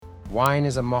Wine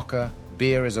is a mocker,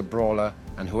 beer is a brawler,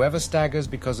 and whoever staggers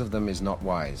because of them is not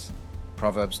wise.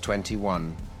 Proverbs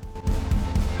 21.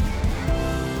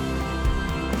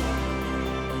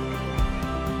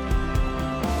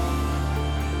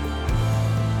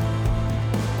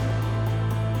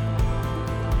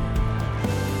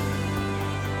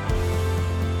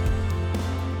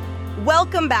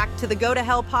 Welcome back to the Go to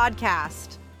Hell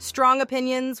podcast. Strong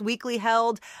opinions weekly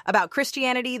held about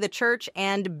Christianity, the church,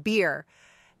 and beer.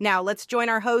 Now let's join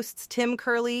our hosts, Tim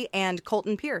Curley and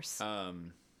Colton Pierce. We're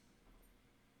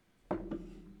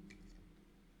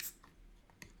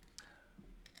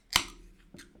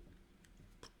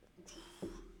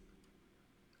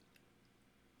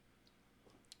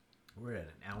at an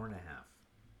hour and a half.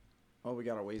 Well, we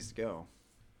got a ways to go.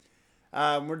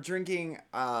 We're drinking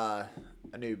a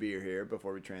new beer here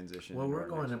before we transition. Well,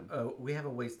 we have a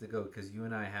ways to go because you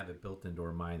and I have it built into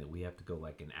our mind that we have to go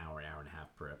like an hour and a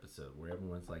half per episode, where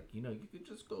everyone's like, you could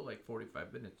just go like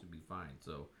 45 minutes and be fine.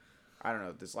 So, I don't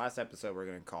know. This last episode we're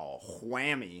going to call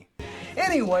Whammy.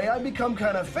 Anyway, I become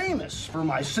kind of famous for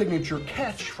my signature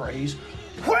catchphrase,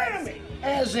 Whammy!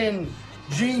 As in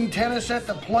Gene Tennis at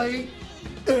the plate,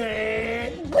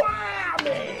 and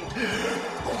Whammy!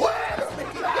 Whammy!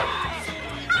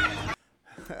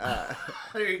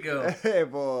 there you go.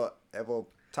 We'll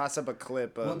toss up a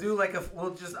clip. I'll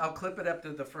clip it up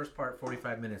to the first part,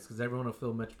 45 minutes, because everyone will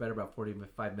feel much better about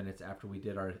 45 minutes after we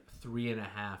did our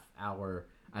 3.5 hour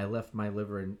I Left My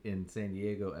Liver in San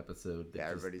Diego episode. Yeah,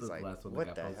 everybody's like,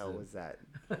 what the hell was that?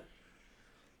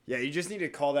 Yeah, you just need to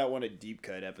call that one a deep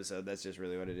cut episode. That's just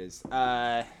really what it is.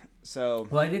 Well,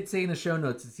 I did say in the show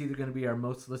notes it's either going to be our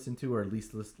most listened to or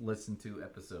least listened to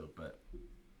episode, but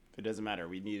it doesn't matter.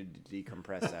 We needed to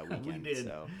decompress that weekend. We did.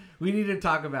 So, we need to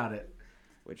talk about it,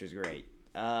 which is great.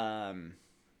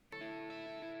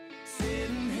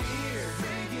 Sitting here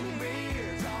drinking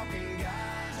beer, talking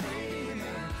guys, dreaming,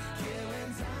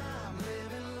 killing time,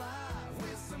 living life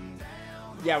with some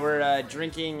down. Yeah, we're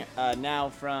drinking now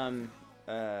from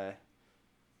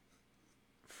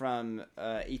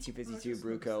 1852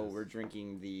 Brew Co. We're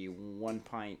drinking the 1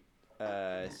 pint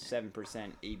 7%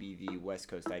 ABV West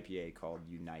Coast IPA called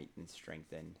Unite and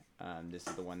Strengthen. This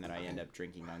is the one that I end up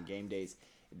drinking on game days.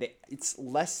 It's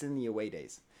less than the away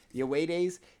days. The away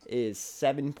days is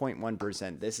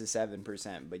 7.1%. This is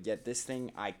 7%, but yet this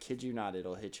thing, I kid you not,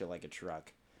 it'll hit you like a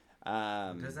truck. it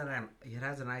has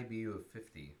an IBU of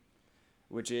 50,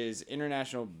 which is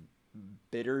International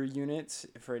Bitter Units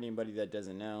for anybody that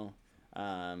doesn't know.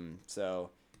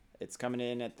 So it's coming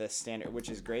in at the standard, which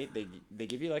is great. They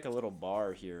give you like a little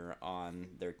bar here on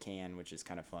their can, which is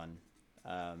kind of fun,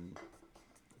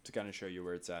 to kind of show you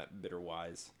where it's at bitter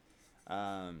wise.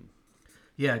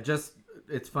 Yeah, just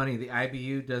it's funny. The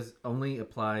IBU only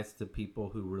applies to people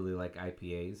who really like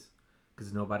IPAs,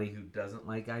 because nobody who doesn't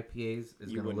like IPAs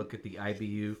is going to look at the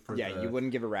IBU for you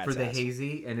wouldn't give a rat's for the ass.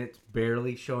 hazy, and it's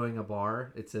barely showing a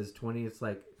bar. It says 20. It's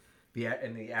like the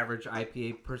average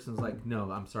IPA person's like,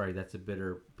 no, I'm sorry, that's a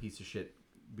bitter piece of shit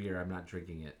beer. I'm not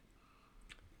drinking it.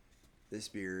 This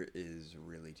beer is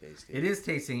really tasty. It is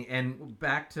tasting, and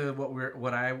back to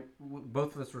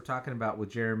both of us were talking about with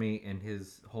Jeremy and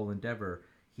his whole endeavor.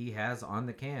 He has on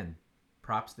the can,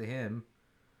 props to him.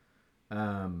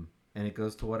 And it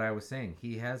goes to what I was saying.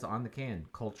 He has on the can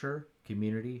culture,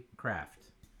 community,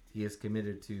 craft. He is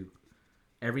committed to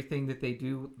everything that they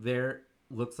do there.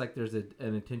 Looks like there's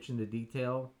an attention to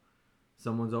detail.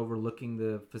 Someone's overlooking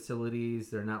the facilities.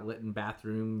 They're not letting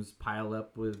bathrooms pile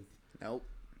up with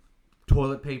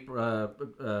toilet paper,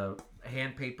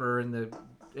 hand paper, and the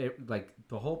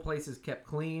whole place is kept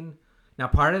clean. Now,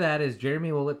 part of that is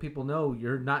Jeremy will let people know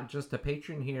you're not just a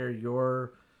patron here.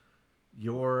 You're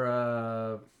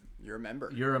a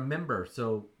member. You're a member.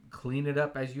 So clean it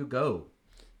up as you go.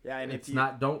 Yeah,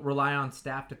 and don't rely on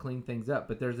staff to clean things up,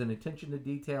 but there's an attention to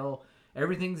detail.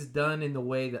 Everything's done in the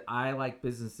way that I like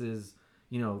businesses.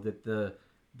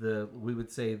 That we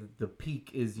would say the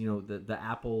peak is the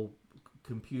Apple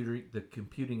computer, the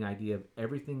computing idea of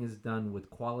everything is done with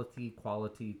quality,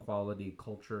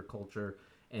 culture.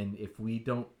 And if we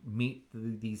don't meet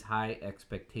these high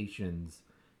expectations,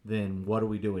 then what are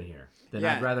we doing here? Then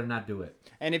I'd rather not do it.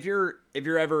 And if you're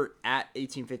ever at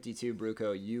 1852 Brew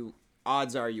Co.,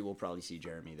 odds are you will probably see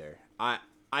Jeremy there. I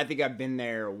think I've been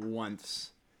there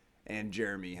once, and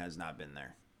Jeremy has not been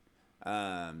there.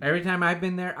 Every time I've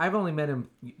been there, I've only met him.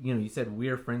 You said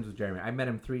we're friends with Jeremy. I met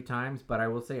him 3 times, but I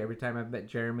will say every time I've met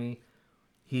Jeremy,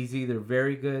 he's either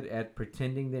very good at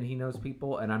pretending that he knows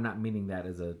people, and I'm not meaning that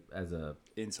as a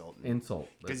insult.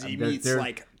 Because he meets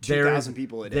like 2,000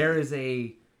 people a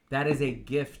day. That is a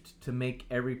gift to make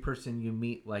every person you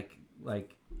meet like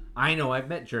Like, I know I've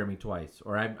met Jeremy twice,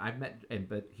 or I've met,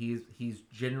 but he's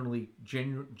genuinely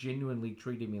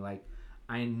treated me like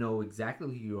I know exactly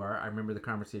who you are. I remember the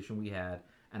conversation we had,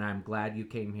 and I'm glad you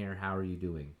came here. How are you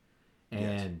doing?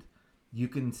 And you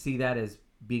can see that as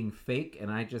being fake.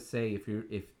 And I just say, if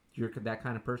you're that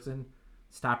kind of person,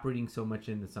 stop reading so much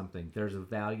into something. There's a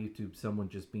value to someone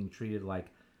just being treated like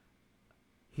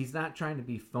he's not trying to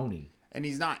be phony. And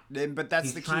he's not. But that's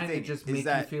He's the key trying thing. to just is make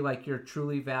that, you feel like you're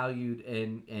truly valued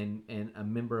and a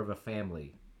member of a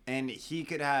family. And he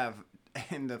could have.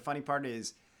 And the funny part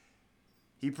is,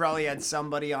 he probably had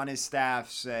somebody on his staff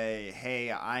say,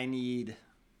 "Hey, I need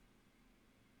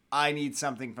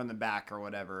something from the back or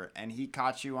whatever," and he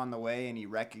caught you on the way and he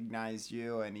recognized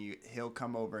you, and he'll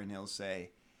come over and he'll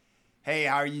say, "Hey,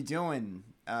 how are you doing?"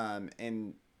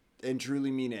 And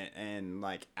truly mean it, and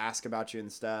like ask about you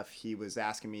and stuff. He was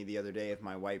asking me the other day if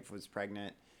my wife was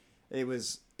pregnant. It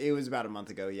was about a month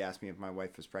ago. He asked me if my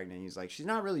wife was pregnant. He's like, "She's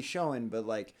not really showing, but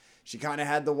like she kind of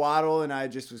had the waddle," and I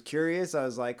just was curious. I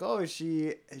was like, "Oh, is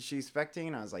she expecting?"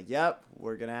 And I was like, "Yep,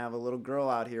 we're gonna have a little girl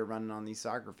out here running on these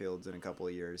soccer fields in a couple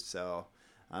of years." So,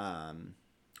 well,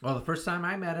 the first time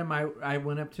I met him, I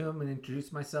went up to him and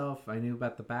introduced myself. I knew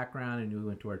about the background. I knew he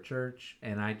went to our church,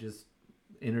 and I just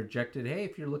interjected, "Hey,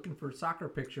 if you're looking for soccer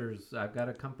pictures, I've got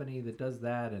a company that does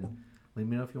that, and let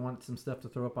me know if you want some stuff to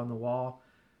throw up on the wall."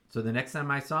 So the next time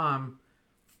I saw him,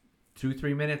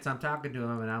 2-3 minutes, I'm talking to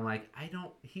him, and I'm like,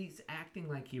 he's acting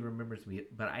like he remembers me,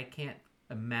 but I can't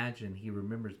imagine he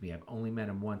remembers me. I've only met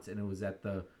him once, and it was at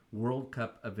the World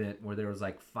Cup event where there was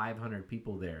like 500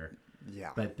 people there.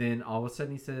 yeah. But then all of a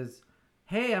sudden he says,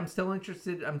 "Hey, I'm still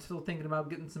interested. I'm still thinking about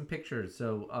getting some pictures.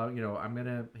 So, I'm going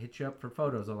to hit you up for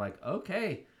photos." I'm like,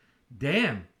 okay,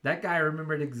 damn, that guy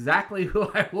remembered exactly who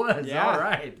I was. Yeah, All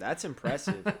right. that's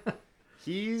impressive.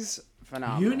 He's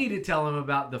phenomenal. You need to tell him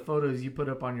about the photos you put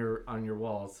up on your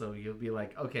wall. So you'll be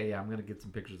like, okay, yeah, I'm going to get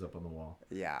some pictures up on the wall.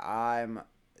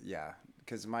 Yeah,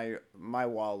 because my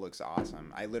wall looks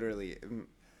awesome. I literally...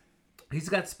 He's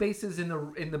got spaces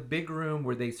in the big room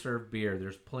where they serve beer.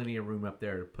 There's plenty of room up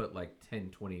there to put like 10,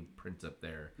 20 prints up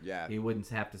there. Yeah. He wouldn't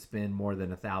have to spend more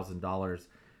than $1,000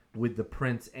 with the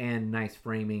prints and nice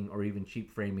framing, or even cheap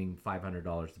framing,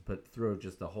 $500 to throw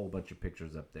just a whole bunch of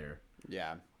pictures up there.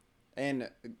 Yeah.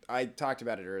 And I talked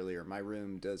about it earlier. My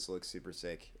room does look super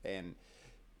sick. And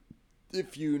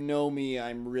if you know me,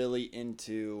 I'm really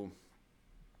into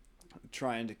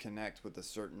trying to connect with a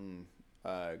certain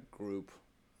group,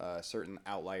 a certain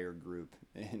outlier group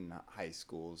in high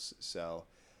schools. So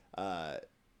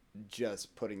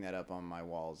just putting that up on my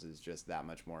walls is just that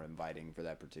much more inviting for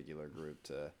that particular group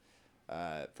to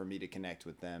for me to connect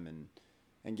with them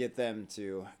and get them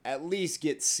to at least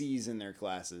get C's in their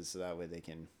classes, so that way they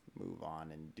can move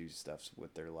on and do stuff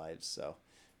with their lives. So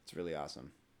it's really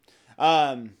awesome.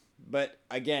 But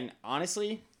again,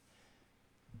 honestly,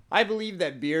 I believe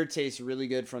that beer tastes really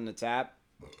good from the tap.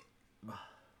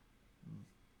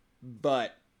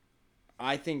 But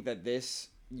I think that this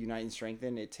Unite and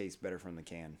Strengthen, it tastes better from the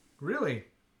can. Really?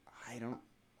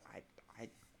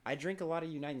 I drink a lot of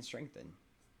Unite and Strengthen,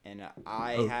 and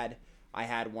I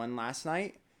had one last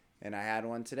night, and I had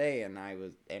one today, and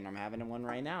I'm having one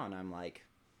right now, and I'm like,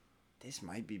 this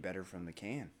might be better from the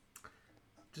can.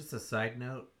 Just a side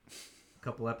note, a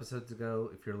couple episodes ago,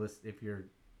 if you're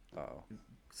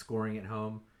scoring at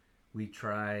home, we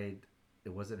tried. It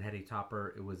wasn't Hetty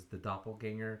Topper. It was the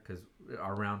Doppelganger, because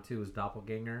our round 2 was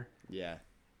Doppelganger. Yeah.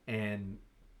 And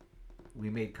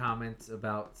we made comments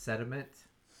about sediment.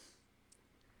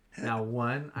 Now,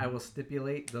 one, I will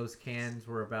stipulate those cans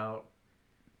were about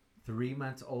 3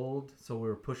 months old, so we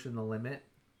were pushing the limit.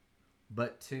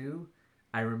 But 2,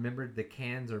 I remembered the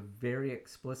cans are very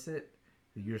explicit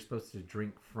that you're supposed to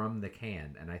drink from the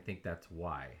can, and I think that's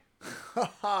why.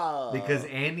 Because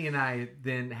Andy and I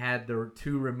then had the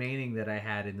 2 remaining that I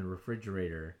had in the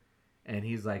refrigerator, and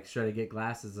he's like, "Should I get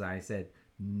glasses?" And I said,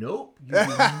 "Nope, you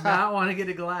do not want to get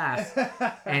a glass."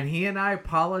 And he and I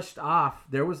polished off.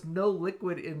 There was no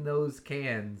liquid in those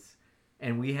cans,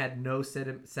 and we had no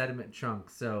sediment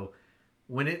chunks. So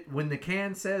when the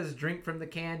can says drink from the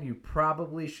can, you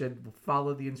probably should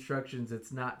follow the instructions.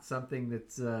 It's not something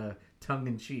that's tongue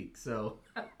in cheek. So.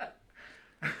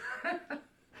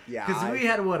 Yeah, because we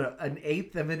had an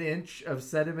eighth of an inch of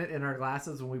sediment in our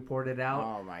glasses when we poured it out.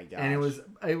 Oh my gosh! And it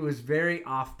was very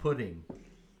off-putting.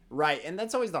 Right, and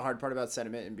that's always the hard part about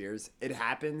sediment in beers. It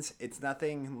happens. It's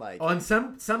nothing like. Oh, and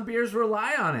some beers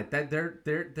rely on it. That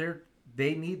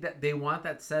they need that. They want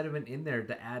that sediment in there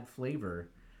to add flavor.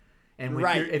 And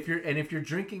if you're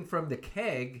drinking from the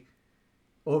keg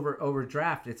over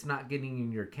draft, it's not getting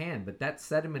in your can. But that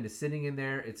sediment is sitting in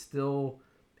there. It's still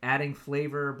adding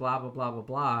flavor, blah blah blah blah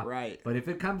blah. Right. But if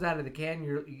it comes out of the can,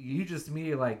 you just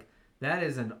immediately like, that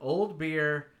is an old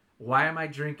beer. Why am I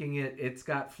drinking it? It's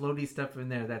got floaty stuff in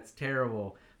there. That's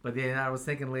terrible. But then I was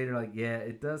thinking later, like, yeah,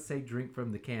 it does say drink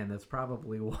from the can. That's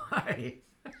probably why.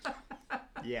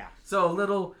 Yeah. So a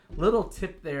little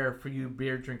tip there for you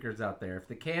beer drinkers out there. If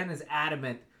the can is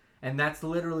adamant, and that's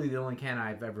literally the only can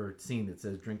I've ever seen that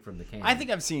says drink from the can. I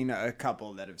think I've seen a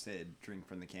couple that have said drink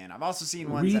from the can. I've also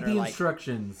seen ones Read that are the like,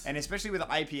 instructions. and especially with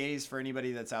IPAs, for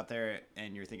anybody that's out there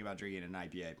and you're thinking about drinking an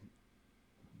IPA,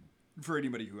 for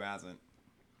anybody who hasn't,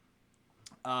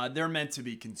 they're meant to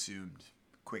be consumed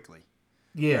quickly.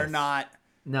 Yes. They're not.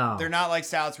 No. They're not like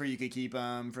stouts where you could keep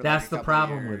them for That's like a the couple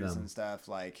problem with years them. and stuff.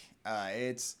 Like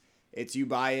it's you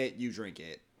buy it, you drink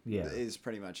it. Yeah. Is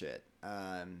pretty much it.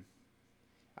 I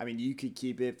mean, you could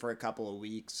keep it for a couple of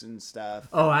weeks and stuff.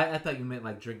 Oh, I thought you meant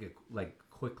like drink it like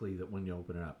quickly that when you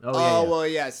open it up. Oh, Oh, yeah. well,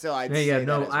 yeah. Still, I'd say that as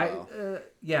well.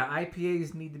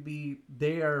 IPAs need to be.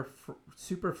 They are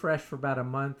super fresh for about a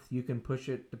month. You can push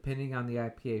it depending on the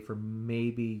IPA for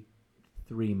maybe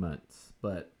 3 months,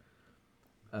 but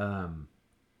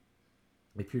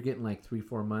if you're getting like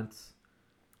 3-4 months,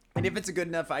 And if it's a good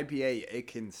enough IPA, it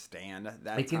can stand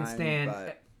that it can time, stand.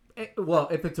 but- Well,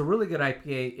 if it's a really good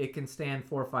IPA, it can stand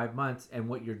 4 or 5 months, and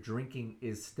what you're drinking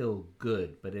is still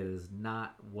good, but it is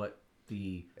not what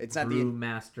the It's not the-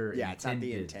 brewmaster yeah, it's not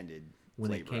the intended intended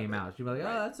when it flavor came of out. You'd be like,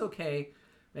 Right. oh, that's okay.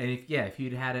 And if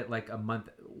you'd had it like a month,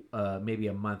 maybe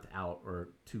a month out or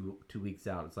two weeks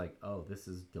out, it's like, oh, this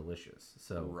is delicious.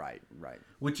 So Right.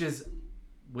 which is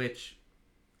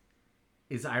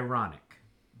ironic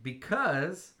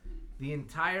because the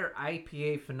entire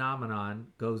IPA phenomenon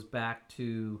goes back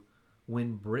to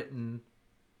when Britain,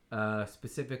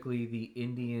 specifically the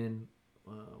Indian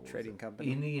Trading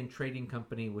Company. Indian Trading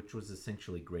Company, which was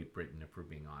essentially Great Britain, if we're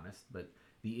being honest, but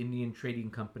the Indian Trading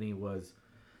Company was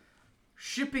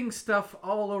shipping stuff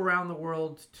all around the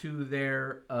world to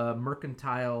their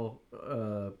mercantile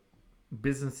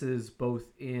businesses,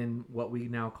 both in what we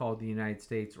now call the United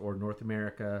States or North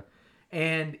America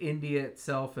and India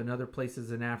itself and other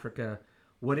places in Africa.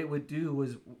 What it would do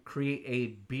was create a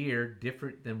beer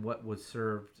different than what was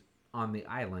served on the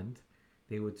island.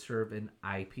 They would serve an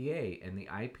IPA, and the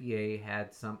IPA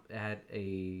had something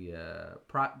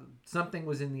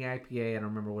was in the IPA. I don't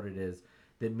remember what it is,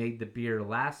 that made the beer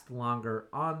last longer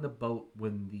on the boat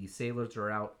when the sailors are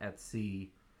out at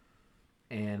sea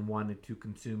and wanted to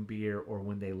consume beer, or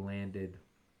when they landed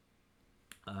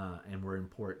and were in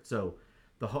port. So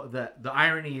the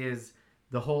irony is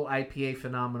the whole IPA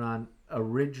phenomenon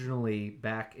originally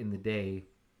back in the day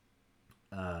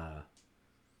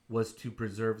was to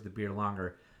preserve the beer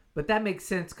longer. But that makes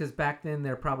sense because back then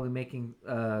they're probably making,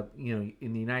 in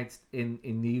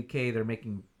the UK they're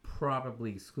making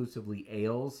probably exclusively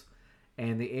ales,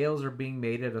 and the ales are being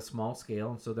made at a small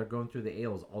scale, and so they're going through the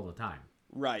ales all the time.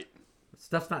 Right.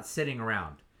 Stuff's not sitting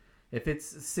around. If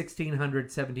it's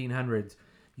 1600s, 1700s,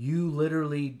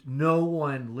 no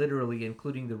one,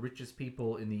 including the richest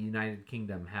people in the United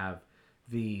Kingdom, have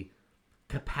the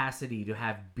capacity to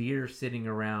have beer sitting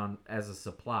around as a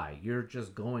supply. You're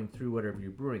just going through whatever you're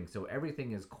brewing. So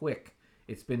everything is quick.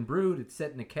 It's been brewed. It's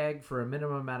set in a keg for a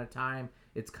minimum amount of time.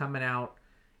 It's coming out.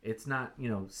 It's not,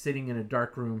 sitting in a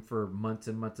dark room for months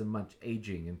and months and months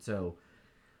aging. And so,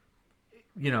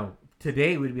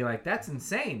 today we'd be like, that's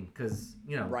insane because,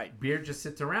 Right. beer just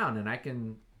sits around, and I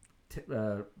can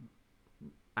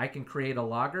create a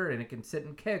lager and it can sit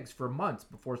in kegs for months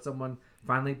before someone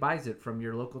finally buys it from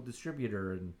your local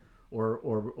distributor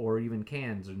or even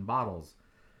cans and bottles.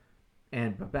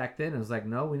 But back then it was like,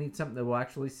 no, we need something that will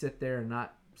actually sit there and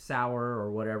not sour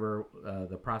or whatever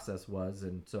the process was,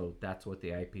 and so that's what the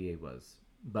IPA was.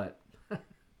 But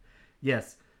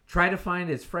yes, try to find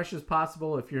as fresh as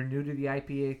possible. If you're new to the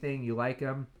IPA thing, you like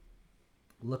them,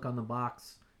 look on the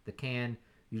box, the can.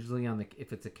 Usually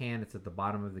if it's a can, it's at the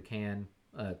bottom of the can.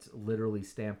 It's literally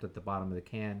stamped at the bottom of the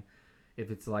can. If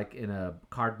it's like in a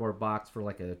cardboard box for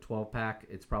like a 12-pack,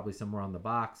 it's probably somewhere on the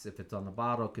box. If it's on the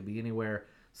bottle, it could be anywhere.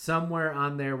 Somewhere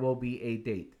on there will be a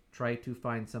date. Try to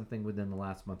find something within the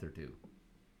last month or two.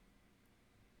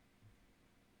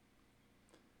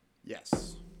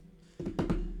 Yes.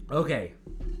 Okay.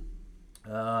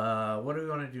 What do we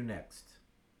want to do next?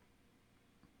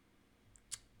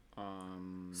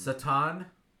 Satan?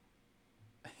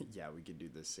 Yeah, we could do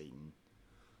the Satan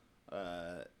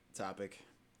topic.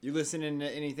 You listening to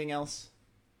anything else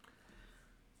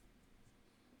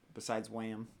besides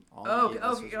Wham? All I gave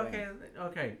us was Wham.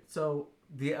 Okay. So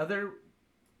the other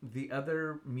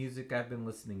music I've been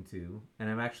listening to, and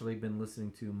I've actually been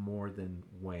listening to more than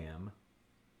Wham,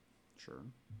 Sure.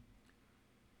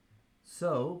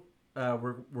 So,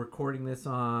 we're recording this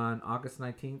on August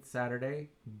 19th, Saturday.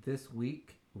 This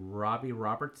week, Robbie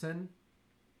Robertson,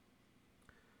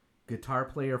 guitar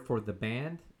player for the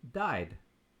band, died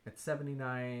at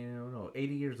 80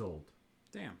 years old.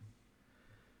 Damn.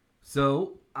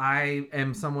 So, I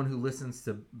am someone who listens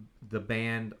to the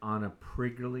band on a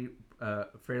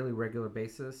fairly regular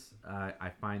basis.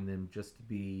 I find them just to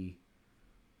be...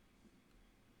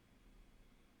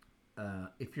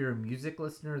 if you're a music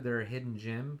listener, they're a hidden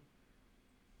gem.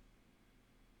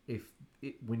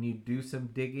 When you do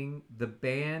some digging, the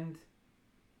band...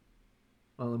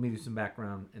 Well, let me do some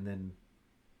background, and then...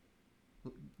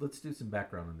 Let's do some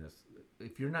background on this.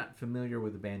 If you're not familiar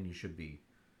with the band, you should be.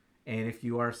 And if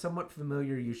you are somewhat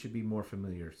familiar, you should be more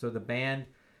familiar. So the band,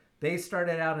 they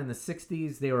started out in the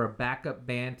 60s. They were a backup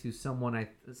band to someone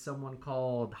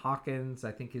called Hawkins.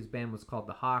 I think his band was called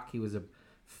The Hawk. He was a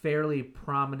fairly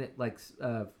prominent,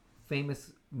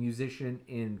 famous musician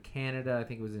in Canada. I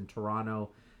think it was in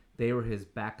Toronto. They were his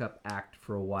backup act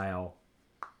for a while.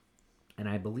 And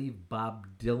I believe Bob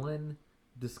Dylan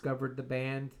discovered the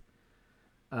band.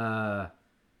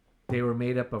 They were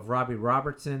made up of Robbie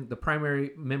Robertson. The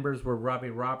primary members were Robbie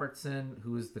Robertson,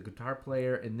 who is the guitar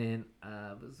player, and then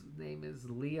his name is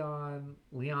Leon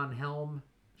Helm.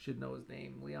 Should know his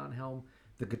name, Leon Helm.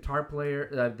 The guitar player,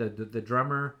 the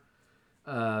drummer.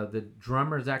 The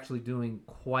drummer is actually doing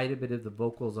quite a bit of the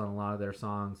vocals on a lot of their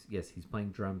songs. Yes, he's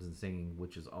playing drums and singing,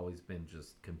 which has always been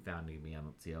just confounding me. I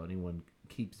don't see how anyone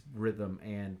keeps rhythm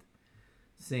and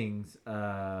sings.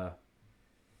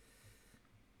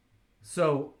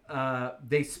 So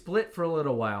they split for a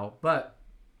little while, but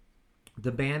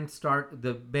the band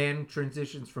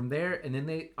transitions from there, and then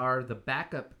they are the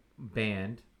backup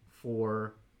band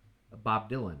for Bob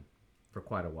Dylan for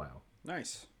quite a while.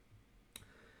 Nice.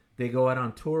 They go out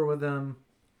on tour with them.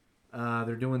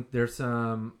 There's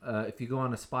some, if you go on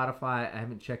to Spotify, I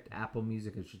haven't checked Apple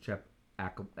Music. I should check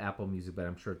Apple Music, but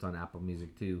I'm sure it's on Apple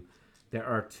Music too. There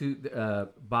are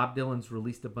Bob Dylan's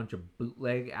released a bunch of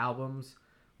bootleg albums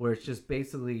where it's just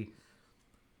basically,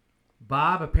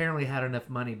 Bob apparently had enough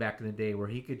money back in the day where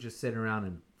he could just sit around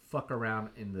and fuck around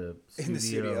in the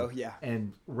studio, yeah,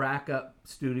 and rack up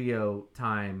studio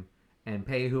time and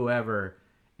pay whoever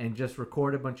and just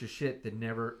record a bunch of shit that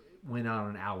never went out on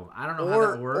an album. I don't know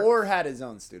how that works. Or had his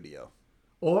own studio.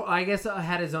 Or I guess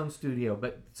had his own studio.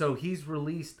 But so he's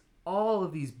released all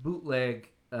of these bootleg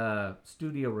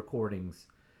studio recordings.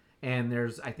 And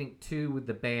there's, I think, 2 with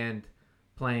the band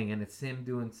playing. And it's him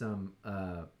doing some,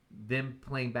 them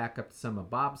playing back up to some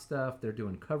of Bob's stuff. They're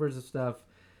doing covers of stuff.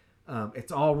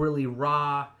 It's all really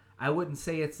raw. I wouldn't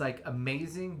say it's like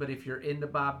amazing, but if you're into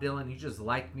Bob Dylan, you just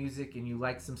like music and you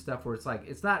like some stuff where it's like,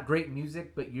 it's not great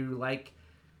music, but you like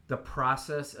the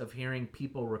process of hearing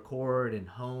people record and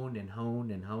hone and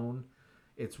hone and hone.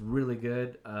 It's really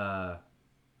good.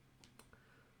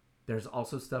 There's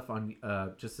also stuff on,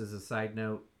 just as a side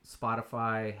note,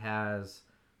 Spotify has,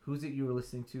 who's it you were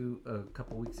listening to a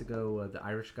couple weeks ago? The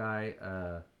Irish guy.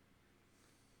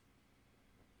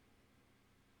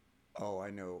 Oh, I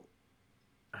know.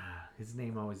 His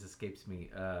name always escapes me.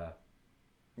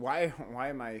 Why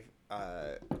am I...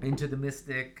 Into the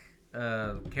Mystic,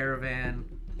 Caravan.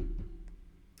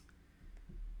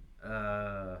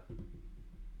 I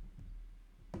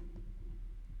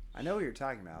know what you're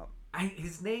talking about.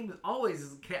 His name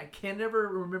always... I can never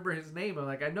remember his name. I'm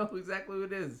like, I know exactly who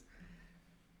it is.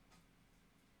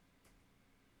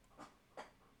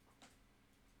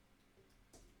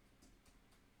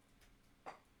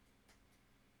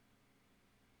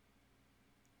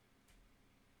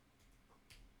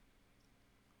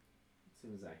 As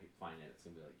soon as I find it, it's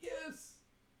going to be like, yes!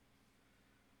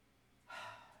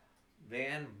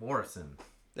 Van Morrison.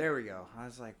 There we go. I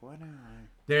was like, what am I...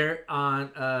 They're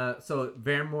on, so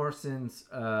Van Morrison's,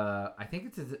 I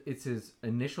think it's his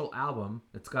initial album.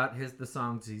 It's got the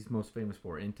songs he's most famous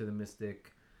for. Into the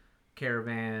Mystic,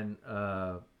 Caravan,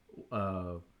 Not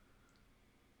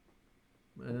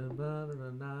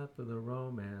for the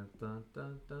Romance, dun,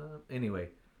 dun, dun. Anyway,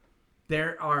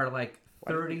 there are like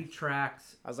 30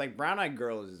 tracks. I was like, Brown Eyed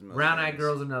Girl is his most Brown Eyed famous.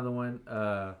 Girl's another one.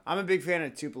 I'm a big fan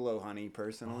of Tupelo Honey,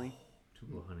 personally.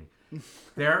 Tupelo Honey.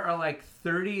 There are like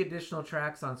 30 additional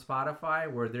tracks on Spotify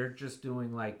where they're just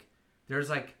doing like, there's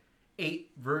like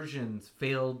 8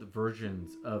 failed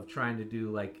versions of trying to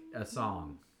do like a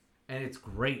song. And it's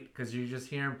great because you just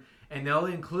hear him, and they'll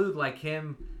include like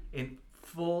him in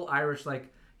full Irish,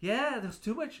 like, yeah, there's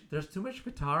too much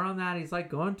guitar on that. He's like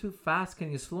going too fast.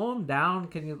 Can you slow him down?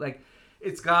 Can you like,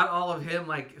 it's got all of him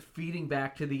like feeding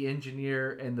back to the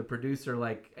engineer and the producer,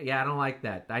 like, yeah, I don't like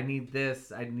that. I need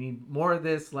this. I need more of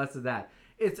this, less of that.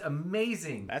 It's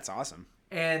amazing. That's awesome.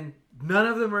 And none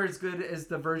of them are as good as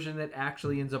the version that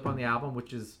actually ends up on the album,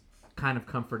 which is kind of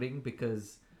comforting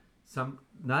because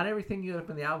not everything you get up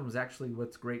in the album is actually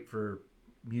what's great for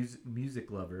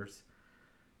music lovers.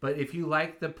 But if you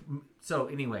like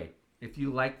if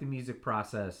you like the music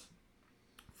process,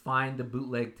 find the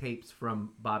bootleg tapes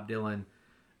from Bob Dylan.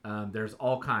 There's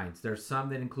all kinds. There's some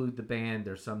that include the band.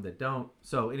 There's some that don't.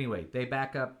 So anyway, they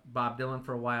back up Bob Dylan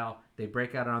for a while. They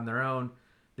break out on their own.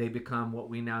 They become what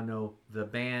we now know the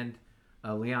band.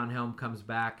 Leon Helm comes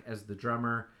back as the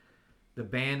drummer. The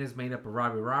band is made up of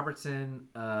Robbie Robertson.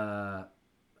 I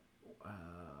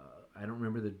don't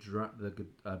remember the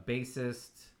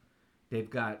bassist. They've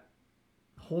got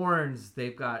horns.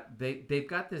 They've got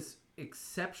this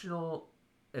exceptional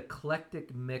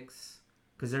eclectic mix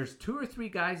because there's 2 or 3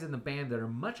 guys in the band that are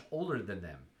much older than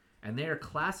them, and they are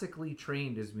classically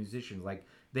trained as musicians. Like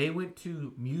they went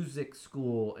to music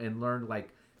school and learned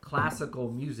like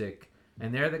classical music,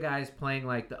 and they're the guys playing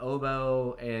like the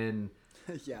oboe and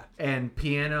Yeah. and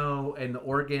piano and the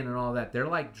organ and all that. They're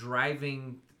like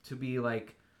driving to be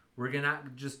like, we're gonna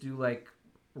not just do like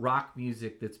rock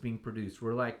music that's being produced.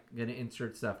 We're like gonna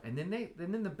insert stuff, and then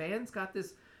the band's got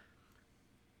this.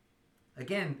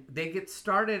 Again, they get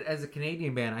started as a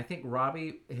Canadian band. I think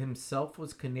Robbie himself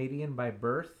was Canadian by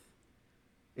birth.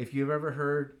 If you've ever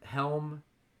heard Helm,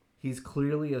 he's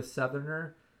clearly a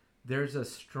Southerner. There's a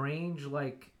strange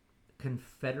like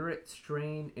Confederate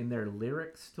strain in their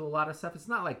lyrics to a lot of stuff. It's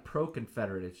not like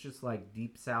pro-Confederate. It's just like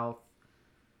Deep South.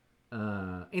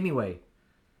 Anyway,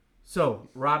 so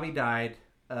Robbie died.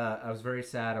 I was very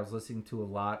sad. I was listening to a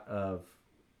lot of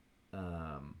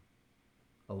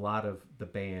the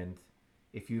band.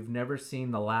 If you've never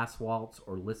seen The Last Waltz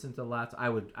or listened to The Last, I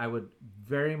would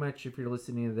very much, if you're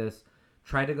listening to this,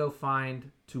 try to go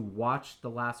watch The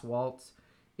Last Waltz.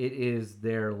 It is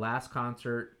their last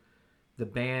concert. The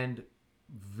band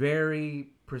very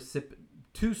much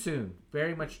too soon.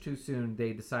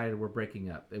 They decided we're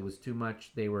breaking up. It was too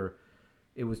much.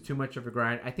 It was too much of a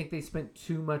grind. I think they spent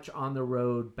too much on the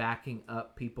road backing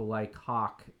up people like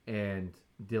Hawk and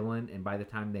Dylan, and by the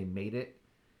time they made it,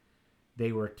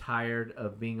 they were tired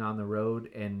of being on the road.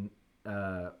 And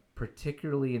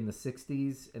particularly in the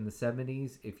 60s and the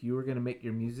 70s, if you were going to make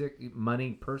your music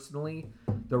money personally,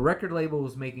 the record label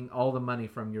was making all the money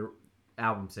from your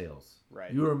album sales.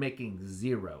 Right. You were making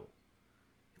zero.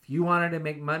 If you wanted to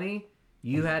make money,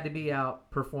 you had to be out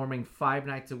performing 5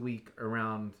 nights a week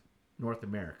around North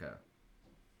America.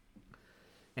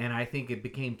 And I think it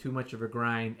became too much of a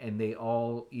grind, and they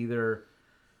all either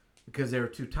because they were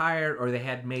too tired or they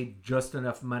had made just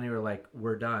enough money or like,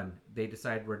 we're done. They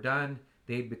decided we're done.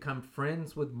 They'd become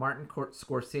friends with Martin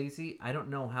Scorsese. I don't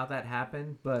know how that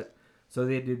happened, but so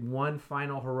they did one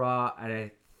final hurrah. And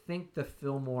I think the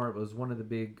Fillmore was one of the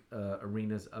big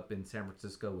arenas up in San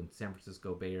Francisco, when San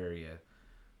Francisco Bay Area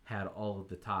had all of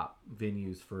the top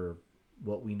venues for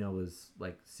what we know as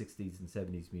like 60s and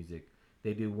 70s music.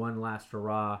 They do one last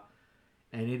hurrah,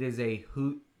 and it is a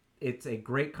hoot. It's a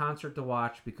great concert to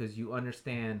watch because you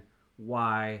understand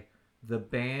why the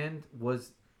band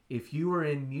was. If you were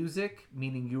in music,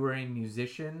 meaning you were a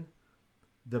musician,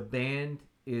 the band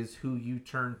is who you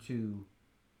turn to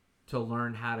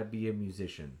learn how to be a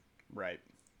musician. Right.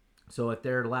 So at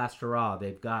their last hurrah,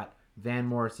 they've got Van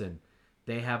Morrison,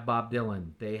 they have Bob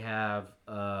Dylan, they have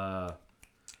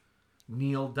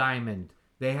Neil Diamond,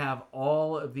 they have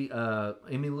all of the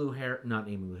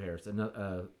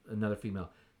another female.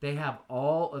 They have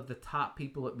all of the top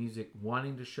people at music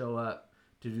wanting to show up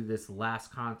to do this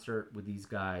last concert with these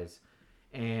guys.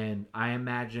 And I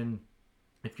imagine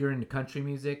if you're into country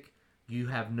music, you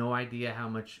have no idea how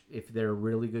much, if they're a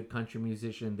really good country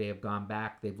musician, they have gone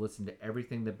back, they've listened to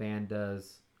everything the band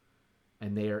does,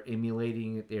 and they are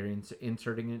emulating it, they're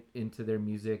inserting it into their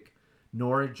music.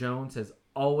 Norah Jones has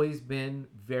always been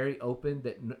very open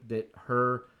that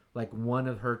her, like one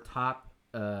of her top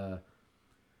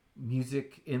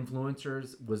music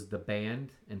influencers was the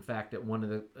band. In fact, at one of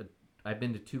the I've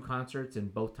been to 2 concerts,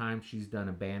 and both times she's done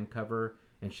a band cover,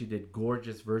 and she did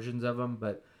gorgeous versions of them.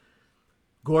 But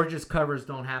gorgeous covers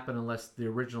don't happen unless the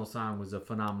original song was a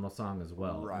phenomenal song as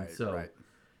well. Right. And so right.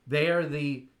 they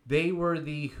were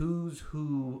the who's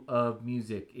who of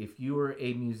music. If you were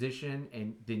a musician,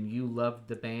 and then you loved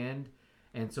the band,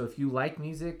 and so if you like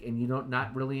music and you don't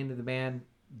not really into the band,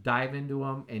 dive into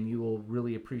them, and you will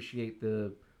really appreciate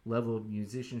the level of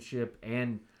musicianship,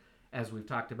 and as we've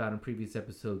talked about in previous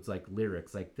episodes, like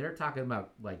lyrics, like they're talking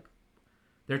about, like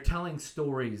they're telling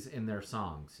stories in their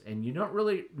songs, and you not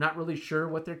really sure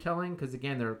what they're telling, because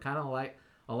again, they're kind of like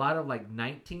a lot of like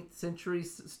 19th century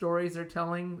stories they're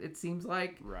telling, it seems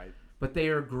like. Right. But they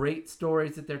are great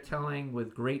stories that they're telling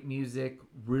with great music,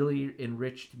 really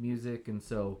enriched music. And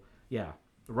so, yeah,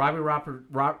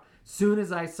 soon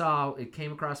as I saw it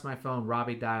came across my phone,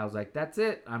 Robbie died. I was like, that's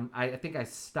it. I think I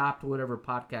stopped whatever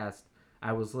podcast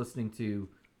I was listening to,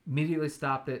 immediately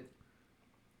stopped it,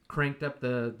 cranked up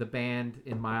the band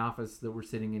in my office that we're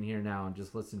sitting in here now, and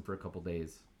just listened for a couple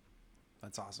days.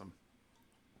 That's awesome.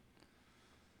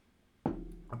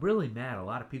 I'm really mad. A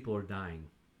lot of people are dying.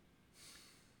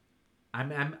 I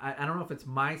don't know if it's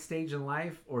my stage in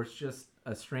life or it's just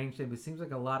a strange thing, but it seems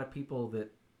like a lot of people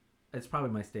that it's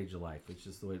probably my stage of life. It's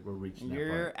just the way we're reaching that You're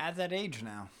part. at that age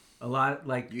now. A lot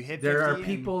like You hit there are 50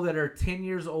 people that are 10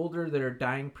 years older that are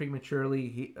dying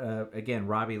prematurely. Again,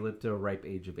 Robbie lived to a ripe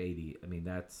age of 80. I mean,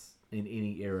 that's in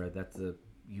any era.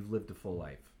 You've lived a full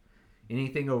life.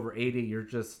 Anything over 80, you're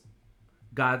just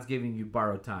God's giving you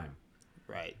borrowed time.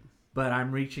 Right. But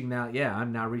I'm reaching now. Yeah,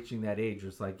 I'm now reaching that age.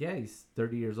 It's like, yeah, he's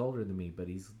 30 years older than me, but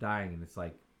he's dying, and it's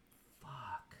like,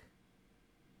 fuck,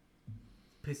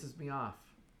 pisses me off.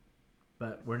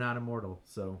 But we're not immortal,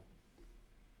 so.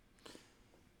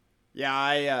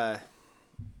 Yeah,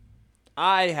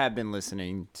 I have been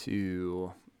listening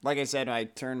to, like I said, I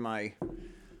turned my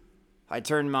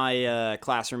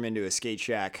classroom into a skate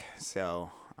shack.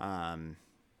 So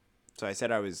I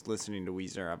said I was listening to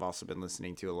Weezer. I've also been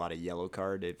listening to a lot of Yellow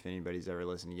Card. If anybody's ever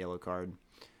listened to Yellow Card,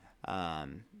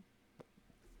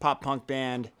 pop punk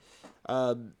band.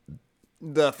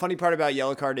 The funny part about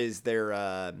Yellow Card is they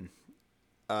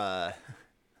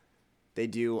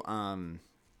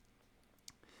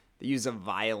use a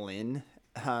violin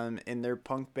in their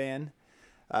punk band.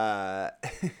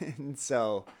 And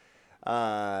so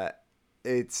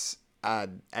it's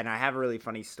and I have a really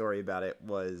funny story about it.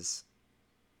 Was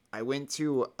I went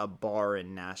to a bar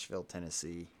in Nashville,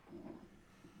 Tennessee,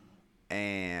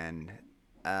 and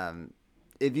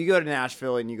if you go to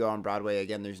Nashville and you go on Broadway,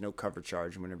 again, there's no cover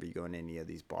charge whenever you go in any of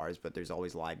these bars, but there's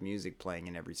always live music playing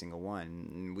in every single one.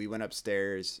 And we went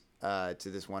upstairs to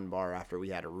this one bar after we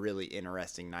had a really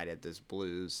interesting night at this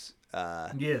blues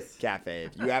cafe.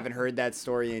 If you haven't heard that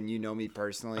story and you know me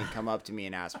personally, come up to me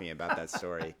and ask me about that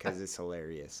story because it's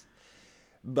hilarious.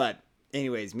 But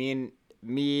anyways,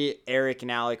 me, Eric,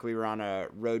 and Alec, we were on a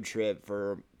road trip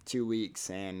for 2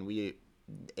 weeks, and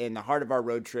in the heart of our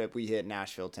road trip, we hit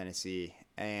Nashville, Tennessee,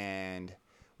 and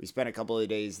we spent a couple of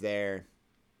days there,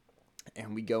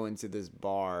 and we go into this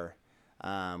bar.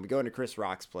 We go into Chris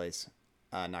Rock's place.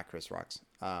 Not Chris Rock's.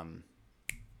 Not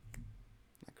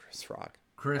Chris Rock.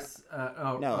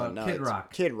 Kid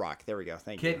Rock. Kid Rock. There we go.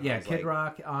 Thank you. Yeah, Kid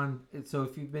Rock on. So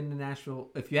if you've been to Nashville,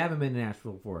 if you haven't been to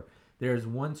Nashville before, there's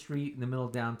one street in the middle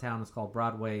of downtown. It's called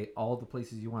Broadway. All the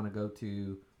places you want to go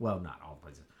to, well, not all the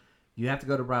places. You have to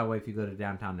go to Broadway if you go to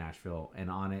downtown Nashville,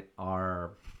 and on it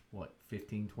are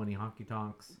 15, 20 honky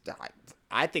tonks.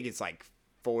 I think it's like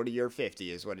 40 or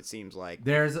 50 is what it seems like.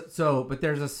 There's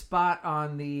a spot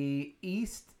on the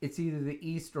east. It's either the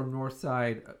east or north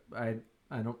side. I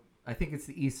think it's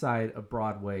the east side of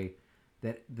Broadway.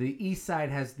 That the east side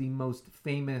has the most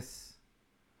famous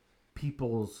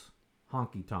people's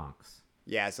honky tonks.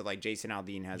 Yeah, so like Jason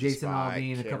Aldean has Jason a spot.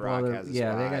 Aldean, Kid a couple Rock other, has a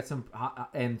yeah, spot. they got some,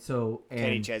 and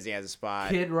Kenny Chesney has a spot.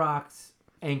 Kid Rock's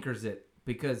anchors it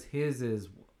because his is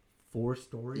 4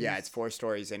 stories. Yeah, it's 4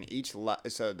 stories, and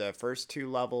so the first 2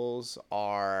 levels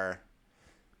are,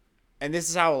 and this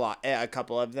is how a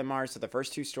couple of them are. So the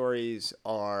first 2 stories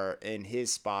are in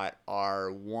his spot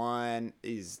are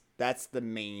that's the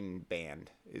main band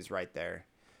is right there.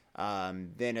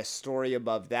 Then a story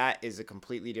above that is a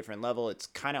completely different level. It's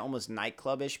kind of almost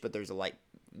nightclubish, but there's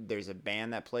a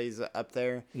band that plays up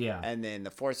there. Yeah. And then the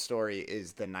 4th story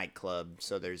is the nightclub.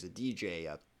 So there's a DJ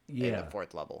up in the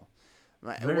 4th level.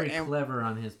 Very clever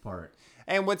on his part.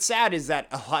 And what's sad is that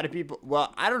a lot of people,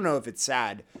 well, I don't know if it's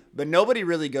sad, but nobody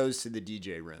really goes to the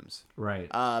DJ rooms. Right.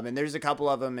 And there's a couple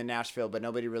of them in Nashville, but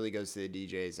nobody really goes to the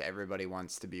DJs. Everybody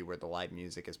wants to be where the live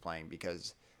music is playing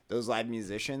because those live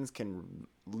musicians can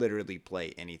literally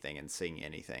play anything and sing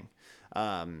anything.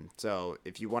 So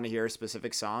if you want to hear a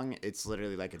specific song, it's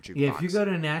literally like a jukebox. Yeah, if you go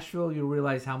to Nashville, you'll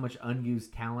realize how much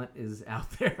unused talent is out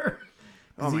there.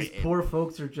 Because these poor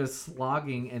folks are just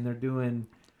slogging, and they're doing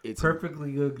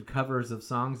perfectly good covers of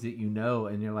songs that you know,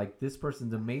 and you're like, this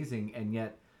person's amazing, and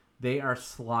yet they are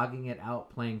slogging it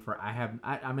out playing for.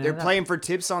 They're playing for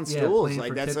tips on stools.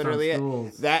 Like that's literally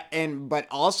it. But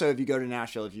also, if you go to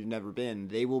Nashville, if you've never been,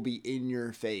 they will be in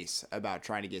your face about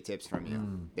trying to get tips from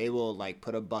you. They will like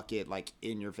put a bucket like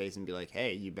in your face and be like,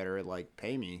 "Hey, you better like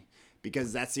pay me,"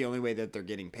 because that's the only way that they're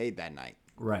getting paid that night.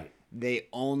 Right. They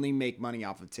only make money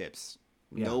off of tips.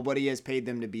 Yeah. Nobody has paid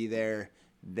them to be there.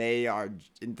 They are,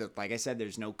 like I said,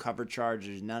 there's no cover charge.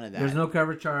 There's none of that. There's no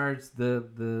cover charge.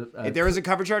 If there was a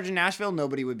cover charge in Nashville,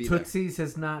 nobody would be Tootsie's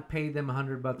has not paid them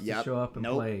 $100 to Yep. show up and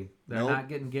Nope. play. They're Nope. not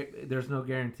getting. There's no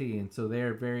guarantee, and so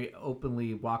they're very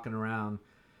openly walking around.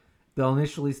 They'll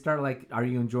initially start like, "Are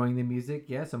you enjoying the music?"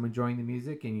 "Yes, I'm enjoying the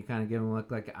music," and you kind of give them a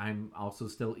look like, "I'm also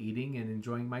still eating and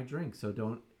enjoying my drink, so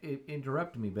don't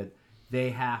interrupt me." But they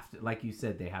have to, like you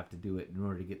said, they have to do it in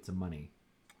order to get some money.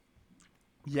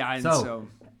 Yeah, and So- so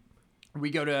we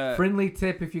go to Friendly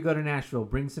tip if you go to Nashville: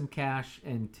 bring some cash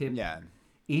and tip. yeah.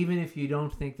 Even if you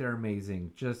don't think they're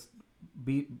amazing, just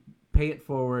pay it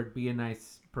forward. Be a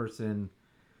nice person.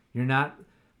 You're not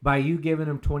by you giving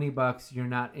them $20. You're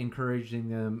not encouraging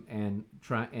them and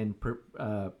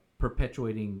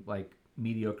perpetuating like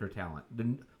mediocre talent.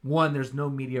 There's no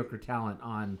mediocre talent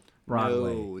on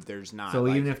Broadway. No, there's not. So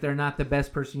Like, even if they're not the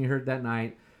best person you heard that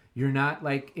night, you're not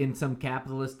like in some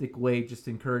capitalistic way just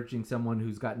encouraging someone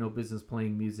who's got no business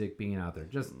playing music being out there.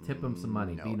 Just tip them some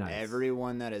money. no, Be nice.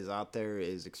 everyone that is out there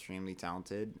is extremely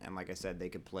talented, and like I said, they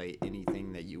could play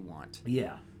anything that you want.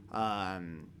 Yeah.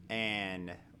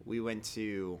 And we went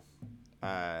to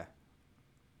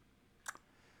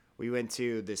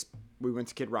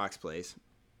Kid Rock's place,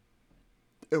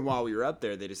 and while we were up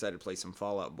there, they decided to play some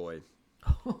Fall Out Boy,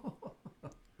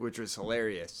 which was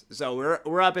hilarious. So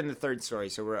we're up in the third story,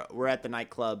 so we're at the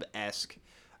nightclub esque,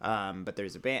 but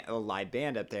there's a live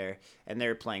band up there, and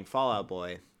they're playing Fall Out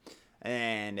Boy,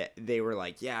 and they were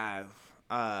like, yeah,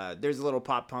 there's a little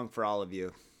pop punk for all of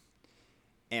you.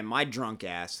 And my drunk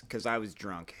ass, because I was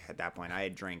drunk at that point, I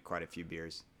had drank quite a few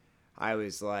beers. I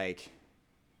was like,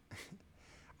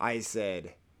 I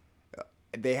said,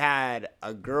 they had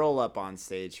a girl up on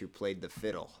stage who played the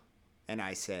fiddle. And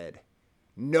I said,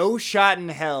 no shot in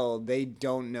hell they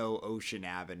don't know Ocean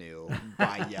Avenue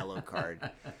by Yellow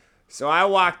Card. So I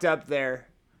walked up there,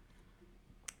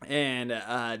 and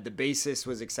the bassist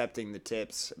was accepting the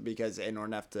tips because in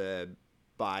order to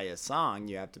buy a song,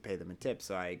 you have to pay them a tip.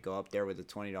 So I go up there with a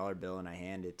 $20 bill and I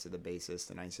hand it to the bassist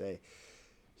and I say,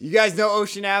 you guys know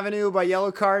Ocean Avenue by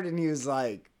Yellow Card? And he was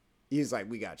like,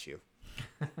 we got you.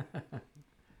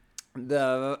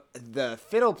 The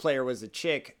fiddle player was a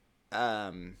chick,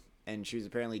 and she was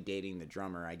apparently dating the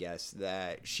drummer, I guess,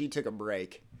 that she took a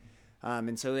break.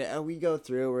 And so we go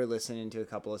through, we're listening to a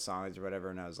couple of songs or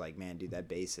whatever, and I was like, man, dude, that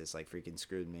bassist like freaking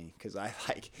screwed me. Cause I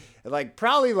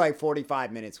probably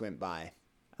 45 minutes went by.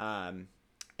 And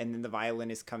then the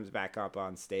violinist comes back up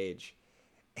on stage,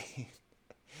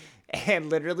 and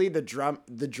literally the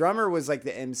drummer was like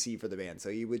the MC for the band.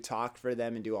 So he would talk for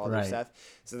them and do all their stuff.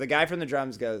 So the guy from the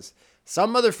drums goes,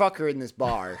 some motherfucker in this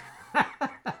bar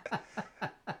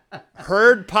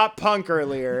heard pop punk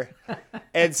earlier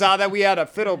and saw that we had a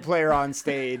fiddle player on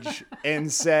stage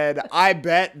and said, I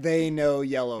bet they know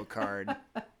Yellow Card.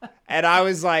 And I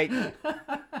was like,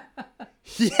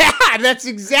 yeah, that's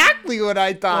exactly what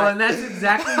I thought. Well, and that's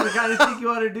exactly the kind of thing you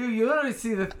want to do. You want to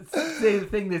say the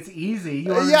thing that's easy.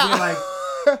 You want to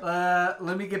be like,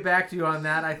 let me get back to you on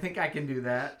that. I think I can do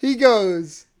that.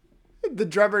 The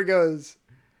drummer goes,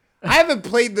 I haven't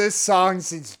played this song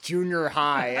since junior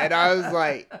high. And I was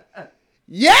like,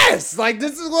 yes, like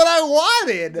this is what I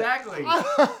wanted. Exactly.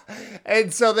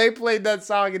 And so they played that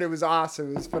song and it was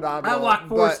awesome. It was phenomenal. I walked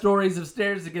 4 stories of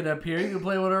stairs to get up here. You can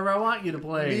play whatever I want you to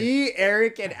play. Me,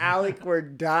 Eric, and Alec were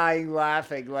dying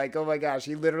laughing. Like, oh my gosh,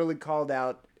 he literally called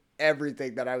out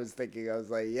everything that I was thinking. I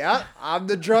was like, yeah, I'm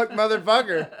the drunk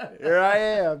motherfucker. Here I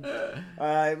am.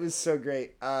 It was so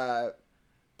great.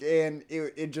 And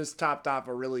it just topped off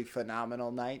a really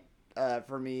phenomenal night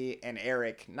for me and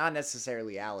Eric. Not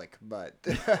necessarily Alec, but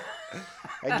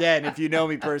again, if you know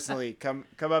me personally, come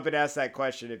up and ask that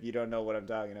question if you don't know what I'm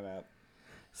talking about.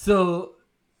 So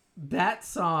that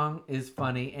song is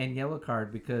funny and Yellow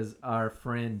Card because our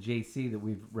friend JC that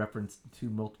we've referenced to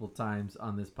multiple times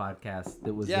on this podcast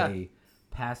that was a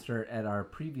pastor at our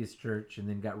previous church and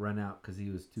then got run out because he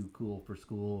was too cool for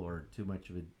school or too much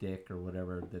of a dick or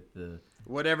whatever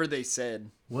Whatever they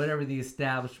said. Whatever the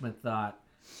establishment thought.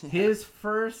 His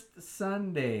first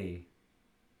Sunday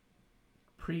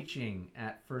preaching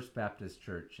at First Baptist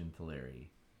Church in Tulare,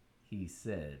 he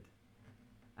said,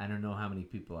 I don't know how many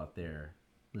people out there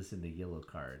listen to Yellow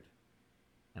Card.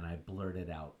 And I blurted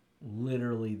out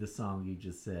literally the song you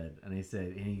just said. And I said,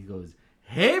 and he goes,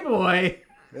 hey boy.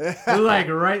 Like,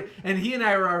 right. And he and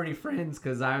I were already friends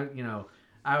because I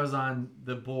was on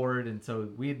the board. And so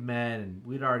we'd met and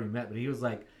we'd already met. But he was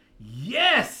like,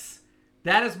 yes,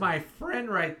 that is my friend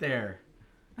right there.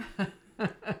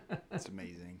 That's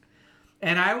amazing.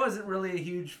 And I wasn't really a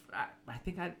huge, I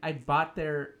think I bought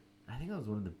their, I think it was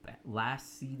one of the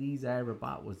last CDs I ever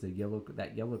bought was that yellow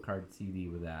card CD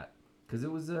with that, because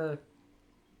it was a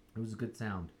good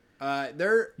sound.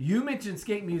 You mentioned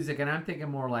skate music, and I'm thinking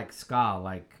more like ska,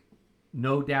 like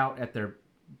No Doubt at their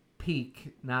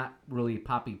peak, not really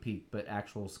poppy peak, but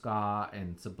actual ska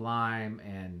and Sublime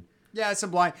and. Yeah,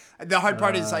 Sublime. The hard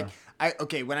part is like,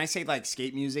 when I say like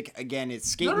skate music, again, it's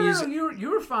skate music. No,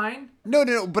 you were fine.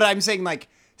 No, but I'm saying like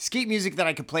skate music that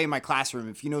I could play in my classroom.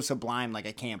 If you know Sublime, like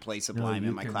I can't play Sublime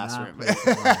in my classroom.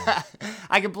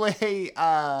 I can play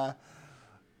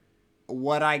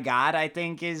What I Got, I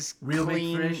think, is Real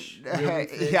clean. Big Fish.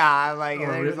 Yeah, like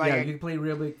there's like you can play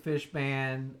Real Big Fish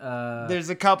Band. There's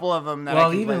a couple of them that I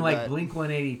can even play, like Blink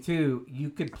 182, you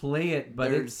could play it,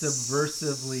 but it's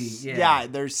subversively. Yeah,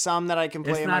 there's some that I can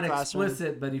play it's in my classroom. It's not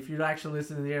explicit, but if you actually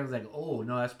listen to the air, it's like, oh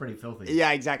no, that's pretty filthy.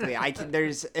 Yeah, exactly. I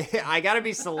gotta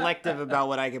be selective about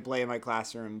what I can play in my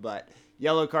classroom, but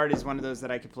Yellow Card is one of those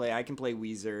that I can play. I can play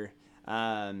Weezer.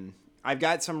 I've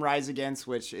got some Rise Against,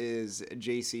 which is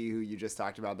JC, who you just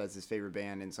talked about. That's his favorite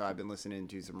band, and so I've been listening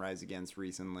to some Rise Against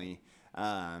recently.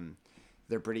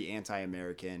 They're pretty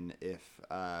anti-American,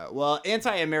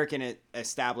 anti-American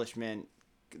establishment,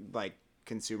 like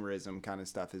consumerism kind of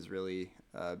stuff is really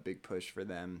a big push for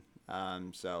them.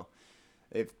 So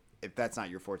if that's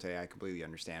not your forte, I completely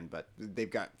understand. But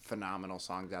they've got phenomenal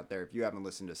songs out there. If you haven't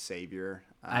listened to Savior,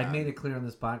 I've made it clear on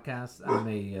this podcast, I'm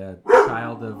a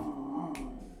child of.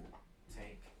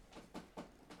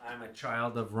 I'm a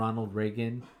child of Ronald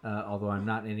Reagan, although I'm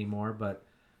not anymore, but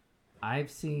I've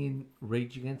seen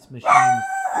Rage Against Machine.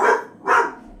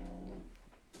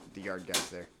 The yard guys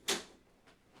there.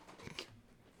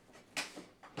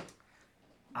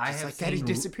 He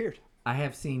disappeared. I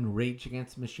have seen Rage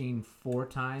Against Machine 4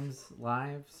 times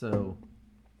live, so...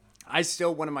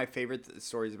 One of my favorite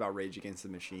stories about Rage Against the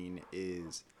Machine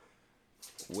is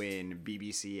when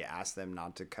BBC asked them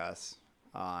not to cuss.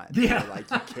 Yeah. Like,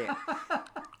 you can't...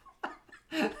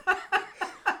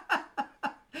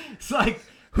 It's like,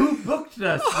 who booked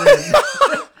us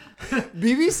then?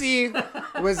 BBC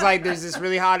was like, there's this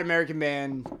really hot American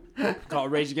band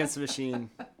called Rage Against the Machine,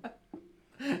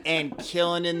 and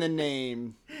Killing in the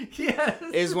Name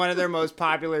is one of their most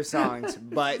popular songs,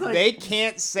 but they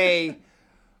can't say,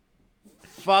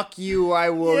 fuck you, I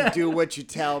will do what you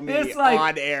tell me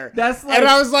on air. And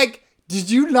I was like, did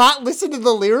you not listen to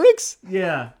the lyrics?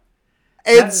 Yeah.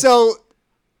 And so...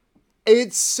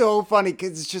 It's so funny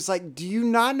because it's just like, do you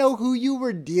not know who you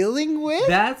were dealing with?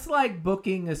 That's like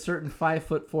booking a certain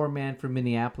 5'4" man from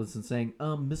Minneapolis and saying,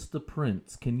 Mr.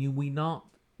 Prince, can we not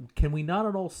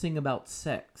at all sing about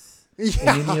sex in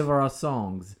any of our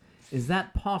songs? Is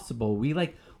that possible? We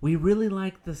really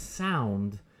like the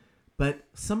sound, but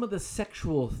some of the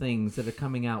sexual things that are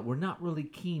coming out, we're not really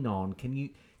keen on. Can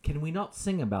we not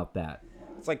sing about that?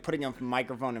 It's like putting a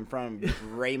microphone in front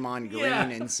of Raymond Green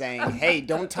and saying, "Hey,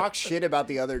 don't talk shit about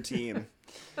the other team."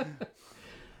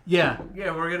 Yeah,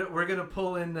 we're gonna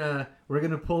pull in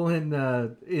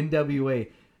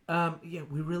NWA.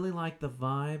 We really like the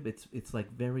vibe. It's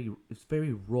very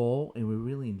raw, and we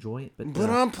really enjoy it. But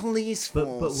on Police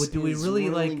Force, but do we really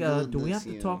like? Good do we have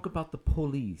to talk about the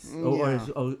police, or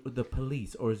the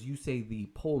police, or as you say, the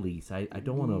police? I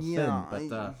don't want to offend,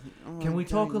 but can we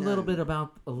talk a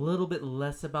little bit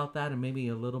less about that, and maybe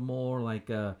a little more like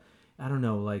I don't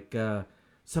know, like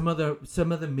some of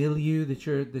the milieu that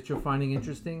you're finding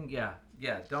interesting? Yeah.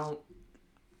 Don't.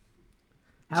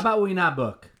 How about we not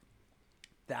book?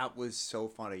 That was so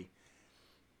funny.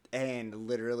 And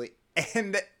literally,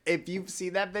 and if you see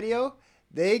that video,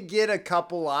 they get a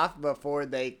couple off before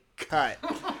they cut.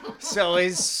 So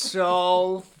it's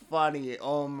so funny.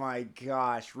 Oh my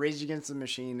gosh. Rage Against the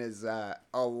Machine is a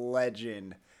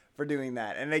legend for doing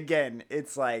that. And again,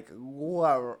 it's like,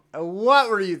 what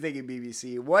were you thinking,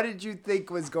 BBC? What did you think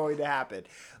was going to happen?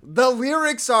 The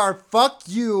lyrics are, fuck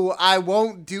you, I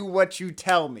won't do what you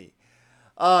tell me.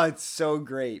 Oh, it's so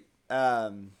great.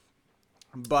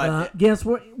 But yes,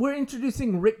 we're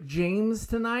introducing Rick James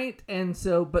tonight, and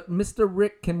so, but Mr.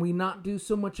 Rick, can we not do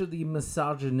so much of the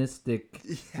misogynistic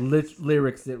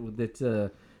lyrics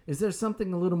that is there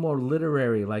something a little more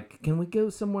literary? Like, can we go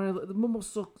somewhere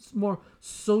more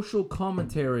social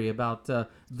commentary about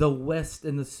the West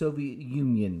and the Soviet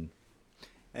Union?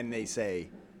 And they say,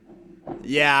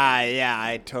 yeah,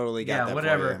 I totally got that.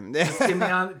 Whatever. For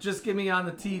you. just give me on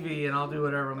the TV, and I'll do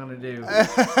whatever I'm gonna do,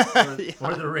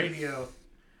 or the radio.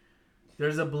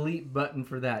 There's a bleep button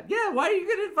for that. Yeah, why are you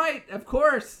gonna invite? Of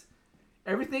course,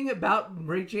 everything about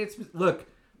Rage Against. Look,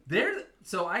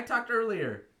 so I talked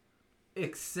earlier.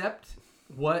 Accept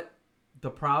what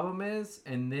the problem is,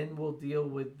 and then we'll deal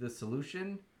with the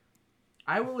solution.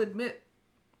 I will admit,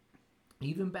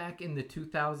 even back in the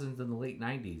 2000s and the late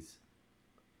 90s,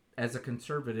 as a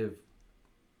conservative,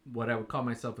 what I would call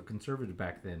myself a conservative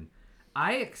back then,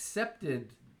 I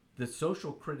accepted the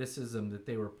social criticism that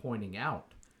they were pointing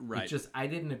out. Right. It's just I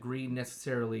didn't agree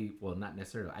necessarily. Well, not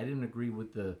necessarily. I didn't agree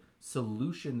with the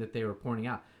solution that they were pointing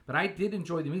out. But I did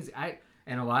enjoy the music.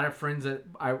 And a lot of friends that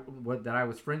I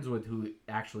was friends with who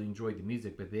actually enjoyed the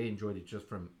music, but they enjoyed it just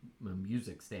from a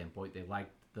music standpoint. They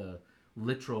liked the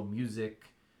literal music,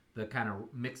 the kind of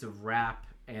mix of rap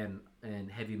and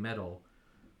heavy metal.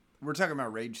 We're talking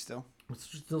about Rage still. We're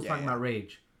still talking about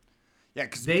Rage. Yeah,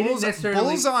 because They didn't necessarily-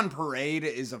 Bulls on Parade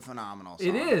is a phenomenal song.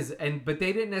 It is, but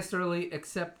they didn't necessarily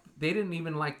accept. They didn't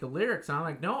even like the lyrics. And I'm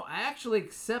like, no, I actually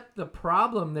accept the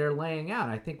problem they're laying out.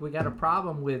 I think we got a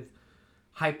problem with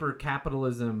hyper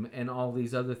capitalism and all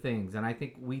these other things, and I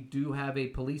think we do have a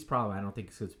police problem. I don't think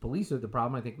it's because police are the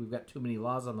problem. I think we've got too many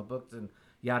laws on the books and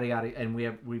yada yada,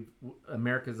 and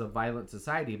America's a violent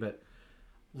society. But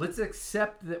let's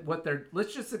accept that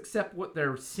let's just accept what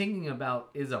they're singing about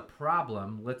is a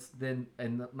problem. Let's then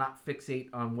and not fixate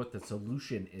on what the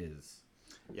solution is.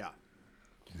 Yeah.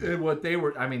 What they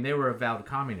were, they were avowed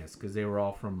communists because they were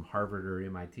all from Harvard or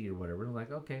MIT or whatever. They're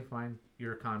like, okay, fine,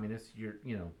 you're a communist, you're,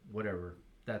 whatever.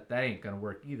 That ain't gonna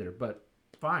work either, but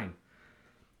fine.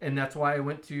 And that's why I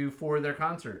went to 4 of their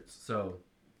concerts. So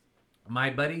my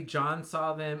buddy John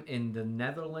saw them in the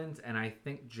Netherlands and I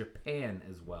think Japan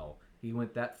as well. He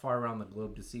went that far around the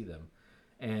globe to see them.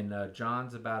 And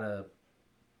John's about a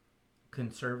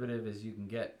conservative as you can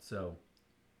get, so...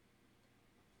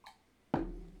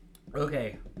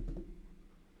 Okay.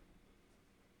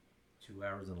 2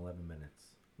 hours and 11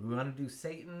 minutes. We want to do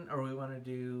Satan or we want to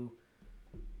do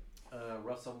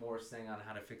Russell Moore's thing on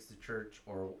how to fix the church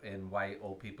and why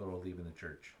old people are leaving the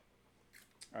church?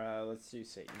 Let's do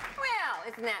Satan. Well,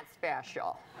 isn't that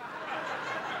special?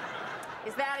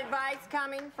 Is that advice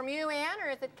coming from you, Ann, or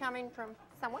is it coming from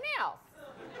someone else?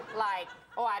 Like,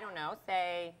 I don't know,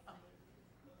 say,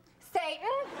 Satan?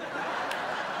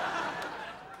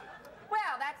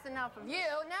 Well, that's enough of you.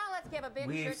 Now let's give a big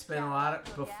We've church spent a shout lot out.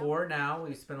 of, before now,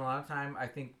 we've spent a lot of time, I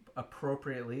think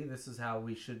appropriately, this is how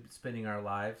we should be spending our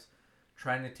lives,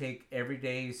 trying to take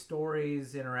everyday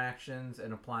stories, interactions,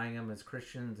 and applying them as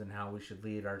Christians and how we should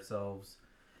lead ourselves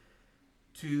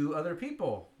to other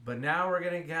people. But now we're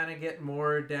going to kind of get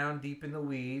more down deep in the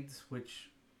weeds,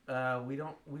 which we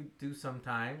do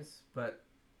sometimes, but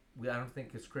I don't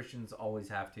think as Christians always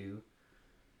have to.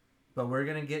 But we're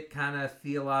going to get kind of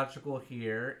theological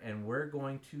here, and we're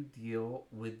going to deal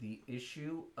with the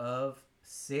issue of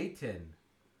Satan,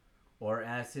 or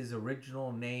as his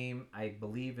original name, I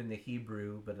believe in the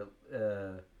Hebrew, but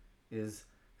is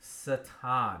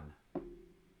Satan.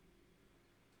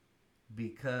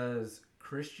 Because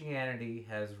Christianity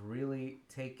has really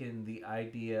taken the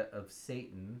idea of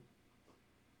Satan,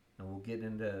 and we'll get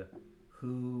into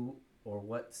who or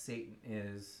what Satan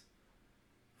is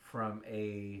from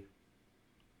a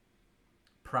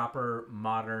proper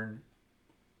modern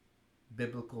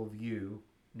biblical view,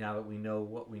 now that we know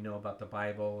what we know about the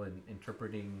Bible and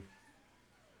interpreting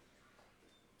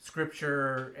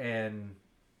scripture and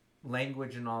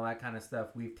language and all that kind of stuff.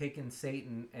 We've taken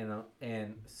Satan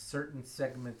and certain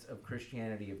segments of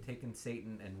Christianity have taken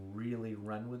Satan and really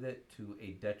run with it to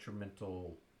a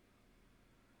detrimental.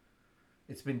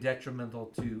 It's been detrimental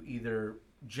to either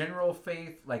general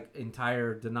faith, like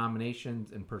entire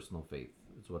denominations, and personal faith,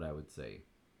 is what I would say.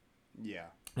 Yeah.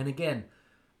 And again,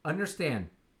 understand,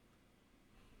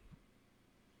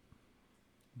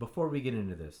 before we get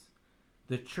into this,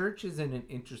 the church is in an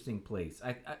interesting place.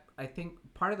 I think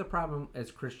part of the problem as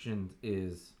Christians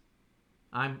is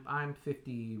I'm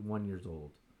 51 years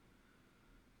old.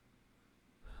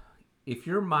 If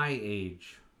you're my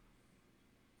age,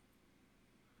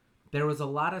 there was a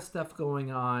lot of stuff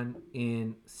going on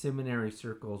in seminary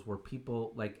circles where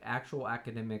people, like actual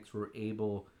academics, were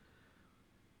able,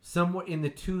 somewhere in the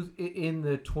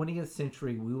 20th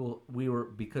century, we were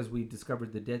because we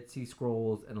discovered the Dead Sea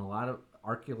Scrolls and a lot of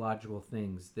archaeological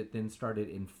things that then started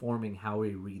informing how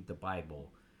we read the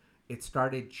Bible. It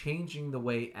started changing the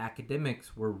way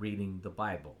academics were reading the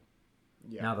Bible.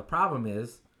 Yeah. Now the problem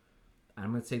is,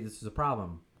 I'm going to say this is a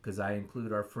problem because I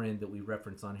include our friend that we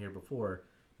referenced on here before,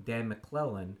 Dan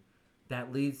McClellan.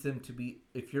 That leads them to be,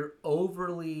 if you're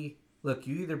overly, look,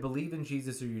 you either believe in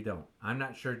Jesus or you don't. I'm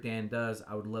not sure Dan does.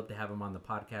 I would love to have him on the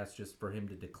podcast just for him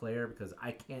to declare, because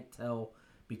I can't tell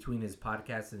between his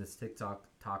podcast and his TikTok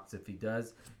talks if he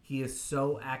does. He is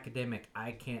so academic,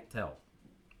 I can't tell.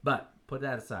 But put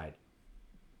that aside.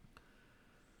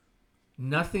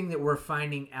 Nothing that we're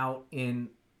finding out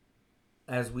in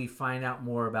as we find out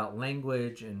more about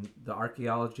language and the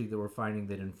archaeology that we're finding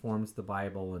that informs the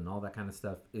Bible and all that kind of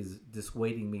stuff, is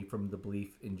dissuading me from the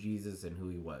belief in Jesus and who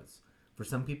he was. For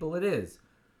some people, it is.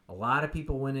 A lot of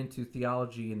people went into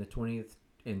theology in the 20th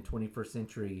and 21st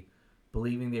century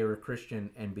believing they were Christian,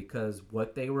 and because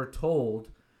what they were told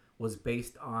was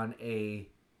based on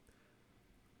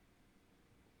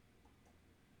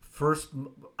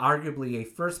arguably a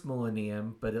first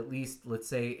millennium, but at least, let's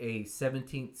say, a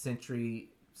 17th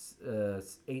century,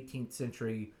 18th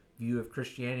century view of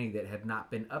Christianity that had not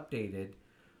been updated.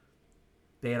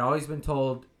 They had always been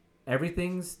told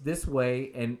everything's this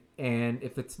way, and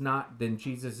if it's not, then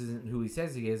Jesus isn't who he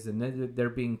says he is, and then they're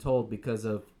being told, because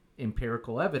of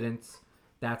empirical evidence,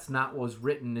 that's not what was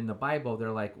written in the Bible.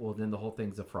 They're like, well, then the whole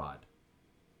thing's a fraud.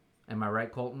 Am I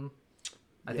right, Colton?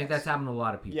 I think that's happened to a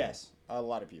lot of people. Yes, a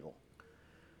lot of people.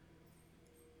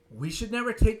 We should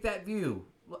never take that view.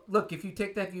 Look, if you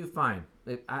take that view, fine.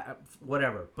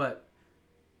 Whatever. But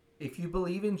if you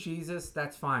believe in Jesus,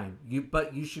 that's fine.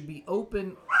 But you should be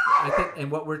open. I think, and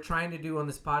what we're trying to do on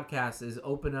this podcast is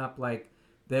open up, like,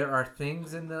 there are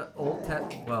things in the Old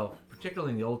Testament, well,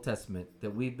 particularly in the Old Testament,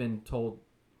 that we've been told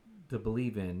to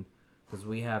believe in, because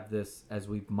we have this, as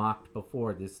we've mocked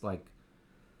before, this, like,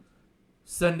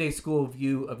 Sunday school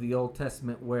view of the Old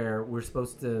Testament where we're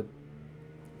supposed to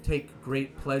take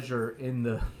great pleasure in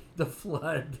the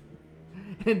flood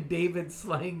and David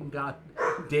slaying God,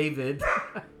 David,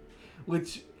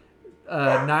 which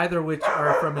neither of which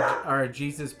are from a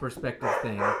Jesus perspective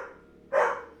thing.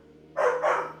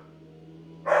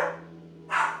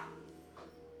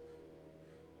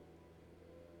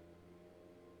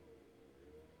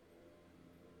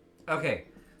 Okay,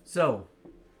 so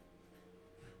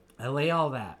I lay all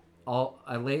that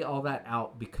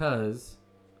out because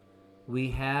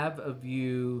we have a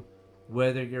view,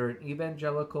 whether you're an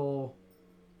evangelical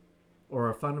or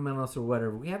a fundamentalist or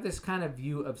whatever, we have this kind of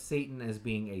view of Satan as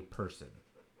being a person.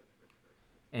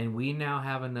 And we now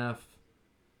have enough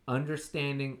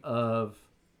understanding of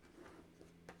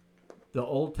the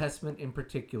Old Testament in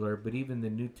particular, but even the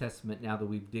New Testament, now that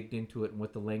we've digged into it and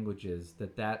what the language is,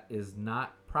 that is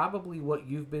not probably what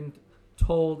you've been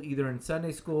told either in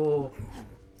Sunday school,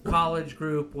 college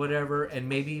group, whatever, and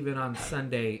maybe even on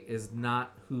Sunday, is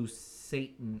not who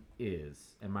Satan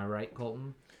is. Am I right,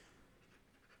 Colton?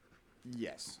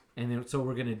 Yes. And then, so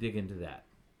we're going to dig into that.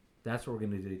 That's what we're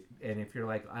going to do. And if you're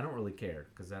like, I don't really care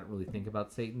because I don't really think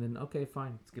about Satan, then okay,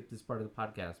 fine. Skip this part of the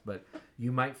podcast. But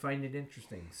you might find it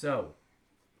interesting. So,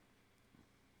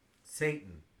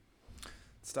 Satan.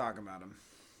 Let's talk about him.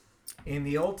 In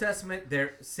the Old Testament,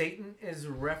 Satan is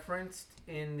referenced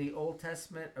in the Old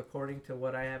Testament, according to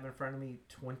what I have in front of me,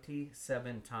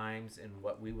 27 times in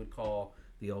what we would call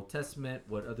the Old Testament,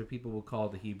 what other people would call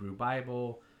the Hebrew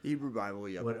Bible. Hebrew Bible,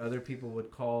 yep. What other people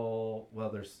would call, well,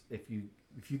 there's if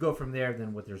you go from there,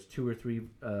 then there's two or three.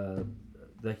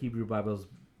 The Hebrew Bible's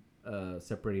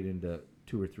separated into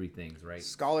two or three things, right?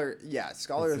 Scholars.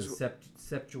 It's the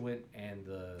Septuagint and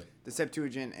the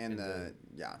Septuagint and the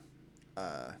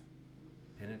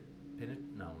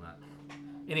No, not.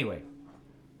 Anyway.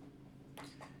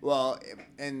 Well,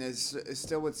 and there's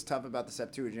still what's tough about the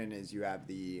Septuagint is you have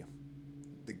the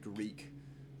Greek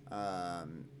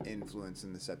influence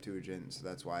in the Septuagint, so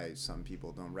that's why some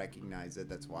people don't recognize it.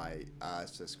 That's why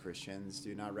us as Christians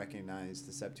do not recognize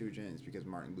the Septuagint. It's because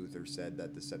Martin Luther said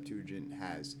that the Septuagint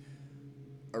has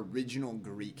original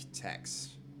Greek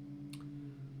texts.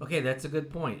 Okay, that's a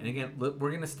good point. And again, look, we're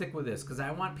going to stick with this because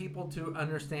I want people to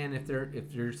understand if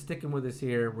they're sticking with us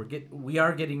here. We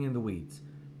are getting in the weeds.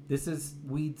 This is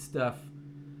weed stuff.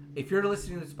 If you're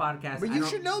listening to this podcast, but you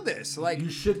should know this. Like, you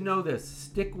should know this.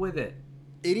 Stick with it.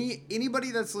 Anybody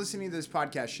that's listening to this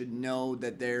podcast should know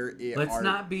that Let's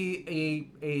not be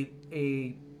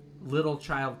a little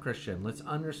child Christian. Let's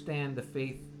understand the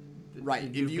faith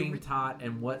that you're being taught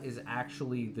and what is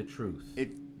actually the truth.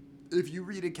 If you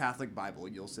read a Catholic Bible,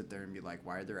 you'll sit there and be like,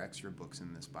 why are there extra books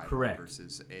in this Bible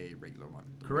versus a regular one?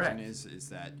 The reason is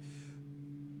that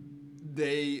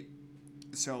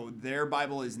their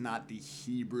Bible is not the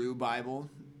Hebrew Bible,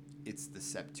 it's the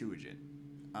Septuagint.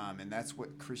 And that's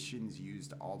what Christians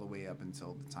used all the way up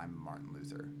until the time of Martin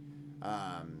Luther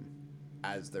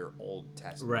as their Old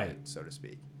Testament, so to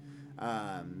speak.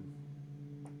 And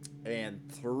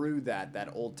through that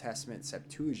Old Testament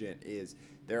Septuagint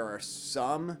there are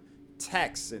some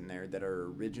texts in there that are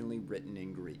originally written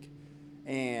in Greek.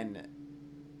 And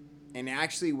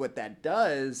actually what that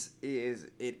does is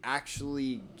it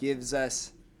actually gives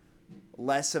us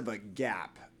less of a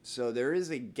gap. So there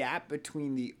is a gap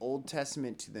between the Old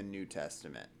Testament to the New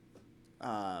Testament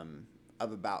of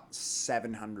about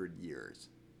 700 years.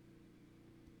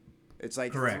 It's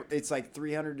like Correct. it's like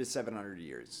 300 to 700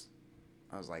 years.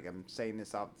 I was like, I'm saying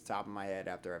this off the top of my head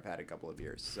after I've had a couple of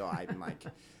years. So I'm like,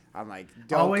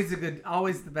 don't.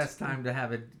 Always the best time to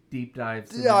have a deep dive.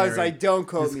 Yeah, I was seminary like, don't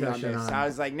quote me on discussion this. on I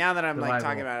was like, now that I'm the like Bible.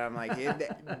 talking about it, I'm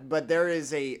like, but there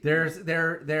is a There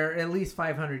are at least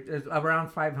 500, around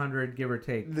 500, give or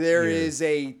take. there years. is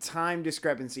a time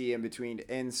discrepancy in between,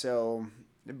 and so,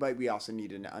 but we also need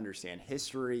to understand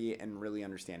history and really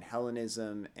understand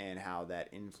Hellenism and how that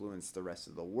influenced the rest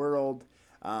of the world.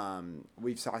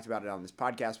 We've talked about it on this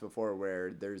podcast before,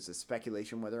 where there's a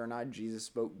speculation whether or not Jesus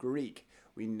spoke Greek.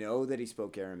 We know that he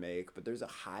spoke Aramaic, but there's a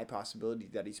high possibility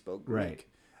that he spoke Greek.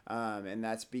 And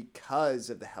that's because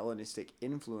of the Hellenistic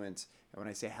influence. And when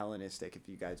I say Hellenistic, if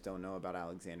you guys don't know about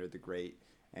Alexander the Great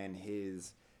and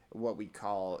his, what we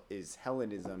call is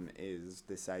Hellenism, is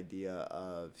this idea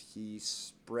of he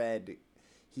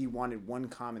wanted one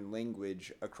common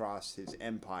language across his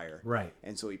empire. Right.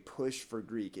 And so he pushed for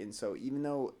Greek. And so even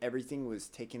though everything was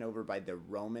taken over by the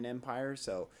Roman Empire,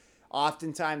 so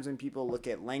oftentimes when people look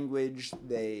at language,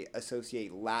 they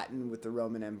associate Latin with the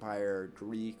Roman Empire,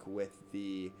 Greek with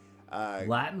the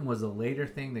Latin was a later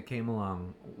thing that came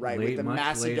along. right, with the much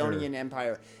Macedonian later.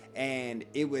 Empire. And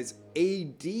it was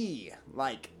AD,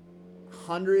 like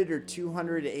 100 or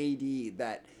 200 AD,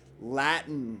 that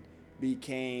Latin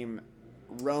became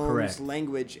Rome's Correct.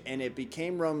 language. And it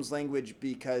became Rome's language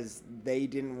because they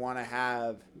didn't want to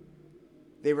have,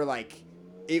 they were like,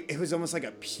 it was almost like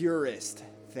a purist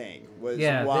thing, was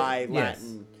why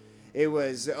Latin. It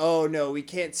was, oh no, we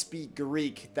can't speak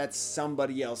Greek. That's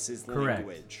somebody else's Correct.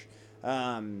 language.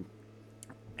 And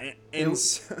It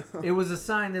was a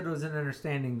sign that it was an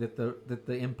understanding that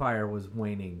the empire was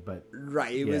waning, but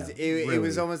right, it really.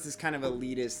 was almost this kind of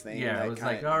elitist thing. yeah, that it was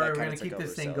kinda- like, all right, that we're kinda going to keep took this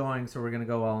over, thing so. going, so we're going to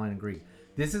go all in Greek.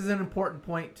 This is an important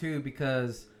point too,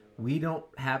 because we don't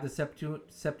have the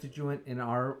Septuagint in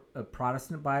our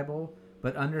Protestant Bible,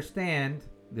 but understand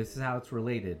this is how it's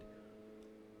related.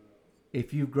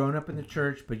 If you've grown up in the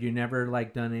church but you never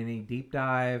like done any deep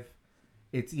dive,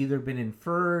 it's either been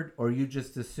inferred or you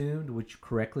just assumed, which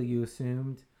correctly you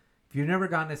assumed. If you've never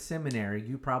gone to seminary,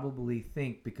 you probably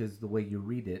think, because the way you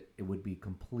read it, it would be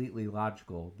completely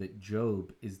logical that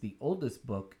Job is the oldest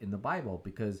book in the Bible,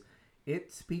 because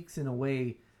it speaks in a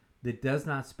way that does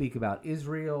not speak about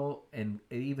Israel, and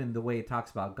even the way it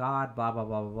talks about God, blah, blah,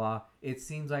 blah, blah, blah. It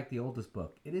seems like the oldest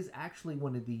book. It is actually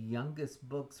one of the youngest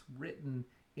books written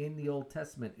in the Old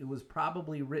Testament. It was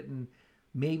probably written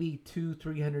maybe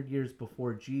 200-300 years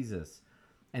before Jesus.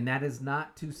 And that is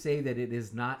not to say that it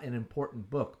is not an important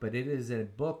book, but it is a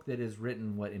book that is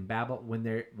written in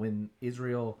Babylon, when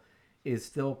Israel is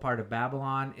still part of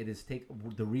Babylon. It is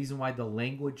the reason why the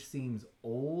language seems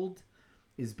old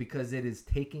is because it is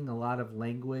taking a lot of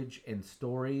language and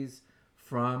stories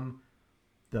from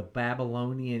the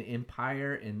Babylonian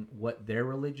Empire and what their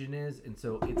religion is, and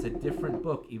so it's a different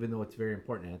book, even though it's very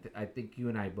important. I think you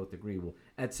and I both agree.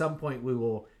 At some point we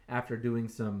will, after doing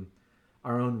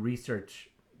our own research,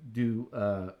 do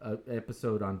a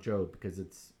episode on Job, because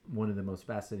it's one of the most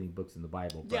fascinating books in the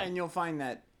Bible. Yeah, and you'll find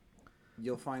that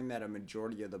a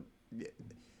majority of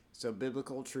so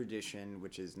biblical tradition,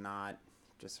 which is not,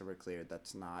 just so we're clear,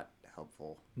 that's not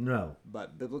helpful. No.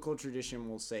 But biblical tradition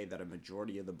will say that a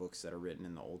majority of the books that are written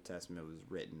in the Old Testament was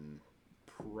written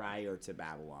prior to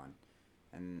Babylon.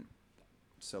 And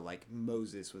so, like,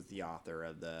 Moses was the author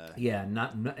of the... Yeah,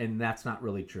 and that's not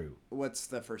really true. What's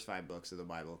the first 5 books of the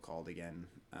Bible called again?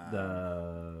 Not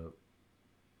the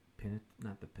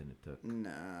Pentateuch.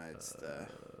 No, it's the...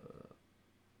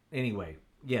 Anyway,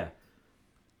 yeah.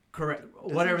 Correct.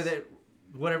 Whatever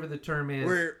the term is,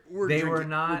 We're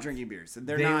drinking beers. So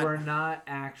they were not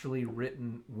actually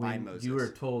written when Moses. you were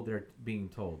told they're being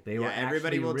told. They were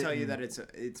everybody actually will written, tell you that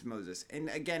it's Moses. And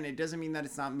again, it doesn't mean that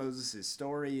it's not Moses'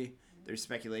 story. There's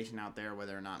speculation out there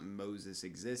whether or not Moses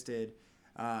existed,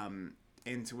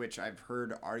 into which I've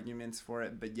heard arguments for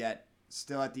it. But yet,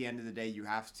 still at the end of the day, you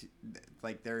have to,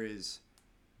 like, there is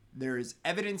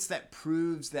evidence that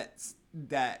proves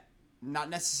that not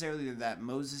necessarily that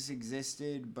Moses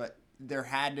existed, but there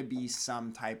had to be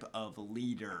some type of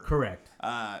leader. Correct.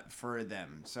 For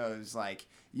them. So it's like,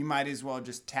 you might as well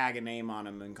just tag a name on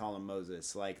him and call him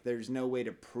Moses. Like, there's no way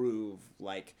to prove,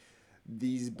 like,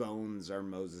 these bones are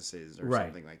Moses's or Right.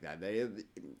 something like that.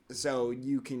 So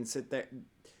you can sit there.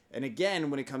 And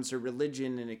again, when it comes to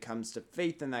religion and it comes to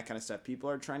faith and that kind of stuff, people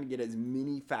are trying to get as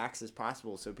many facts as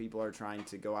possible. So people are trying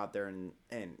to go out there and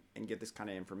get this kind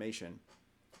of information.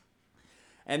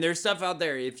 And there's stuff out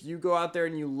there. If you go out there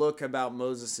and you look about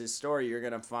Moses' story, you're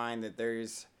going to find that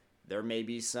there may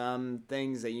be some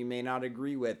things that you may not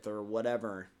agree with or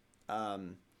whatever.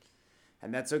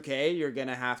 And that's okay. You're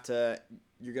gonna have to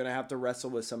wrestle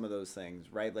with some of those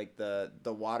things, right? Like the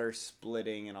water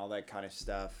splitting and all that kind of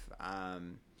stuff,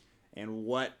 and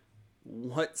what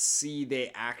sea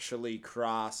they actually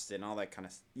crossed and all that kind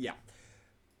of yeah.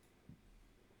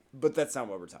 But that's not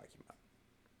what we're talking about.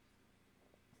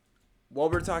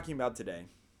 What we're talking about today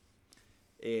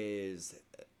is,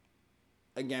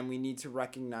 again, we need to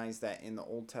recognize that in the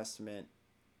Old Testament,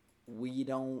 we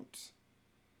don't,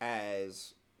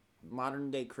 as modern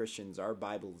day Christians, our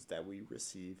Bibles that we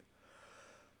receive,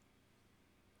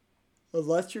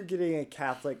 unless you're getting a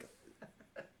Catholic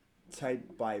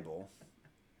type Bible,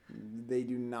 they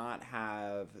do not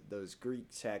have those Greek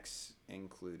texts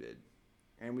included.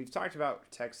 And we've talked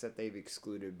about texts that they've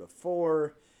excluded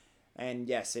before. And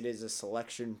yes, it is a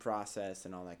selection process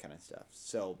and all that kind of stuff.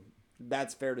 So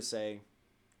that's fair to say.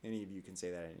 Any of you can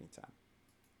say that at any time.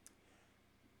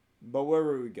 But where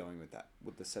were we going with that?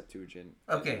 With the Septuagint?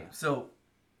 Okay, so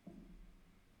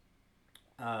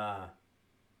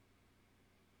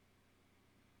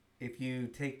if you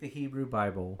take the Hebrew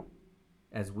Bible,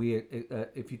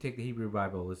 if you take the Hebrew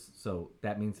Bible, so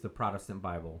that means the Protestant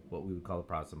Bible, what we would call the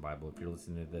Protestant Bible. If you're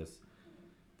listening to this,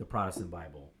 the Protestant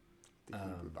Bible. The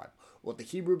Hebrew Bible. Well, the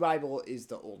Hebrew Bible is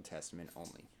the Old Testament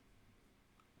only.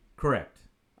 Correct.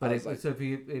 But like, so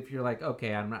if you're like,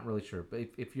 okay, I'm not really sure, but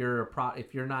if you're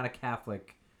not a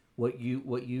Catholic, what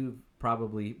you've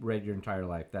probably read your entire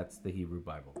life, that's the Hebrew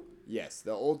Bible. Yes,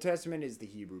 the Old Testament is the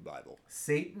Hebrew Bible.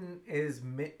 Satan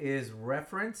is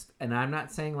referenced, and I'm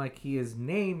not saying like he is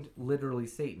named literally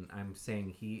Satan. I'm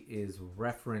saying he is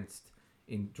referenced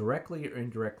directly or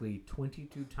indirectly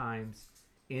 22 times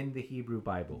in the Hebrew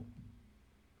Bible.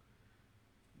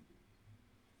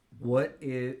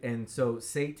 So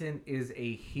Satan is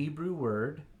a Hebrew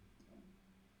word,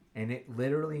 and it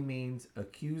literally means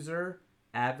accuser,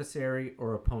 adversary,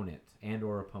 or opponent,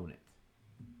 or opponent.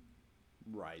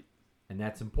 Right. And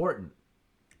that's important.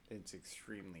 It's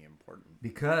extremely important.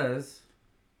 Because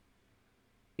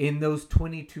in those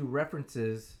 22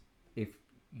 references, if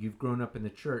you've grown up in the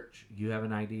church, you have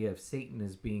an idea of Satan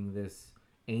as being this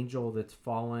angel that's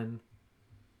fallen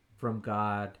from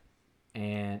God.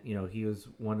 And, he was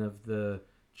one of the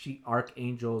chief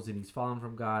archangels, and he's fallen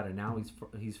from God. And now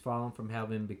he's fallen from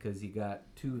heaven because he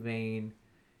got too vain.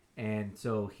 And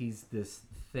so he's this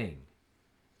thing.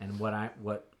 And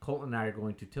what Colton and I are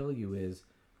going to tell you is,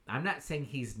 I'm not saying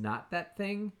he's not that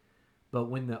thing, but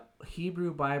when the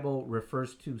Hebrew Bible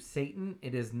refers to Satan,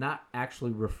 it is not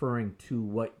actually referring to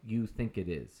what you think it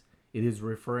is. It is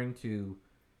referring to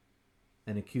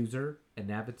an accuser,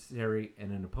 an adversary,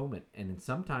 and an opponent. And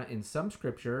in some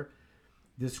scripture,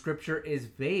 the scripture is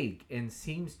vague and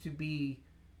seems to be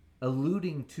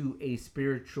alluding to a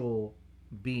spiritual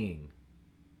being,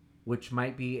 which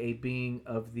might be a being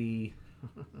of the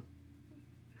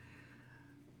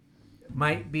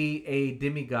might be a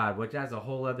demigod, which has a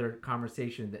whole other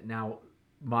conversation that now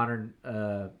modern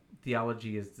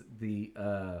theology is the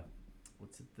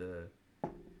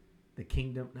the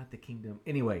kingdom, not the kingdom.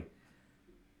 Anyway,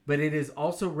 but it is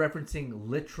also referencing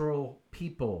literal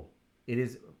people. It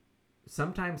is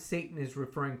sometimes Satan is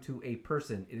referring to a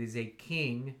person. It is a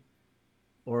king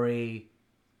or a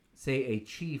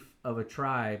chief of a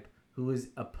tribe who is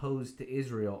opposed to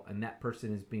Israel, and that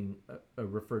person is being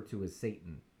referred to as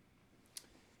Satan.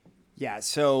 Yeah,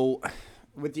 so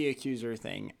with the accuser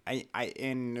thing,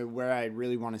 and where I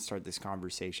really want to start this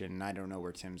conversation, and I don't know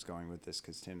where Tim's going with this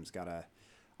because Tim's got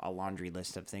a laundry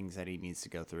list of things that he needs to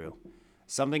go through.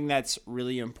 Something that's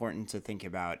really important to think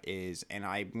about is, and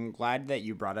I'm glad that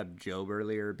you brought up Job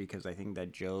earlier, because I think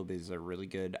that Job is a really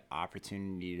good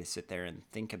opportunity to sit there and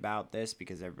think about this,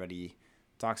 because everybody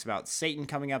talks about Satan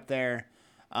coming up there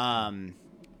and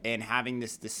having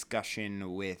this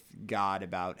discussion with God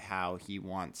about how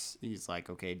he's like,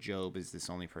 okay, Job is this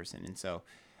only person. And so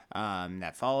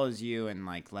that follows you, and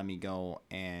like, let me go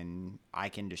and I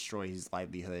can destroy his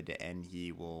livelihood and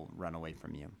he will run away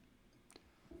from you.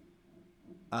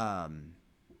 And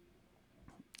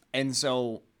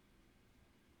so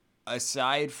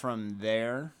aside from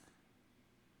there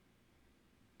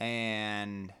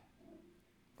and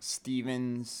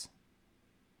Stephen's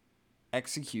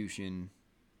execution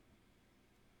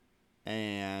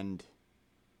and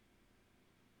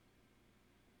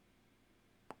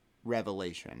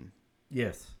Revelation,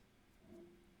 Yes.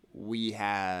 we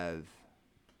have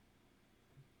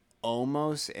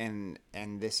almost, and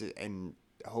this is, and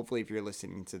hopefully if you're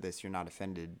listening to this, you're not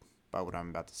offended by what I'm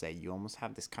about to say. You almost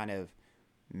have this kind of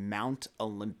Mount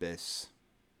Olympus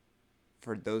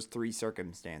for those three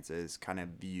circumstances kind of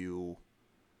view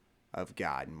of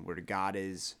God, and where God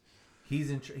is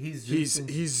He's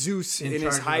Zeus in charge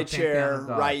his of high a pantheon chair, of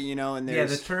gods. right? You know, and Yeah,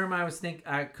 there's the term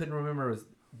I couldn't remember was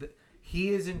he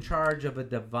is in charge of a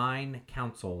divine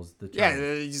council. Is the term.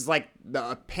 yeah, he's like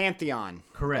the pantheon.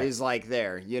 Correct. Is like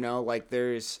there, you know, like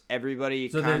there's everybody.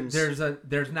 So comes,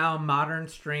 there's now a modern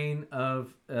strain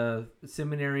of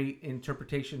seminary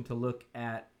interpretation to look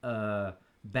at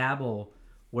Babel,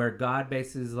 where God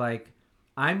basically is like,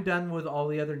 I'm done with all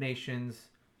the other nations.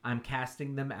 I'm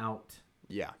casting them out.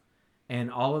 yeah,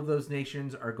 And all of those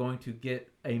nations are going to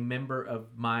get a member of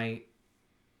my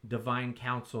divine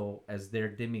council as their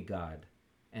demigod.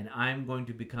 And I'm going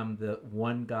to become the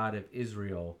one God of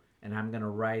Israel. And I'm going to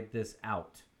ride this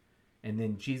out. And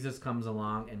then Jesus comes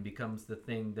along and becomes the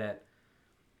thing that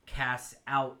casts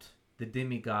out the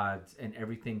demigods. And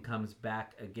everything comes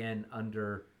back again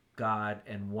under God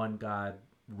and one God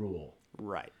rule.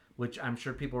 right. Which I'm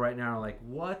sure people right now are like,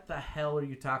 what the hell are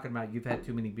you talking about? You've had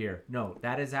too many beer. No,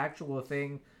 that is actual a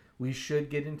thing. We should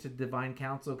get into divine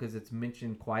council because it's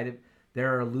mentioned quite a.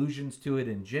 There are allusions to it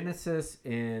in Genesis,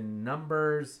 in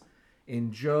Numbers,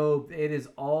 in Job. It is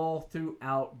all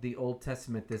throughout the Old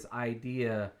Testament, this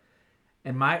idea.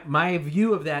 And my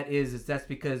view of that is that's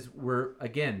because we're,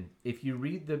 again, if you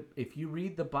read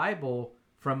the Bible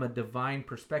from a divine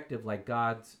perspective, like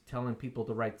God's telling people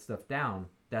to write stuff down,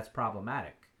 that's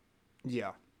problematic.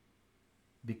 Yeah.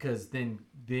 Because then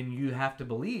you have to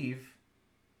believe,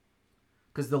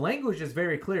 because the language is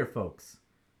very clear, folks.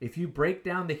 If you break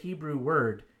down the Hebrew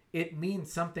word, it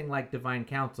means something like divine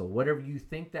counsel. Whatever you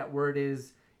think that word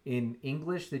is in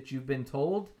English that you've been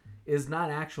told is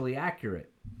not actually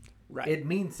accurate. Right. It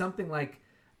means something like,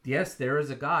 yes, there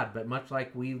is a God, but much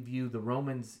like we view the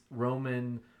Roman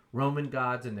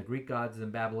gods and the Greek gods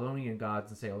and Babylonian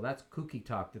gods and say, oh, that's kooky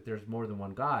talk that there's more than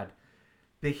one God.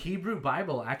 The Hebrew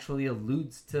Bible actually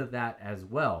alludes to that as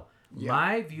well. Yeah.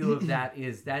 My view of that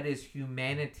is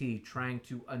humanity trying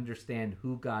to understand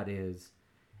who God is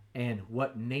and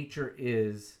what nature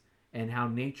is and how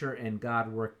nature and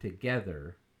God work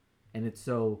together. And it's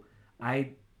so,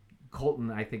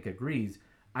 Colton, I think, agrees.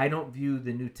 I don't view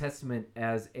the New Testament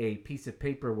as a piece of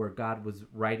paper where God was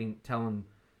telling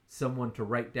someone to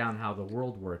write down how the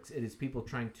world works. It is people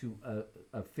trying to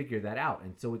figure that out.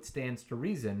 And so it stands to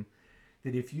reason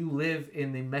that if you live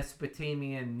in the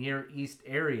Mesopotamian Near East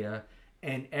area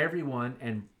and everyone,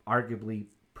 and arguably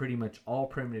pretty much all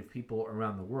primitive people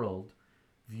around the world,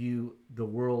 view the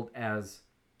world as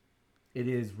it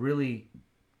is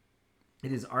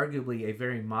arguably a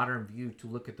very modern view to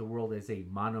look at the world as a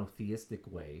monotheistic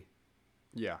way.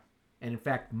 Yeah. And in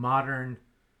fact, modern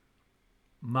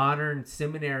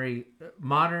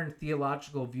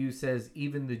theological view says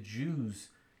even the Jews,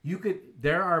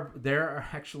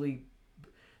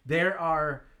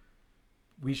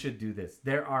 we should do this.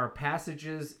 There are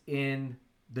passages in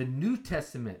the New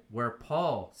Testament where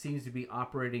Paul seems to be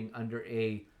operating under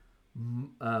a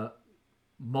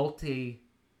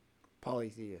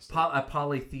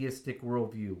polytheistic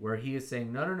worldview, where he is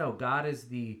saying, no, God is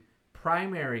the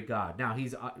primary God. Now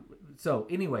so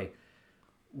anyway,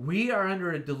 we are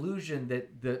under a delusion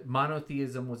that the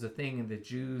monotheism was a thing, and the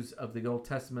Jews of the Old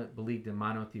Testament believed in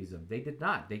monotheism. They did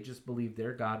not. They just believed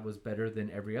their God was better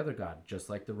than every other God, just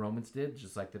like the Romans did,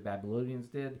 just like the Babylonians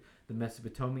did, the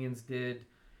Mesopotamians did,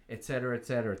 etc.,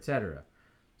 etc., etc.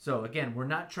 So again, we're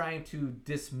not trying to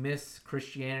dismiss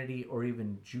Christianity or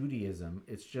even Judaism.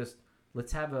 It's just,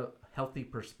 let's have a healthy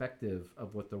perspective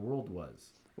of what the world was.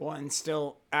 Well, and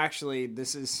still, actually,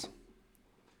 this is...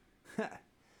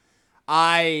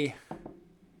 I've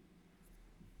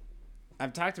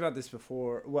talked about this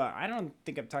before. Well, I don't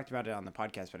think I've talked about it on the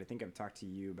podcast, but I think I've talked to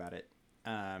you about it.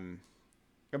 But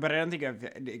I don't think I've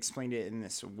explained it in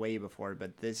this way before,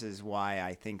 but this is why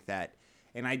I think that,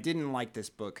 and I didn't like this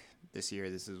book this year.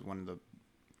 This is one of the,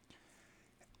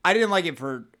 I didn't like it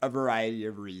for a variety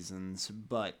of reasons,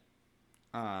 but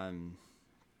I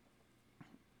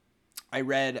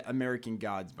read American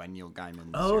Gods by Neil Gaiman.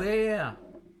 Oh, yeah.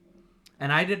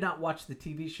 And I did not watch the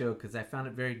TV show because I found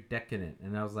it very decadent.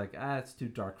 And I was like, it's too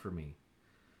dark for me.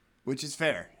 Which is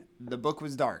fair. The book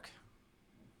was dark.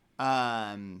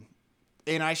 And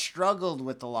I struggled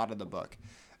with a lot of the book.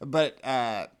 But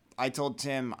I told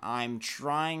Tim, I'm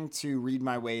trying to read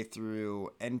my way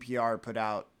through. NPR put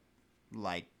out,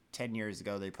 like 10 years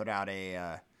ago, they put out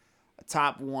a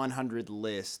top 100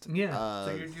 list. Yeah,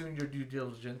 so you're doing your due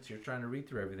diligence. You're trying to read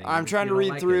through everything. I'm trying to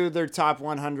read through their top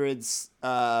 100s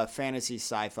fantasy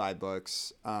sci-fi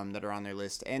books that are on their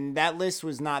list. And that list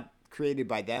was not created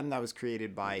by them. That was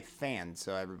created by fans.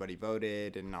 So everybody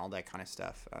voted and all that kind of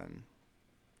stuff.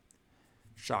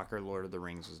 Shocker, Lord of the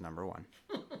Rings was number one.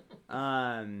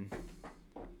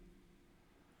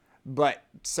 But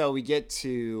so we get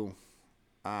to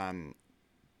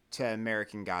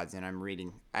American Gods, and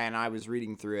I was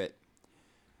reading through it.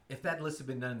 If that list had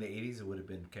been done in the 80s, it would have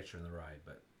been Catcher in the Rye,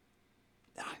 but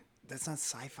That's not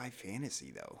sci-fi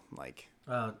fantasy though. Like,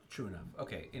 true enough.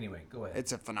 Okay, anyway, go ahead.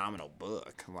 it's a phenomenal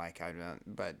book. Like, I don't,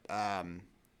 but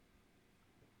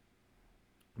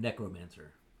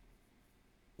Necromancer.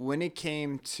 when it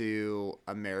came to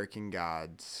American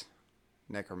Gods,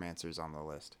 Necromancer's on the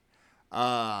list.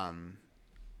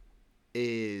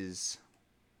 Is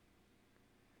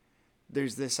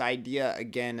there's this idea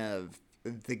again of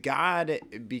the god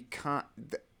become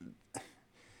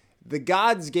the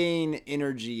gods gain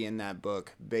energy in that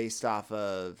book based off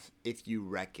of if you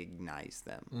recognize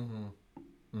them.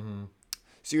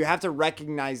 So you have to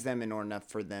recognize them in order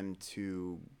for them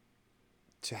to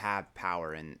have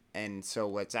power, and so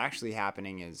what's actually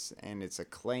happening is, and it's a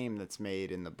claim that's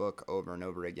made in the book over and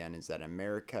over again, is that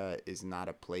America is not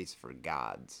a place for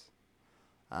gods,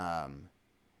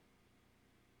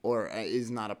 or is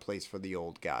not a place for the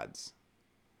old gods,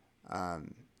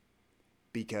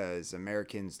 because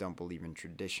Americans don't believe in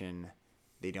tradition.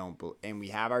 They don't, and we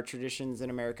have our traditions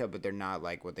in America, but they're not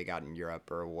like what they got in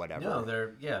Europe or whatever. No,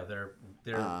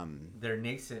 they're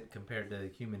nascent compared to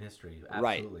human history.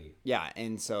 Absolutely. Right. Yeah,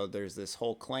 and so there's this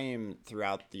whole claim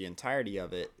throughout the entirety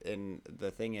of it, and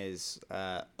the thing is,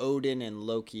 Odin and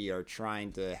Loki are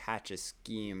trying to hatch a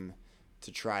scheme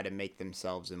to try to make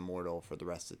themselves immortal for the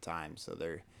rest of time. So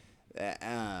they're,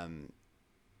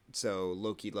 so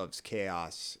Loki loves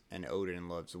chaos and Odin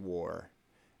loves war.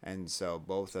 And so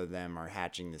both of them are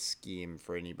hatching the scheme.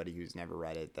 For anybody who's never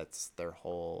read it, that's their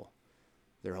whole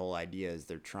idea, is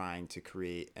they're trying to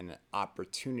create an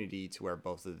opportunity to where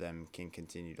both of them can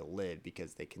continue to live,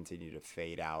 because they continue to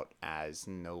fade out as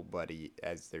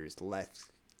there's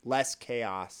less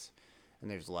chaos and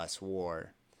there's less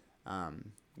war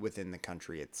within the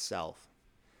country itself.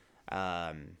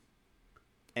 And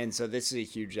so this is a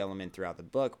huge element throughout the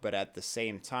book, but at the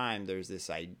same time, there's this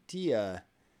idea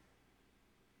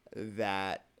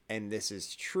that, and this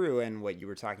is true, and what you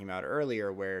were talking about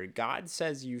earlier, where God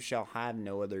says you shall have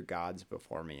no other gods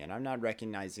before me. And I'm not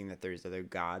recognizing that there's other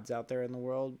gods out there in the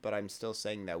world, but I'm still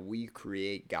saying that we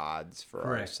create gods for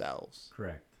ourselves.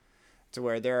 Correct. To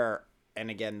where there are, and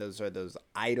again, those are those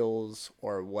idols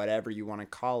or whatever you want to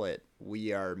call it.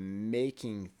 We are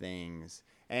making things.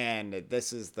 And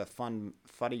this is the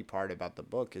funny part about the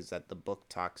book, is that the book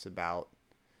talks about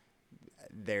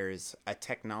there's a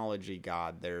technology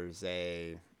god, there's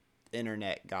a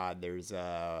internet god, there's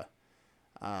a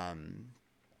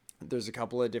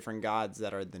couple of different gods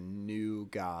that are the new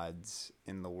gods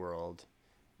in the world,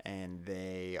 and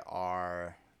they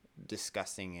are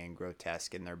disgusting and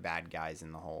grotesque, and they're bad guys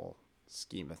in the whole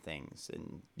scheme of things,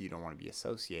 and you don't want to be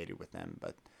associated with them.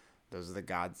 But those are the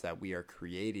gods that we are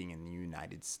creating in the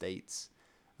United States.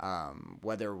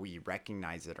 Whether we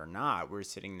recognize it or not, we're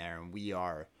sitting there and we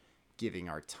are giving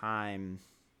our time,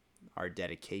 our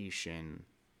dedication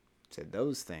to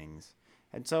those things.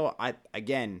 And so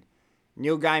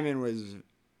Neil Gaiman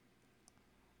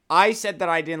I said that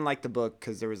I didn't like the book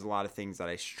because there was a lot of things that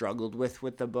I struggled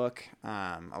with the book.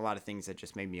 A lot of things that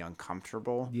just made me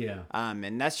uncomfortable. Yeah.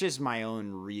 And that's just my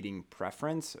own reading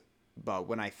preference. But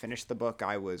when I finished the book,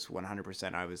 I was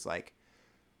 100%, I was like,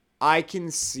 I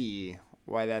can see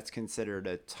why that's considered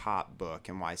a top book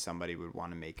and why somebody would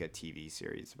want to make a TV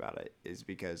series about it, is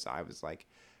because I was like,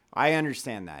 I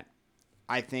understand that.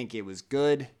 I think it was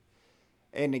good.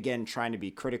 And again, trying to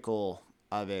be critical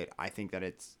of it, I think that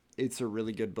it's a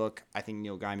really good book. I think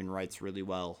Neil Gaiman writes really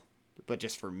well. But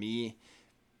just for me,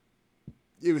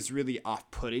 it was really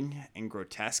off-putting and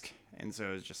grotesque. And so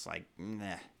it was just like,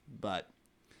 meh. But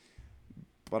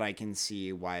I can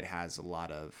see why it has a lot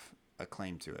of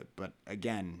acclaim to it. But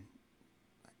again,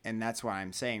 and that's what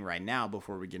I'm saying right now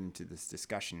before we get into this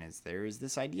discussion, is there is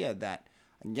this idea that,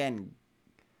 again,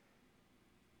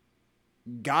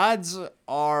 gods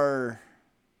are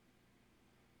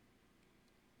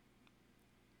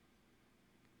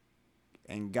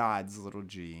and gods, little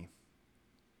g,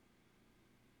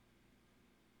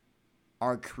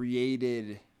 are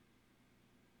created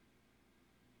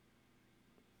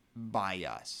by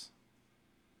us.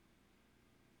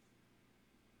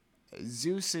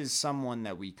 Zeus is someone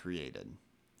that we created.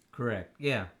 Correct.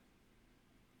 Yeah.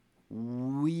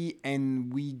 We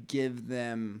give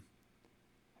them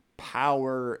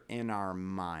power in our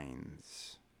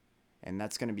minds. And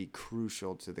that's going to be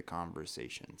crucial to the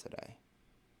conversation today.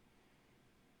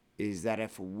 Is that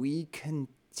if we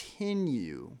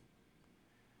continue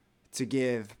to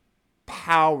give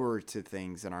power to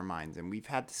things in our minds, and we've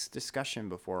had this discussion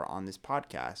before on this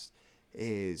podcast,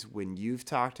 is when we've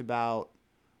talked about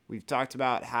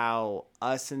how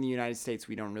us in the United States,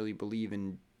 we don't really believe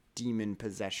in demon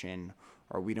possession,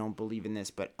 or we don't believe in this,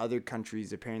 but other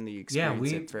countries apparently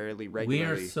experience it fairly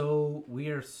regularly. We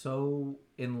are so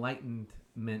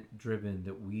enlightenment driven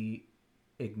that we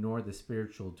ignore the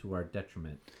spiritual to our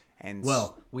detriment. And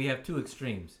well, we have two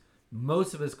extremes.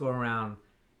 Most of us go around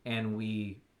and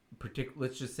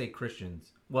let's just say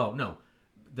Christians. Well, no,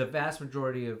 the vast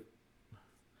majority of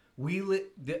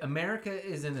America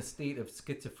is in a state of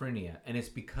schizophrenia, and it's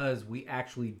because we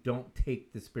actually don't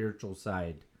take the spiritual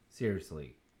side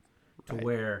seriously. To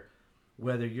where,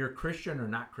 whether you're Christian or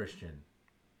not Christian,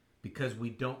 because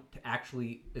we don't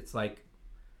actually,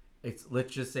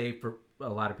 let's just say for a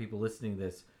lot of people listening to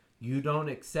this, you don't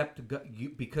accept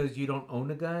because you don't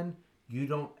own a gun, you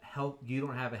don't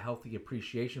have a healthy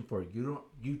appreciation for it.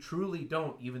 You truly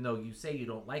don't, even though you say you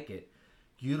don't like it,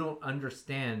 you don't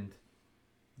understand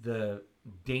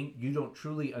you don't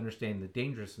truly understand the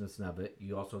dangerousness of it.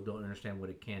 You also don't understand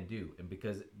what it can do. And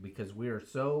because we are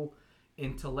so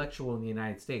intellectual in the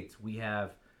United States, we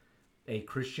have a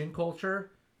Christian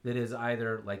culture that is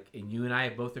either and you and I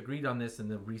have both agreed on this in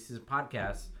the recent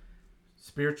podcast,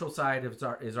 spiritual side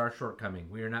is our shortcoming.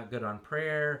 We are not good on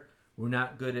prayer. We're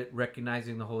not good at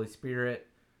recognizing the Holy Spirit.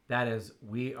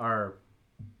 We are,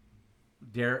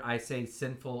 dare I say,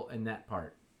 sinful in that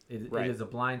part. It is a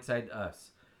blind side to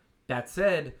us. That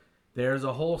said, there's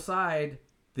a whole side,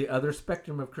 the other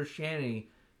spectrum of Christianity,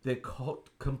 that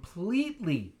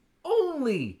completely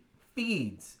only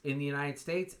feeds in the United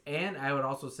States, and I would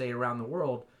also say around the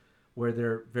world, where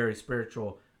they're very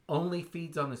spiritual, only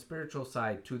feeds on the spiritual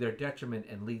side to their detriment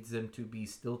and leads them to be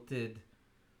stilted,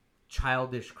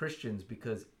 childish Christians,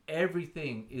 because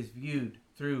everything is viewed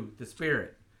through the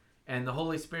Spirit and the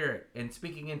Holy Spirit and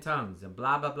speaking in tongues and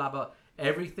blah, blah, blah, blah.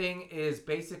 Everything is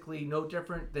basically no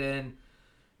different than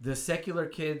the secular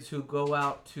kids who go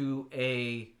out to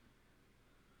a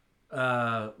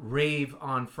rave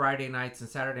on Friday nights and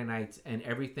Saturday nights, and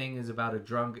everything is about a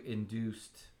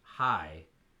drug-induced high.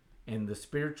 And the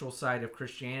spiritual side of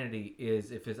Christianity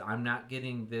is, I'm not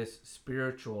getting this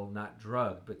spiritual, not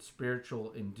drug, but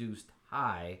spiritual-induced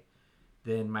high,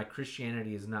 then my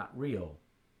Christianity is not real.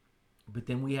 But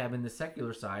then we have in the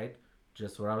secular side,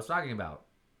 just what I was talking about.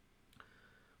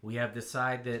 We have the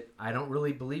side that I don't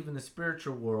really believe in the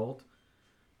spiritual world,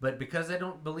 but because I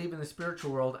don't believe in the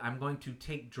spiritual world, I'm going to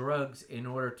take drugs in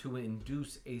order to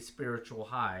induce a spiritual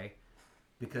high,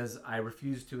 because I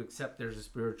refuse to accept there's a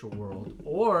spiritual world.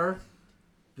 Or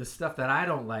the stuff that I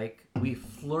don't like, we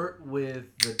flirt with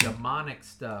the demonic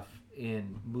stuff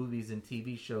in movies and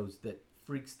TV shows that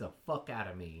freaks the fuck out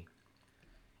of me.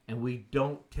 And we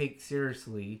don't take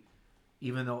seriously,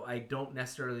 even though I don't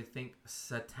necessarily think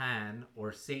Satan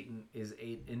or Satan is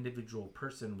an individual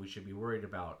person we should be worried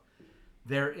about.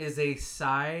 There is a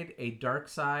dark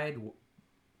side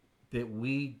that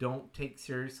we don't take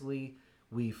seriously.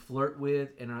 We flirt with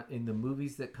in the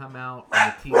movies that come out,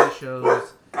 in the TV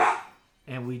shows,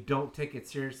 and we don't take it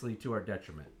seriously to our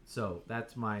detriment. So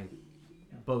that's my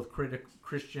both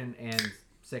Christian and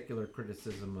secular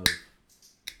criticism of.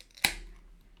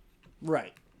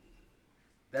 Right.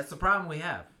 That's the problem we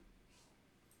have.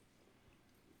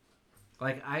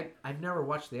 I've never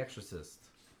watched The Exorcist.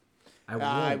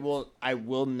 I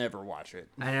will never watch it.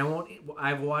 And I won't.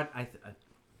 I've watched.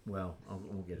 We'll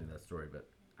get into that story, but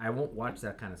I won't watch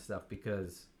that kind of stuff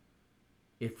because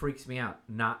it freaks me out.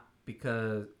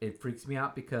 It freaks me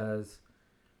out because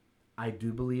I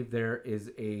do believe there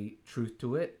is a truth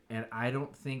to it, and I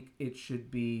don't think it should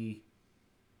be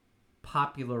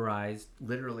popularized.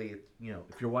 Literally,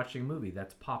 if you're watching a movie,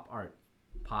 that's pop art.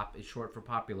 Pop is short for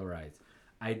popularized.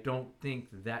 I don't think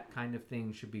that kind of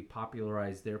thing should be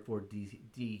popularized, therefore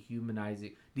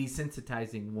dehumanizing,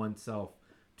 desensitizing oneself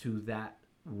to that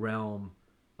realm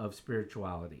of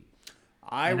spirituality.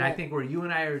 I think where you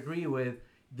and I agree with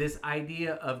this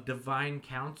idea of divine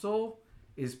counsel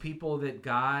is people that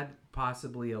God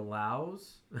possibly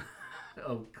allows.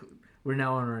 Oh, we're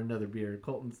now on another beer.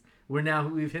 Colton's.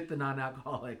 We've hit the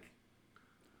non-alcoholic.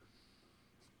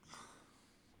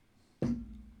 All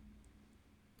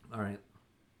right.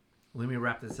 Let me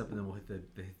wrap this up and then we'll hit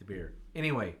the beer.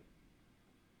 Anyway,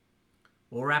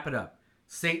 we'll wrap it up.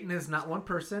 Satan is not one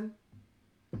person.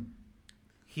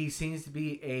 He seems to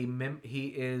be he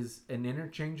is an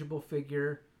interchangeable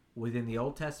figure within the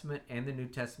Old Testament and the New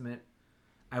Testament.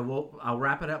 I'll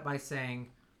wrap it up by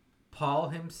saying Paul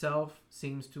himself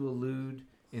seems to allude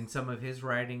in some of his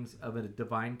writings of a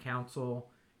divine council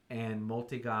and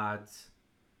multi-gods.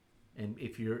 And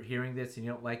if you're hearing this and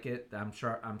you don't like it, I'm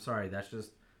sorry. That's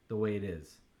just the way it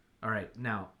is. All right,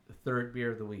 now, the third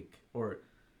beer of the week. Or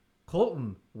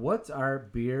Colton, what's our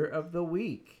beer of the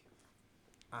week?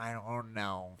 I don't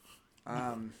know.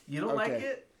 You don't like Okay.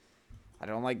 it? I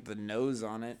don't like the nose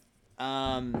on it.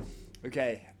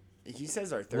 Okay. He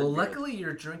says our third Well, beer. luckily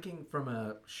you're drinking from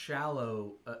a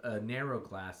shallow, a narrow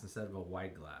glass instead of a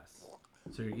wide glass,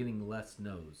 so you're getting less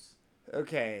nose.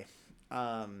 Okay.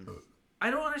 I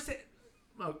don't understand.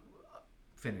 Oh,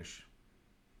 finish.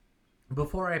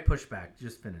 Before I push back,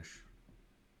 just finish.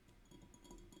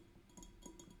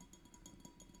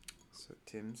 So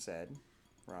Tim said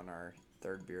we're on our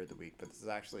third beer of the week, but this is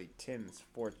actually Tim's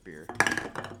fourth beer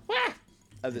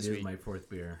of this It is week. my fourth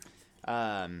beer.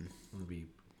 Um, I'm gonna be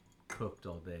cooked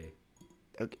all day.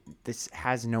 okay, this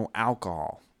has no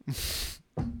alcohol.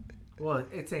 Well,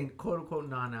 it's a quote-unquote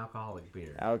non-alcoholic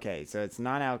beer. Okay, so it's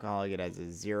non-alcoholic. It has a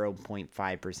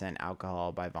 0.5%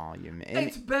 alcohol by volume. And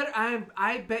It's better.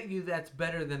 I bet you that's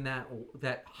better than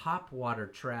that hop water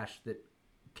trash that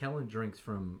Kellen drinks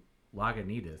from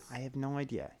Lagunitas. I have no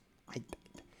idea.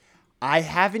 I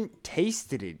haven't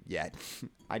tasted it yet.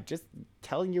 I'm just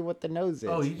telling you what the nose is.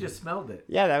 Oh, you just smelled it.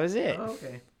 Yeah, that was it. Oh,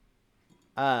 okay.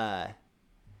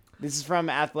 This is from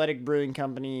Athletic Brewing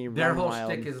Company. Their Run whole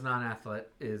Wild. shtick is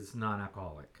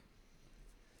non-alcoholic.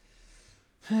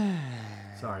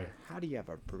 Sorry. How do you have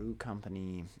a brew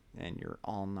company and you're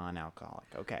all non-alcoholic?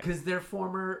 Okay. Because their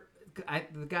former,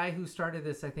 the guy who started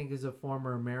this, I think, is a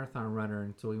former marathon runner,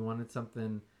 and so he wanted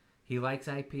something. He likes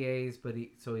IPAs, but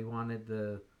he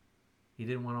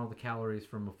didn't want all the calories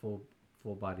from a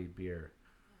full-bodied beer.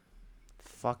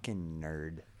 Fucking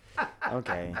nerd.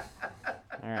 Okay.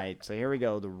 All right. So here we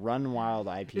go. The Run Wild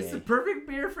IPA. It's the perfect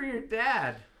beer for your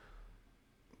dad.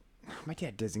 My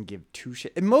dad doesn't give two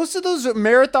shit. And most of those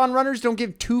marathon runners don't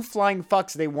give two flying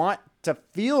fucks. They want to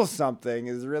feel something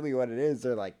is really what it is.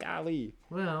 They're like, golly.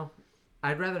 Well,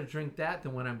 I'd rather drink that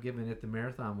than what I'm giving at the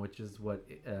marathon, which is what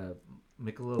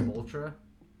Michelob Ultra.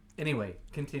 Anyway,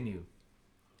 continue.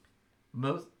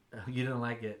 You don't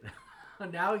like it.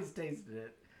 Now he's tasted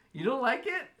it. You don't like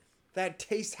it? That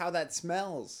tastes how that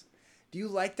smells. Do you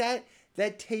like that?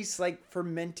 That tastes like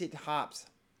fermented hops.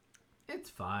 It's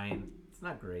fine. It's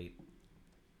not great.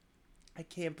 I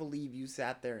can't believe you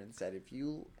sat there and said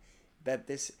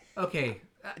this. Okay.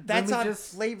 That's let me on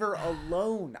flavor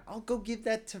alone. I'll go give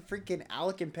that to freaking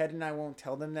Alec and Pet, and I won't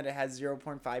tell them that it has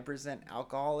 0.5%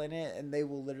 alcohol in it, and they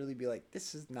will literally be like,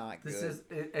 "This is not good."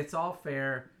 It's all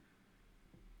fair.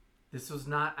 This was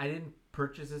not. I didn't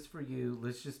purchase this for you.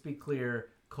 Let's just be clear.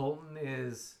 Colton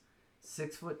is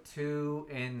 6'2"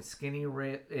 and skinny,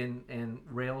 and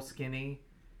rail skinny.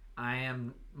 I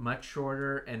am much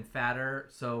shorter and fatter.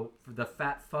 So for the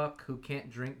fat fuck who can't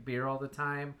drink beer all the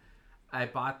time, I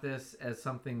bought this as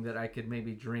something that I could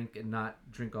maybe drink and not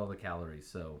drink all the calories.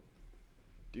 So,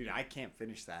 Dude, I can't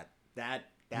finish that.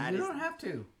 you don't have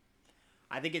to.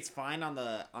 I think it's fine on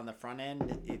the front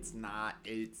end. It's not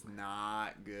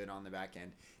good on the back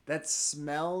end. That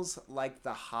smells like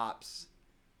the hops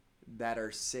that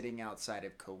are sitting outside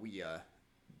of Kauai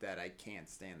that I can't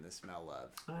stand the smell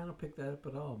of. I don't pick that up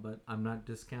at all, but I'm not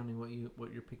discounting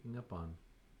what you're picking up on.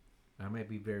 I might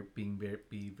be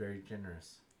very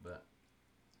generous, but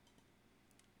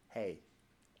Hey,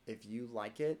 if you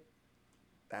like it,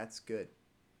 that's good.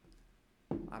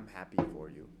 I'm happy for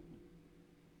you.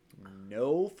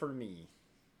 No for me.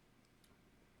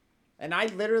 And I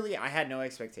had no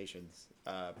expectations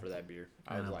for that beer.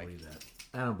 I was like, believe that.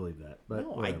 I don't believe that. But no,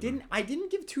 whatever. I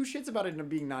didn't give two shits about it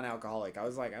being non-alcoholic. I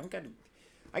was like,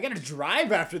 I gotta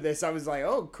drive after this. I was like,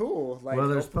 oh, cool. Like, Well,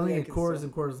 there's hopefully plenty I of can Coors still-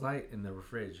 and Coors Light in the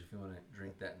fridge if you want to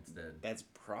drink that instead. That's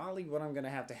probably what I'm gonna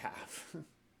have to have.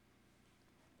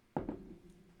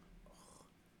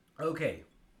 Okay.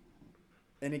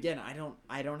 And again,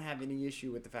 I don't have any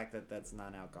issue with the fact that that's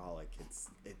non-alcoholic. It's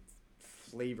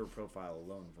flavor profile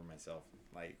alone for myself.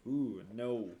 Like, ooh,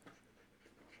 no.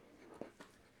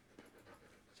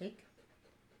 Shake.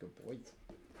 Good boys.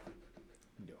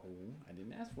 No, I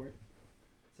didn't ask for it.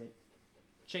 Sit.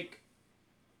 Shake.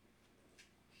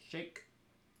 Shake.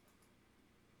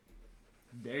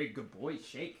 Very good boy.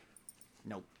 Shake.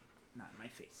 Nope. Not in my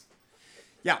face.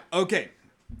 Yeah, okay.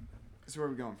 So where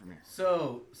are we going from here?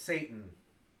 So, Satan.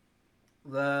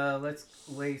 Let's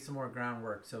lay some more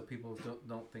groundwork so people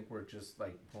don't think we're just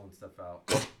like pulling stuff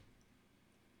out.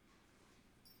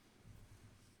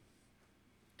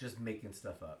 Just making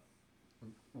stuff up.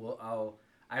 Well,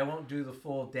 I won't do the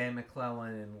full Dan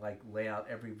McClellan and like lay out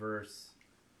every verse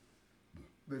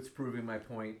that's proving my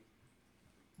point.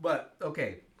 But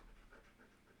okay.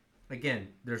 Again,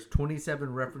 there's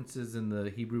 27 references in the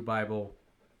Hebrew Bible.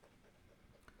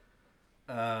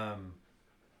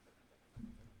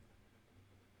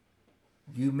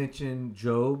 You mentioned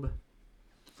Job.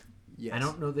 Yes. I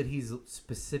don't know that he's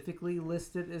specifically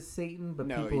listed as Satan, but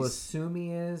No, people he's- assume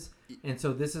he is. And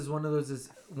so this is one of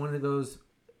those.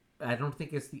 I don't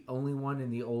think it's the only one in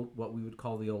the old, what we would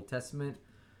call the Old Testament,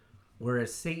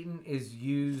 whereas Satan is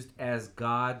used as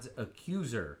God's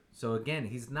accuser. So again,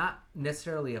 he's not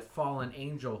necessarily a fallen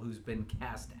angel who's been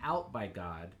cast out by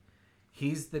God.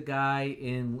 He's the guy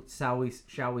in, shall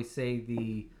we say,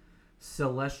 the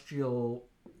celestial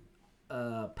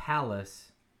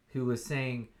palace who is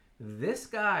saying, this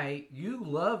guy, you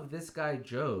love this guy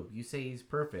Job. You say he's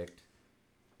perfect.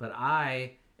 But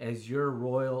I, as your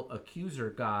royal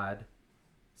accuser, God,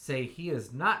 say he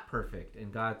is not perfect.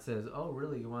 And God says, oh,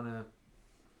 really? You want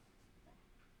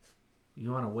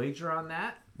to wager on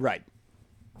that? Right.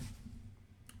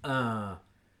 But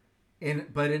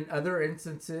in other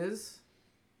instances,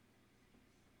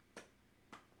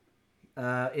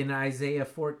 in Isaiah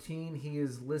 14, he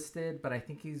is listed, but I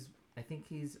think he's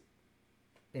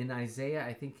in Isaiah.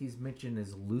 I think he's mentioned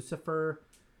as Lucifer,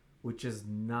 which is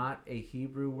not a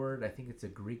Hebrew word. I think it's a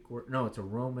Greek word. No, it's a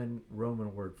Roman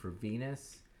word for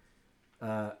Venus.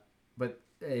 But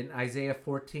in Isaiah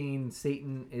 14,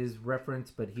 Satan is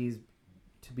referenced, but he's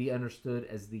to be understood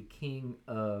as the king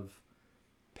of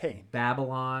Pain.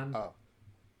 Babylon. Oh.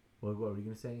 What were you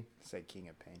going to say? Say King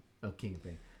of Pain. Oh, king of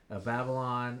pain.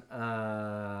 Babylon.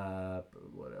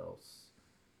 What else?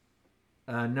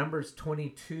 Numbers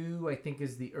 22, I think,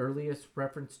 is the earliest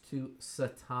reference to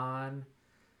Satan.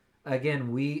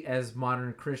 Again, we as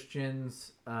modern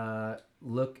Christians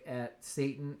look at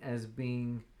Satan as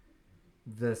being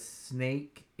the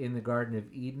snake in the Garden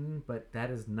of Eden, but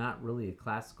that is not really a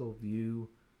classical view.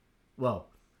 Well,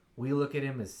 we look at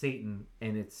him as Satan,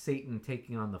 and it's Satan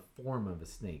taking on the form of a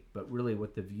snake. But really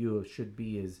what the view should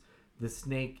be is the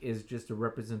snake is just a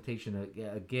representation,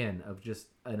 again, of just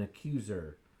an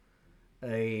accuser.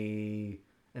 An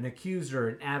accuser,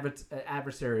 an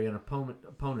adversary, an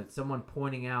opponent, someone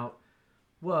pointing out,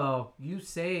 well, you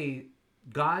say,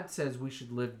 God says we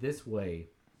should live this way.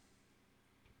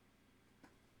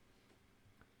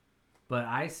 But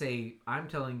I say, I'm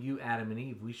telling you, Adam and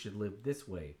Eve, we should live this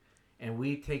way. And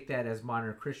we take that as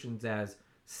modern Christians as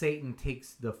Satan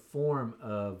takes the form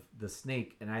of the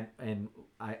snake. And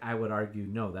I would argue,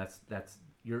 no, that's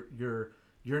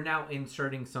you're now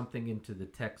inserting something into the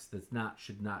text that's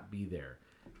should not be there.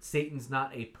 Satan's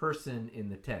not a person in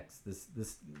the text.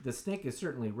 The snake is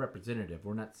certainly representative.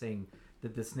 We're not saying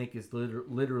that the snake is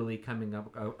literally coming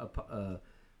up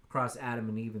across Adam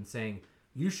and Eve and saying,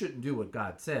 you shouldn't do what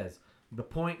God says. The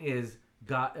point is,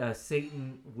 God,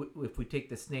 Satan, if we take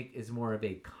the snake, is more of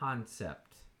a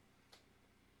concept.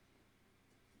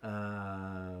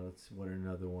 What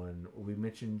another one? We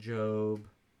mentioned Job.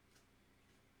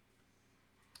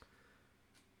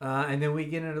 And then we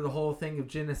get into the whole thing of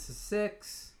Genesis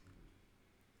 6.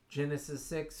 Genesis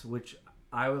 6, which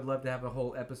I would love to have a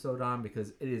whole episode on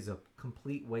because it is a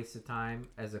complete waste of time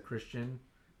as a Christian,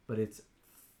 but it's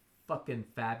fucking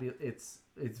fabulous.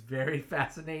 It's very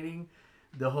fascinating.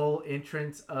 The whole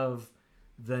entrance of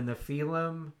the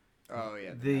Nephilim. Oh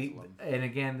yeah. And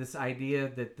again, this idea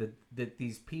that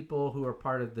these people who are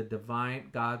part of the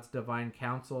God's divine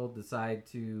council decide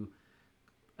to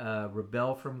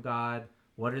rebel from God.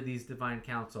 What are these divine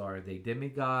council? Are they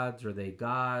demigods? Are they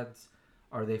gods?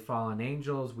 Are they fallen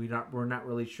angels? We're not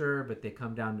really sure, but they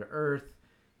come down to earth.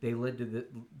 They lead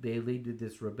to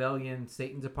this rebellion.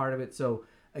 Satan's a part of it. So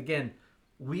again,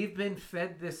 we've been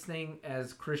fed this thing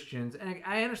as Christians, and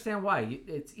I understand why.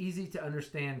 It's easy to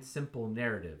understand simple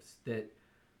narratives that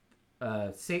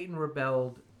Satan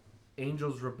rebelled,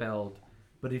 angels rebelled,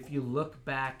 but if you look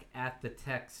back at the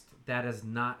text, that is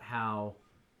not how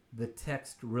the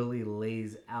text really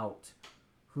lays out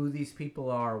who these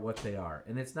people are, what they are.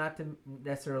 And it's not to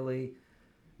necessarily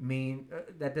mean,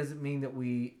 that doesn't mean that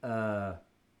we have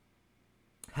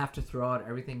to throw out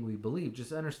everything we believe.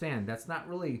 Just understand, that's not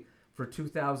really for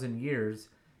 2,000 years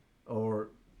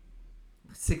or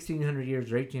 1,600 years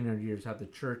or 1,800 years how the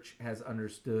church has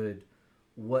understood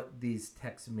what these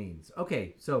texts means.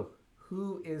 Okay, so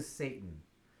who is Satan?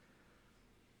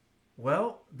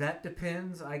 Well, that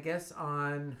depends, I guess,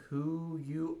 on who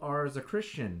you are as a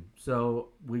Christian. So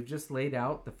we've just laid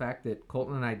out the fact that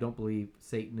Colton and I don't believe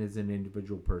Satan is an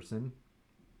individual person.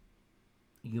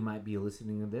 You might be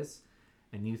listening to this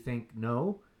and you think,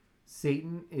 no,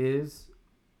 Satan is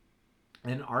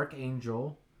an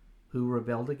archangel who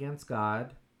rebelled against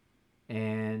God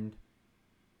and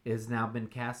has now been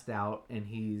cast out, and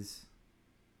he's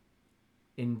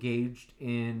engaged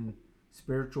in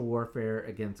spiritual warfare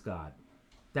against God.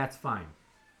 That's fine.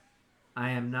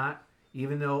 I am not,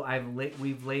 even though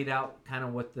we've laid out kind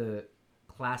of what the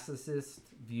classicist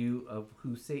view of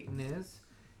who Satan is.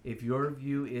 If your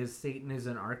view is Satan is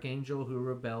an archangel who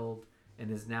rebelled and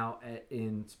is now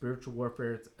in spiritual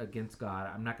warfare against God,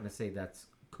 I'm not going to say that's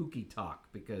kooky talk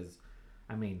because,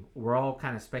 I mean, we're all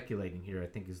kind of speculating here, I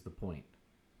think is the point.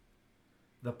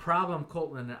 The problem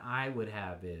Colton and I would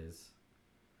have is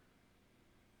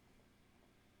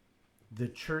the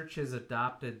church has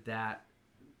adopted that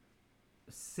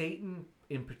Satan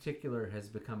in particular has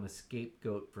become a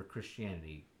scapegoat for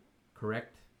Christianity,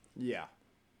 correct? Yeah.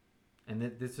 And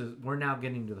that we're now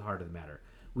getting to the heart of the matter.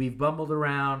 We've bumbled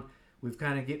around. We've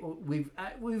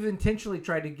intentionally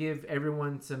tried to give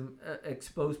everyone some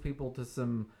expose people to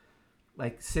some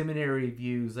like seminary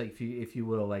views, like if you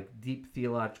will, like deep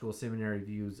theological seminary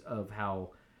views of how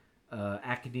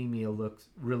academia looks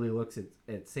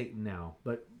at Satan now.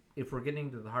 But if we're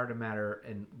getting to the heart of matter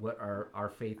and what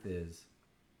our faith is,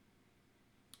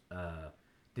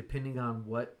 depending on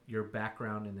what your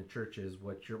background in the church is,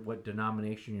 what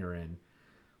denomination you're in.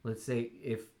 Let's say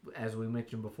if, as we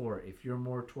mentioned before, if you're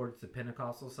more towards the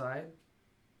Pentecostal side,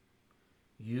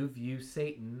 you view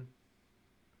Satan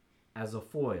as a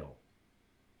foil.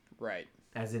 Right.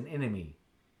 As an enemy.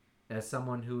 As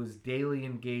someone who is daily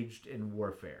engaged in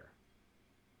warfare.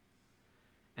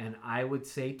 And I would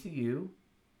say to you,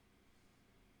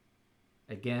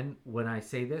 again, when I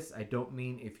say this, I don't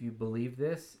mean if you believe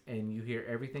this and you hear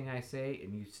everything I say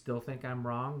and you still think I'm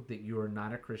wrong, that you are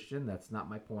not a Christian. That's not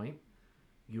my point.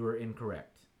 You are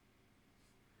incorrect.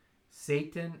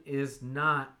 Satan is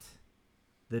not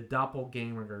the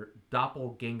doppelganger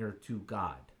to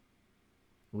God,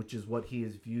 which is what he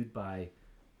is viewed by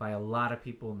a lot of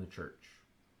people in the church.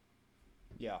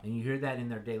 Yeah. And you hear that in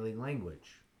their daily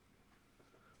language.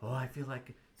 Oh, I feel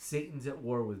like Satan's at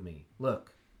war with me.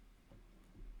 Look.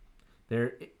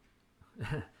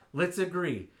 Let's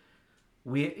agree.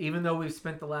 Even though we've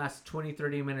spent the last 20,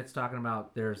 30 minutes talking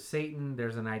about there's Satan,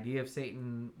 there's an idea of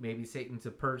Satan, maybe Satan's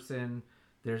a person,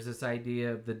 there's this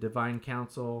idea of the divine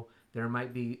council,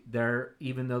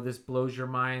 even though this blows your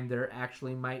mind, there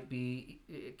actually might be,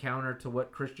 counter to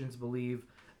what Christians believe,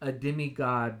 a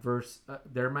demigod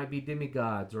there might be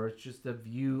demigods, or it's just a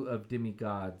view of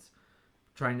demigods,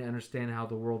 trying to understand how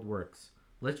the world works.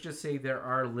 Let's just say there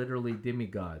are literally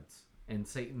demigods. And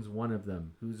Satan's one of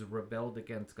them who's rebelled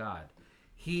against God.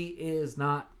 He is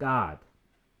not God.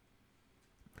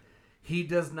 He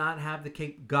does not have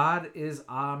the God is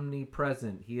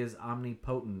omnipresent. He is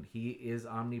omnipotent. He is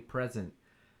omnipresent.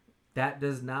 That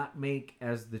does not make,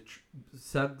 as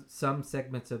some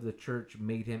segments of the church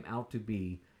made him out to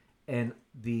be, and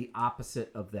the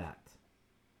opposite of that.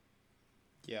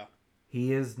 Yeah.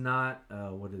 He is not,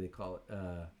 what do they call it?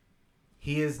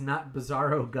 He is not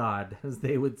Bizarro God, as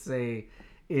they would say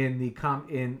in the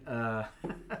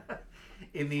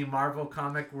in the Marvel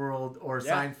comic world or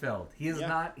Seinfeld. He is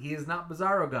not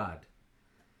Bizarro God.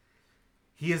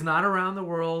 He is not around the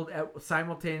world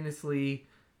simultaneously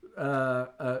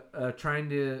trying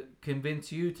to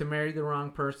convince you to marry the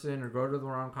wrong person or go to the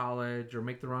wrong college or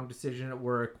make the wrong decision at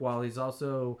work, while he's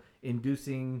also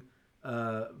inducing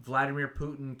Vladimir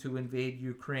Putin to invade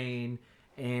Ukraine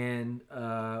and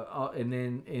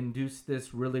then induce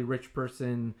this really rich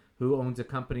person who owns a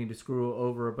company to screw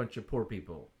over a bunch of poor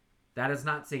people. That is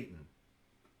not Satan.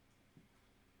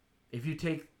 If you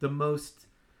take the most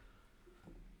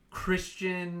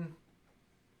Christian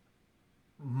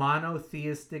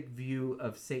monotheistic view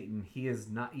of Satan,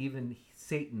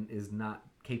 Satan is not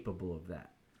capable of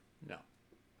that. No.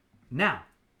 Now,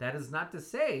 that is not to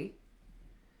say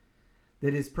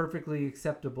that it's perfectly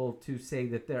acceptable to say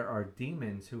that there are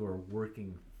demons who are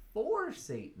working for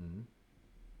Satan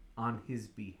on his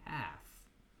behalf.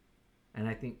 And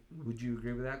I think, would you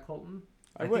agree with that, Colton?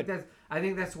 I would. I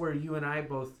think that's where you and I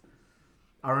both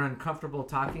are uncomfortable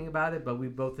talking about it, but we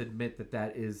both admit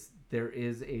that there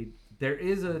is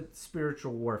a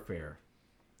spiritual warfare.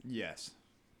 Yes.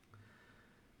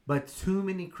 But too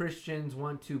many Christians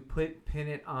want to pin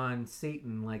it on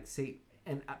Satan, like Satan.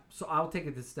 And so I'll take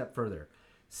it a step further.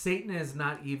 Satan does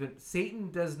not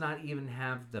even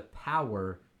have the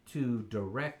power to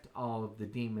direct all of the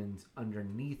demons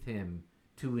underneath him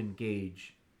to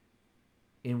engage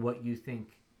in what you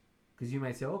think. Because you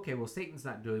might say, okay, well, Satan's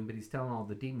not doing, but he's telling all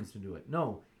the demons to do it.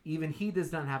 No, even he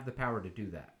does not have the power to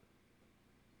do that.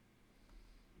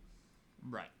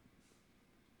 Right.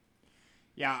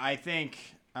 Yeah, I think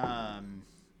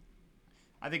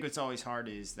what's always hard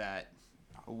is that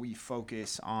we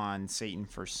focus on Satan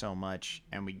for so much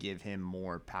and we give him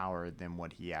more power than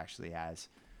what he actually has.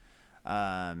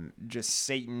 Just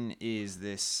Satan is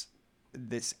this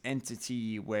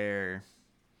entity where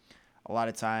a lot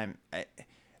of time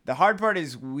The hard part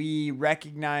is we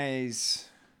recognize,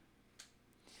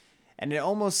 and it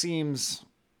almost seems,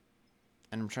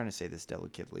 and I'm trying to say this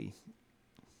delicately,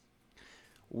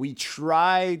 we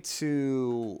try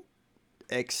to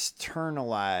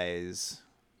externalize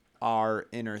our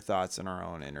inner thoughts and our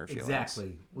own inner feelings.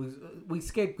 Exactly. We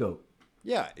scapegoat.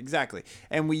 Yeah, exactly.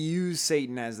 And we use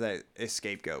Satan as that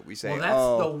scapegoat. We say,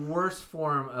 Well, that's the worst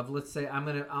form of. Let's say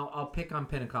I'll pick on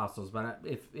Pentecostals, but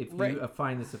if Right. you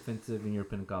find this offensive and you're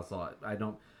Pentecostal, I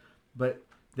don't. But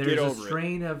there's Get a over it.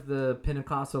 strain of the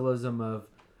Pentecostalism of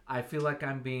I feel like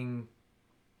I'm being.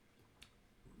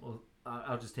 Well,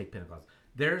 I'll just take Pentecostal.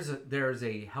 There's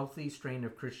a healthy strain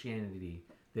of Christianity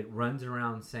that runs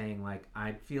around saying like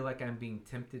I feel like I'm being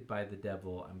tempted by the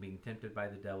devil. I'm being tempted by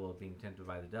the devil. Being tempted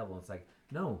by the devil. It's like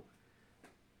no.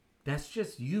 That's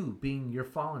just you being your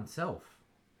fallen self.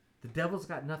 The devil's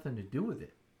got nothing to do with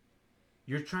it.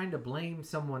 You're trying to blame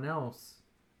someone else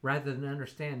rather than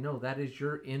understand, no, that is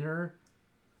your inner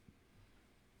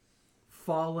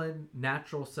fallen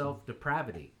natural self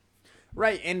depravity.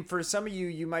 Right, and for some of you,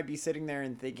 you might be sitting there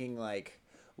and thinking like,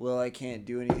 well, I can't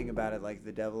do anything about it. Like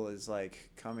the devil is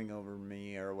like coming over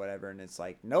me or whatever. And it's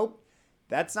like, nope,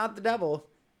 that's not the devil.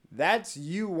 That's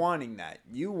you wanting that.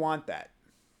 You want that.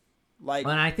 Like,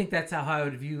 And I think that's how I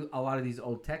would view a lot of these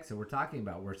old texts that we're talking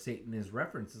about, where Satan is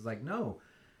referenced. Is like, no,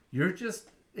 you're just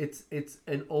it's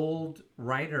an old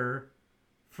writer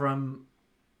from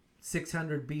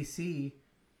 600 BC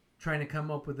trying to come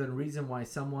up with a reason why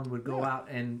someone would go out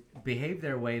and behave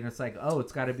their way, and it's like, oh,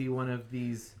 it's got to be one of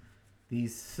these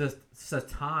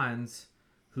satans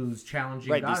who's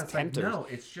challenging Right, God. these It's like, tempters. no,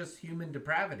 it's just human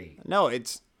depravity. no,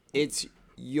 it's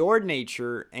your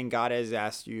nature, and God has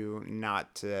asked you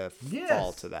not to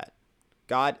fall to that.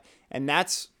 God, and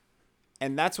that's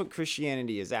what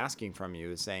Christianity is asking from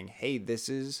you, is saying, hey, this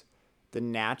is the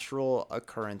natural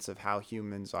occurrence of how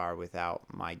humans are without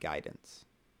my guidance.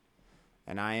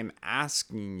 And I am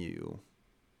asking you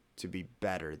to be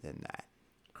better than that.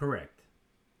 Correct.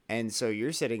 And so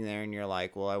you're sitting there and you're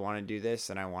like, well, I want to do this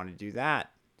and I want to do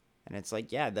that. And it's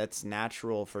like, yeah, that's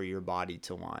natural for your body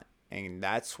to want. And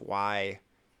that's why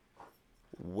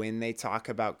when they talk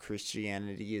about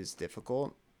Christianity is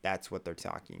difficult, that's what they're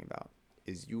talking about.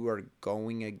 Is you are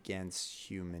going against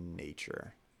human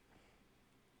nature.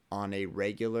 On a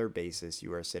regular basis,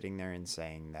 you are sitting there and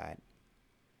saying that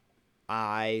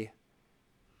I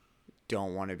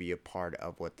don't want to be a part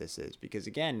of what this is. Because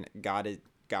again, God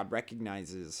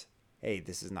recognizes, hey,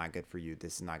 this is not good for you.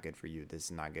 This is not good for you. This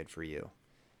is not good for you.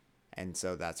 And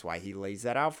so that's why he lays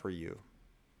that out for you.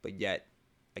 But yet,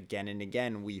 again and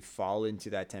again, we fall into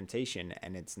that temptation,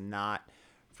 and it's not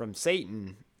from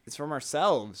Satan. It's from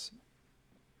ourselves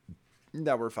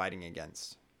that we're fighting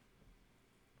against.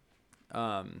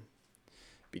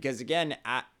 Because again,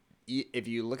 if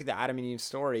you look at the Adam and Eve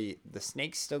story, the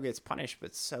snake still gets punished,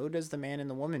 but so does the man and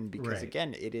the woman. Because Right.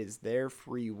 again, it is their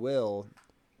free will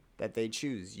that they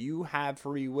choose. You have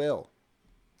free will.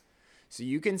 So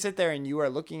you can sit there and you are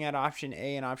looking at option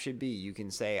A and option B. You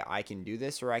can say, I can do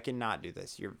this or I cannot do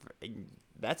this.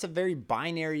 That's a very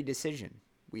binary decision.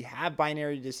 We have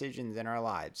binary decisions in our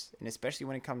lives, and especially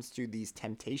when it comes to these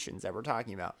temptations that we're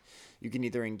talking about. You can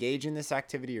either engage in this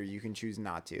activity or you can choose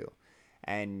not to.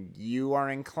 And you are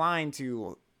inclined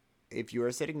to, if you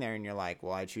are sitting there and you're like,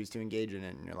 well, I choose to engage in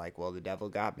it, and you're like, well, the devil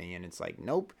got me, and it's like,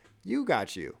 nope, you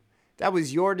got you. That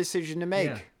was your decision to make.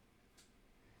 Yeah.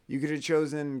 You could have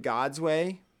chosen God's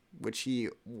way, which he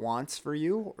wants for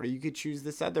you, or you could choose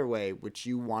this other way, which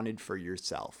you wanted for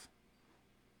yourself.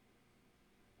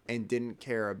 And didn't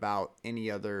care about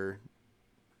anything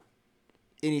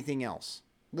else.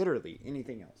 Literally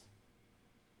anything else.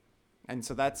 And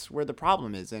so that's where the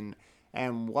problem is.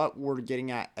 And what we're getting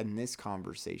at in this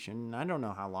conversation, I don't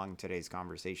know how long today's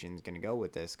conversation is going to go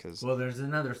with this. Well, there's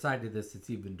another side to this that's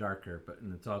even darker, but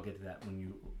let's all get to that when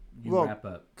you wrap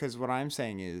up. Because what I'm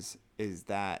saying is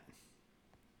that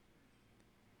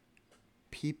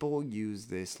people use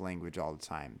this language all the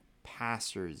time.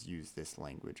 Pastors use this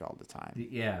language all the time.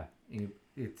 Yeah,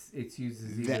 it's used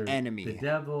as The either enemy. the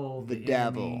devil, The enemy,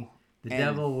 devil. the And-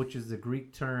 devil, which is a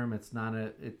Greek term. It's not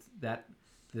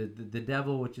the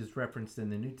devil, which is referenced in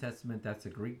the New Testament. That's a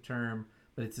Greek term,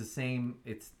 but it's the same.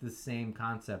 It's the same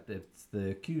concept. It's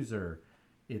the accuser.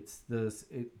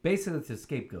 Basically it's a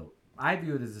scapegoat. I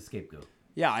view it as a scapegoat.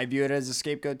 Yeah, I view it as a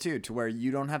scapegoat too, to where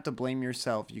you don't have to blame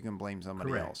yourself, you can blame somebody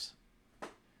Correct. else.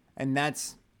 And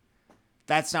that's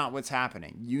not what's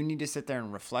happening. You need to sit there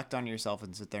and reflect on yourself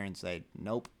and sit there and say,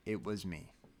 nope, it was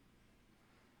me.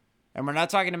 And we're not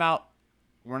talking about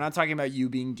you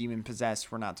being demon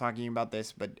possessed. We're not talking about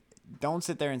this, but don't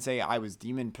sit there and say I was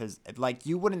demon possessed. Like,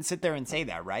 you wouldn't sit there and say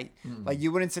that, right? Like,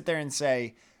 you wouldn't sit there and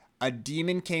say a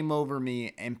demon came over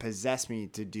me and possessed me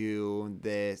to do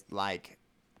this, like,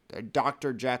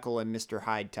 Dr. Jekyll and Mr.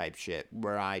 Hyde type shit,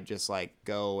 where I just, like,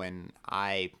 go and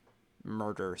I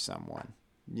murder someone,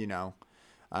 you know?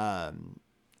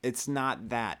 It's not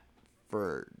that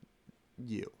for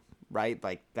you, right?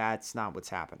 Like, that's not what's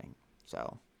happening.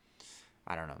 So,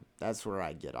 I don't know. That's where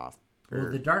I get off. Well,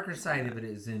 the darker side of it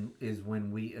is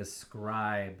when we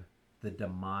ascribe the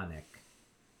demonic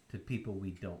to people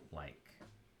we don't like.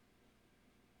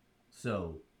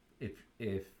 So,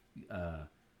 if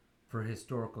for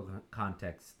historical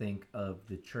context, think of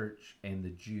the church and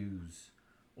the Jews,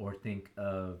 or think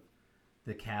of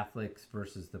the Catholics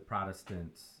versus the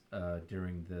Protestants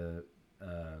during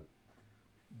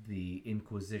the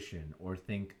Inquisition, or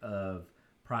think of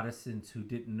Protestants who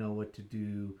didn't know what to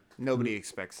do. Nobody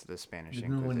expects the Spanish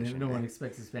Inquisition. No one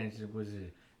expects the Spanish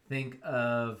Inquisition. Think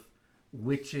of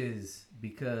witches,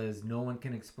 because no one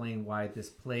can explain why this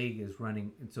plague is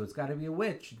running, and so it's got to be a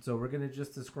witch. And so we're going to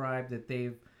just describe that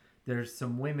there's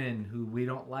some women who we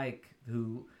don't like,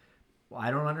 who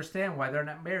I don't understand why they're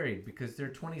not married, because they're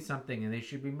 20-something and they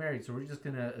should be married. So we're just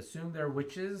going to assume they're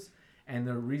witches, and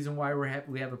the reason why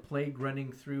we have a plague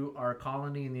running through our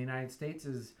colony in the United States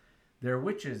is they're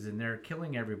witches and they're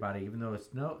killing everybody, even though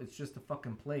it's just a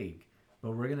fucking plague.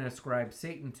 But we're going to ascribe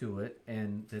Satan to it,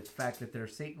 and the fact that they're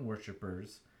Satan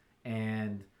worshipers,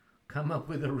 and come up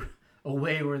with a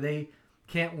way where they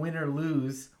can't win or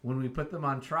lose when we put them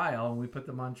on trial, and we put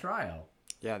them on trial.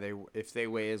 Yeah, if they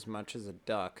weigh as much as a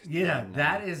duck. Yeah,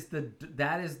 then,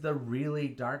 that is the really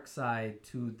dark side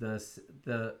to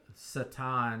the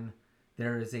Satan.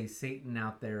 There is a Satan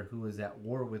out there who is at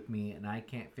war with me, and I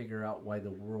can't figure out why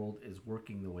the world is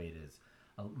working the way it is.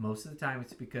 Most of the time,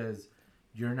 it's because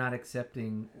you're not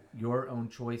accepting your own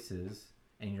choices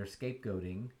and you're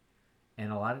scapegoating. And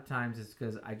a lot of times it's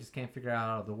because I just can't figure out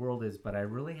how the world is, but I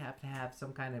really have to have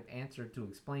some kind of answer to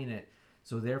explain it.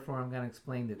 So therefore I'm going to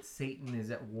explain that Satan is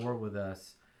at war with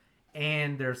us,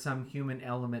 and there's some human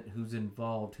element who's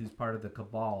involved, who's part of the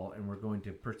cabal, and we're going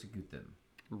to persecute them.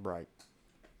 Right.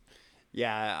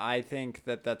 Yeah, I think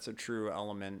that that's a true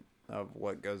element of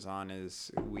what goes on,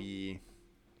 is we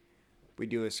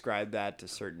do ascribe that to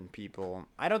certain people.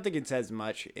 I don't think it's as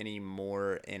much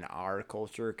anymore in our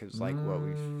culture, because like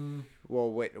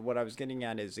what I was getting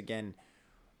at is, again,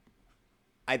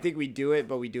 I think we do it,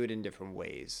 but we do it in different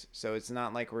ways. So it's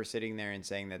not like we're sitting there and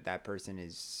saying that person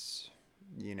is,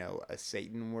 you know, a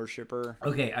Satan worshiper.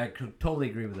 Okay, I could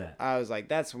totally agree with that. I was like,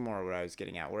 that's more what I was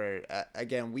getting at, where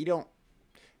again, we don't.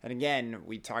 And again,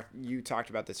 you talked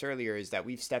about this earlier, is that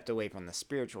we've stepped away from the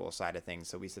spiritual side of things.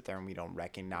 So we sit there and we don't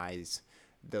recognize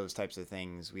those types of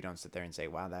things. We don't sit there and say,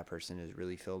 wow, that person is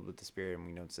really filled with the Spirit. And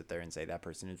we don't sit there and say that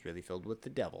person is really filled with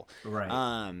the devil. Right.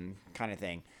 Kind of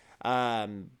thing.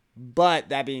 But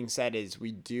that being said, is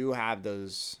we do have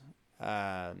those,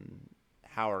 how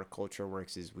our culture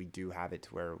works is we do have it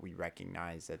to where we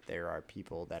recognize that there are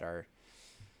people that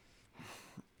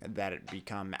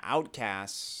become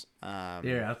outcasts.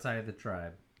 They're outside of the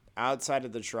tribe. Outside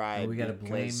of the tribe. And we got to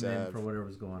blame them for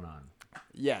whatever's going on.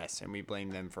 Yes, and we blame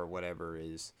them for whatever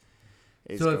is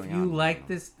so going if you on. like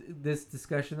this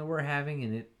discussion that we're having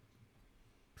and it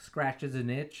scratches an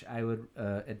itch, I would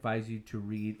advise you to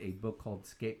read a book called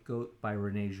Scapegoat by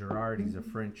René Girard. He's a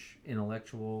French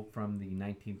intellectual from the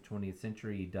 19th, 20th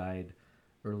century. He died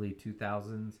early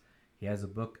 2000s. He has a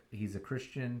book. He's a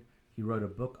Christian. He wrote a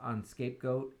book on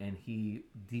scapegoat, and he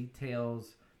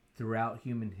details throughout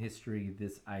human history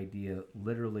this idea.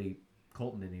 Literally,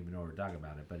 Colton didn't even know we were talking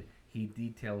about it, but he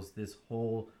details this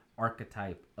whole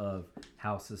archetype of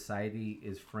how society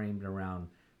is framed around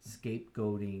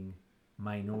scapegoating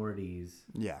minorities.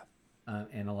 Yeah.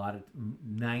 And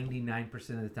 99%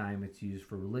 of the time it's used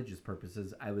for religious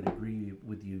purposes. I would agree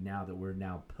with you now that we're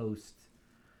now post,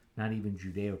 not even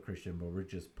Judeo-Christian, but we're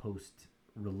just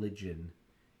post-religion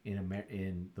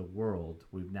in the world.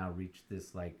 We've now reached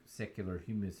this like secular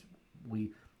humanist.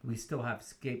 We still have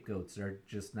scapegoats. They're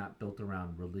just not built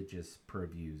around religious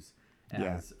purviews,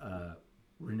 as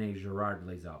René Girard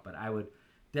lays out. But I would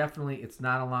definitely, it's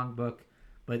not a long book,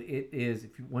 but it is,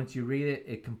 once you read it,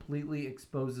 it completely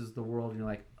exposes the world, and you're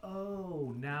like,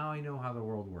 oh, now I know how the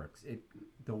world works.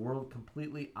 The world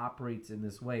completely operates in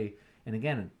this way. And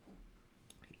again,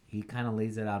 he kind of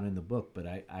lays it out in the book, but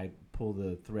I pull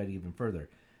the thread even further.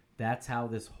 That's how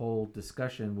this whole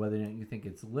discussion, whether or not you think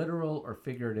it's literal or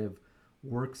figurative,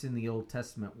 works in the Old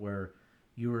Testament, where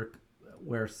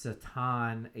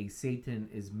Satan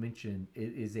is mentioned.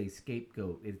 It is a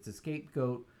scapegoat. It's a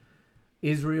scapegoat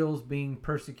Israel's being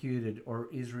persecuted or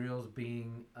Israel's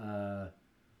being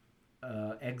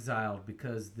exiled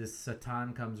because this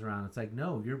Satan comes around. It's like,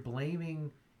 no, you're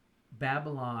blaming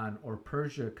Babylon or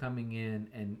Persia coming in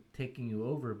and taking you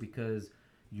over because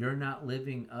you're not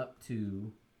living up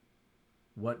to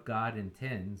what God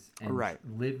intends and Right.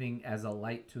 living as a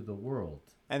light to the world.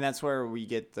 And that's where we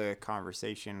get the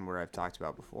conversation where I've talked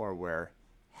about before, where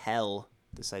hell,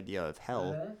 this idea of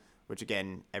hell, which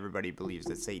again, everybody believes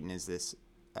that Satan is this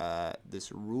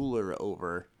ruler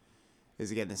over,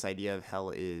 is again, this idea of hell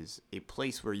is a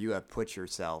place where you have put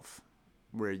yourself,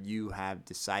 where you have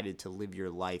decided to live your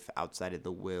life outside of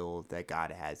the will that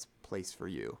God has placed for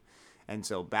you. And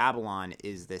so Babylon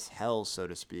is this hell, so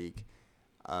to speak,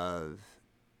 of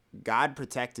God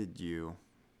protected you,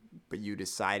 but you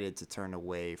decided to turn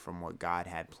away from what God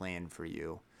had planned for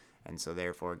you. And so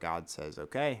therefore God says,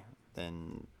 okay,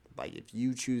 then like if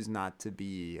you choose not to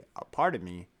be a part of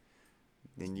me,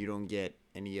 then you don't get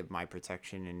any of my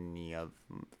protection and any of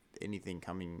anything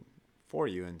coming for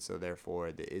you. And so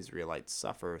therefore the Israelites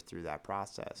suffer through that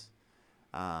process.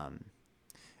 And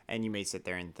you may sit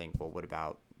there and think, well, what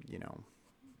about,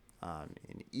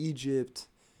 in Egypt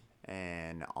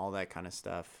and all that kind of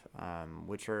stuff,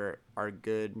 which are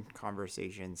good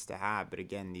conversations to have. But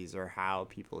again, these are how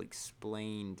people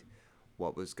explained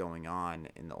what was going on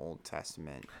in the Old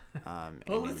Testament.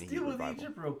 Well, let's deal with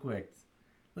Egypt real quick.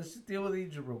 Let's just deal with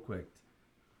Egypt real quick.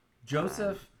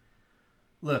 Joseph,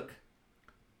 look,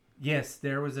 yes,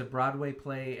 there was a Broadway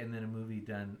play and then a movie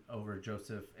done over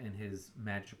Joseph and his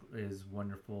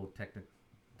wonderful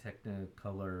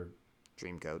Technicolor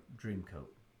Dreamcoat.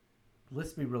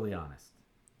 Let's be really honest.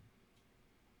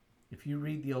 If you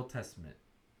read the Old Testament,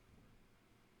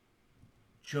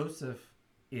 Joseph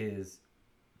is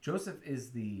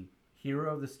the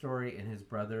hero of the story, and his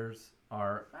brothers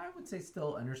are, I would say,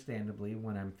 still understandably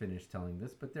when I'm finished telling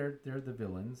this, but they're the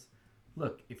villains.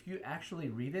 Look, if you actually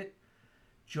read it,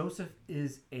 Joseph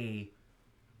is a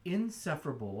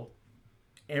insufferable,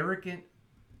 arrogant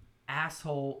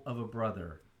asshole of a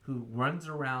brother who runs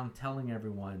around telling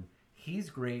everyone he's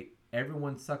great,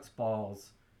 everyone sucks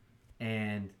balls,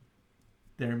 and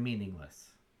they're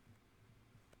meaningless.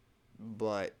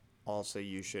 But also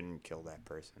you shouldn't kill that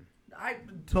person. I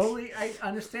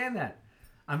understand that.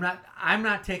 I'm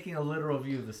not taking a literal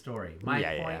view of the story. My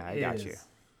point I is, got you.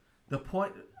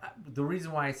 the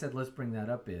reason why I said let's bring that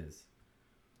up is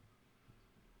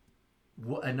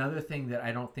another thing that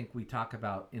I don't think we talk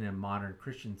about in a modern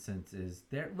Christian sense is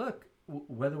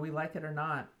whether we like it or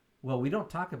not. Well, we don't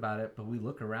talk about it, but we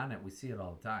look around it. We see it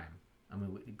all the time. I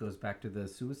mean, it goes back to the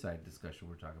suicide discussion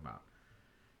we're talking about.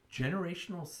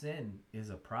 Generational sin is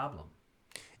a problem.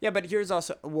 Yeah, but here's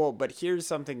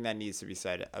something that needs to be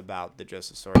said about the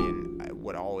Joseph story, and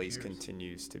what always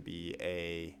continues to be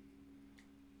a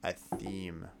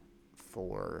theme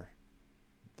for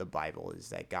the Bible is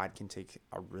that God can take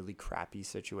a really crappy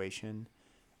situation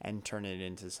and turn it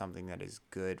into something that is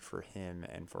good for him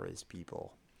and for his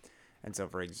people. And so,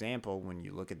 for example, when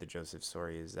you look at the Joseph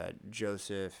story, is that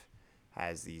Joseph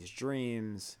has these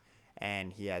dreams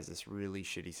and he has this really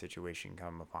shitty situation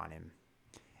come upon him.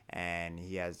 And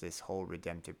he has this whole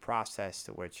redemptive process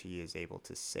to which he is able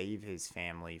to save his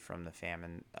family from the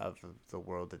famine of the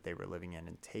world that they were living in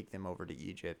and take them over to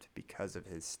Egypt because of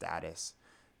his status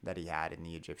that he had in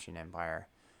the Egyptian empire,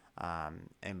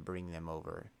 and bring them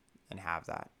over and have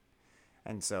that.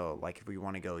 And so, like, if we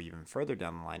want to go even further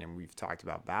down the line, and we've talked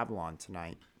about Babylon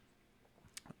tonight,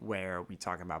 where we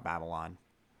talk about Babylon,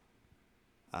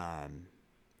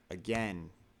 again,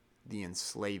 the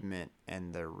enslavement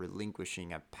and the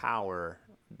relinquishing of power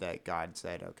that God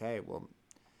said, okay, well,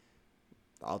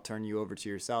 I'll turn you over to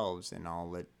yourselves and I'll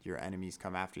let your enemies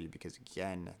come after you, because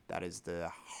again, that is the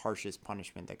harshest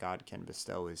punishment that God can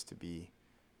bestow, is to be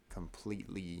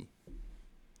completely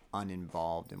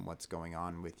uninvolved in what's going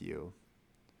on with you.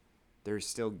 There's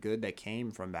still good that came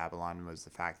from Babylon, was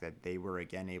the fact that they were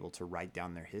again able to write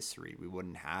down their history. We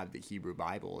wouldn't have the Hebrew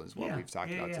Bible, is what we've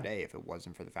talked about today, if it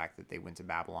wasn't for the fact that they went to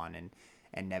Babylon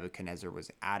and Nebuchadnezzar was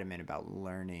adamant about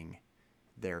learning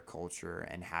their culture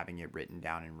and having it written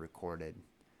down and recorded,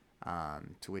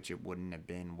 to which it wouldn't have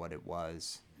been what it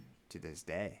was to this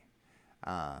day.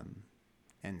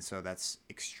 And so that's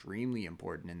extremely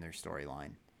important in their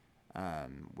storyline,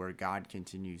 where God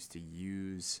continues to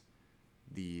use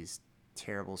these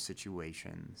terrible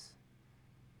situations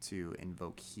to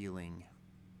invoke healing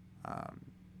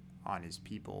on his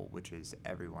people, which is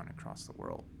everyone across the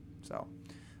world. So,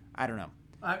 I don't know.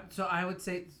 So I would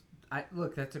say,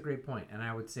 look, that's a great point, and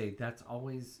I would say that's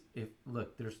always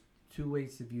there's two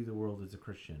ways to view the world as a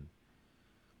Christian.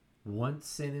 Once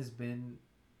sin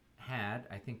had,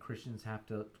 I think Christians have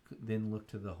to then look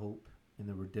to the hope and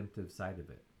the redemptive side of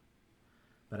it.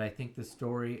 But I think the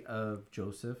story of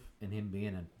Joseph and him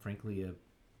being, frankly, a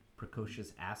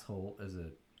precocious asshole as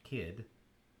a kid,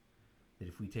 that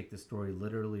if we take the story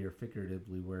literally or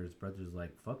figuratively, where his brother's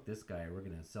like, fuck this guy, we're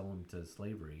going to sell him to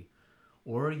slavery.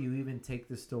 Or you even take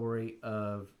the story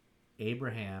of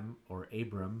Abraham or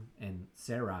Abram and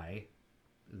Sarai,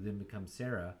 who then becomes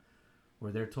Sarah,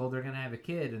 where they're told they're going to have a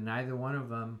kid, and neither one of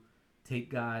them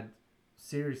take God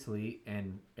seriously,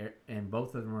 and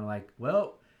both of them are like,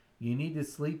 well, you need to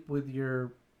sleep with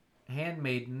your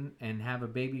handmaiden and have a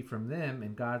baby from them.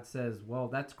 And God says, well,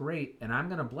 that's great, and I'm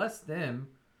going to bless them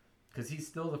because he's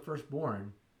still the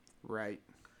firstborn. Right.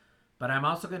 But I'm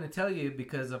also going to tell you,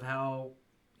 because of how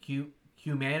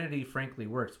humanity frankly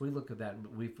works, we look at that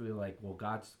and we feel like, well,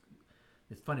 God's...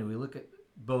 It's funny, we look at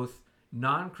both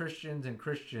non-Christians and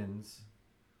Christians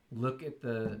look at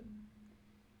the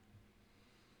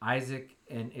Isaac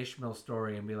and Ishmael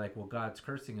story and be like, well, God's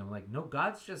cursing him. Like, no,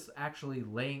 God's just actually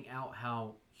laying out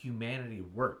how humanity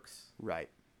works. Right.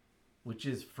 Which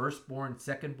is firstborn,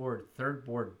 secondborn,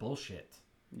 thirdborn bullshit.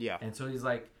 Yeah. And so he's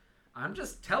like, I'm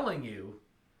just telling you,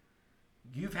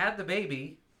 you've had the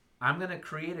baby. I'm going to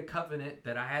create a covenant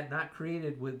that I had not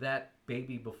created with that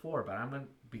baby before. But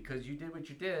because you did what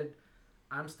you did,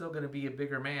 I'm still going to be a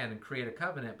bigger man and create a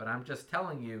covenant. But I'm just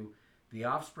telling you, the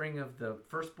offspring of the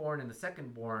firstborn and the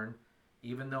secondborn,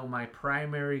 even though my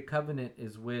primary covenant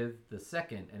is with the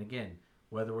second, and again,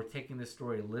 whether we're taking this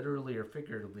story literally or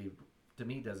figuratively, to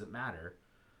me doesn't matter,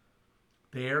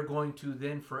 they're going to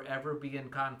then forever be in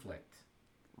conflict.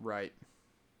 Right.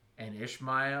 And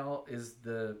Ishmael is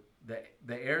the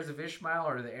heirs of Ishmael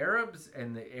are the Arabs,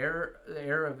 and the heir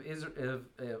of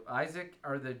Isaac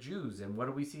are the Jews. And what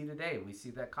do we see today? We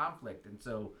see that conflict. And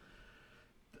so,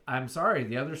 I'm sorry,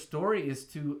 the other story is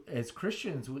as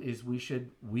Christians, is we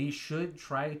should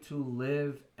try to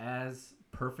live as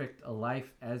perfect a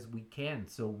life as we can,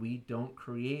 so we don't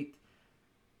create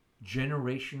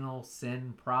generational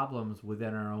sin problems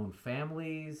within our own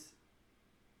families,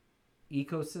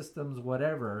 ecosystems,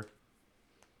 whatever.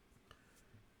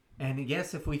 And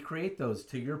yes, if we create those,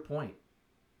 to your point,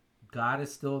 God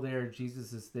is still there,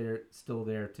 Jesus is still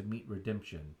there to meet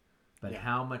redemption. But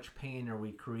how much pain are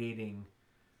we creating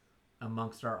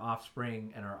amongst our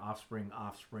offspring and our offspring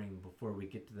before we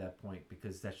get to that point?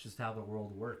 Because that's just how the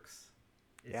world works.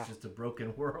 It's just a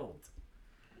broken world.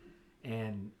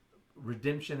 And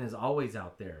redemption is always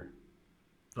out there.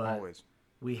 But Always.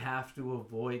 we have to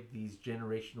avoid these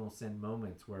generational sin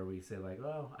moments where we say like,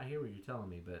 oh, I hear what you're telling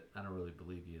me, but I don't really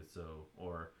believe you. So,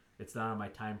 or it's not on my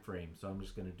time frame, so I'm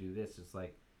just going to do this. It's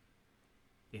like,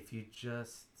 if you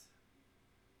just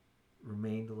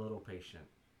remained a little patient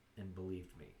and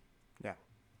believed me. Yeah.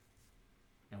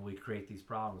 And we create these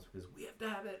problems because we have to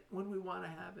have it when we want to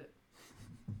have it.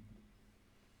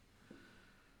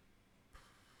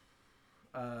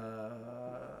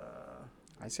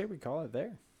 I say we call it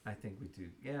there. I think we do.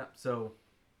 Yeah, so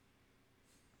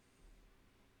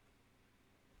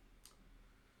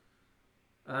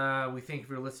we thank you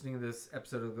for listening to this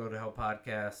episode of the Go to Hell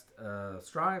podcast.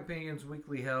 Strong opinions,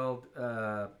 weekly held.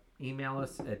 Email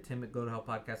us at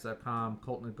tim@gotohellpodcast.com,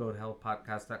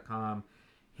 colton@gotohellpodcast.com.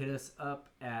 Hit us up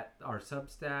at our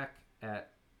Substack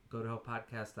at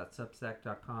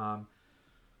gotohellpodcast.substack.com.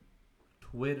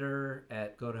 Twitter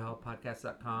at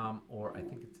gotohellpodcast.com, or I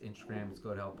think it's Instagram, it's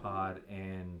gotohellpod.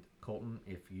 And Colton,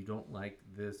 if you don't like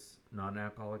this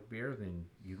non-alcoholic beer, then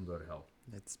you can go to hell.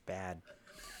 It's bad.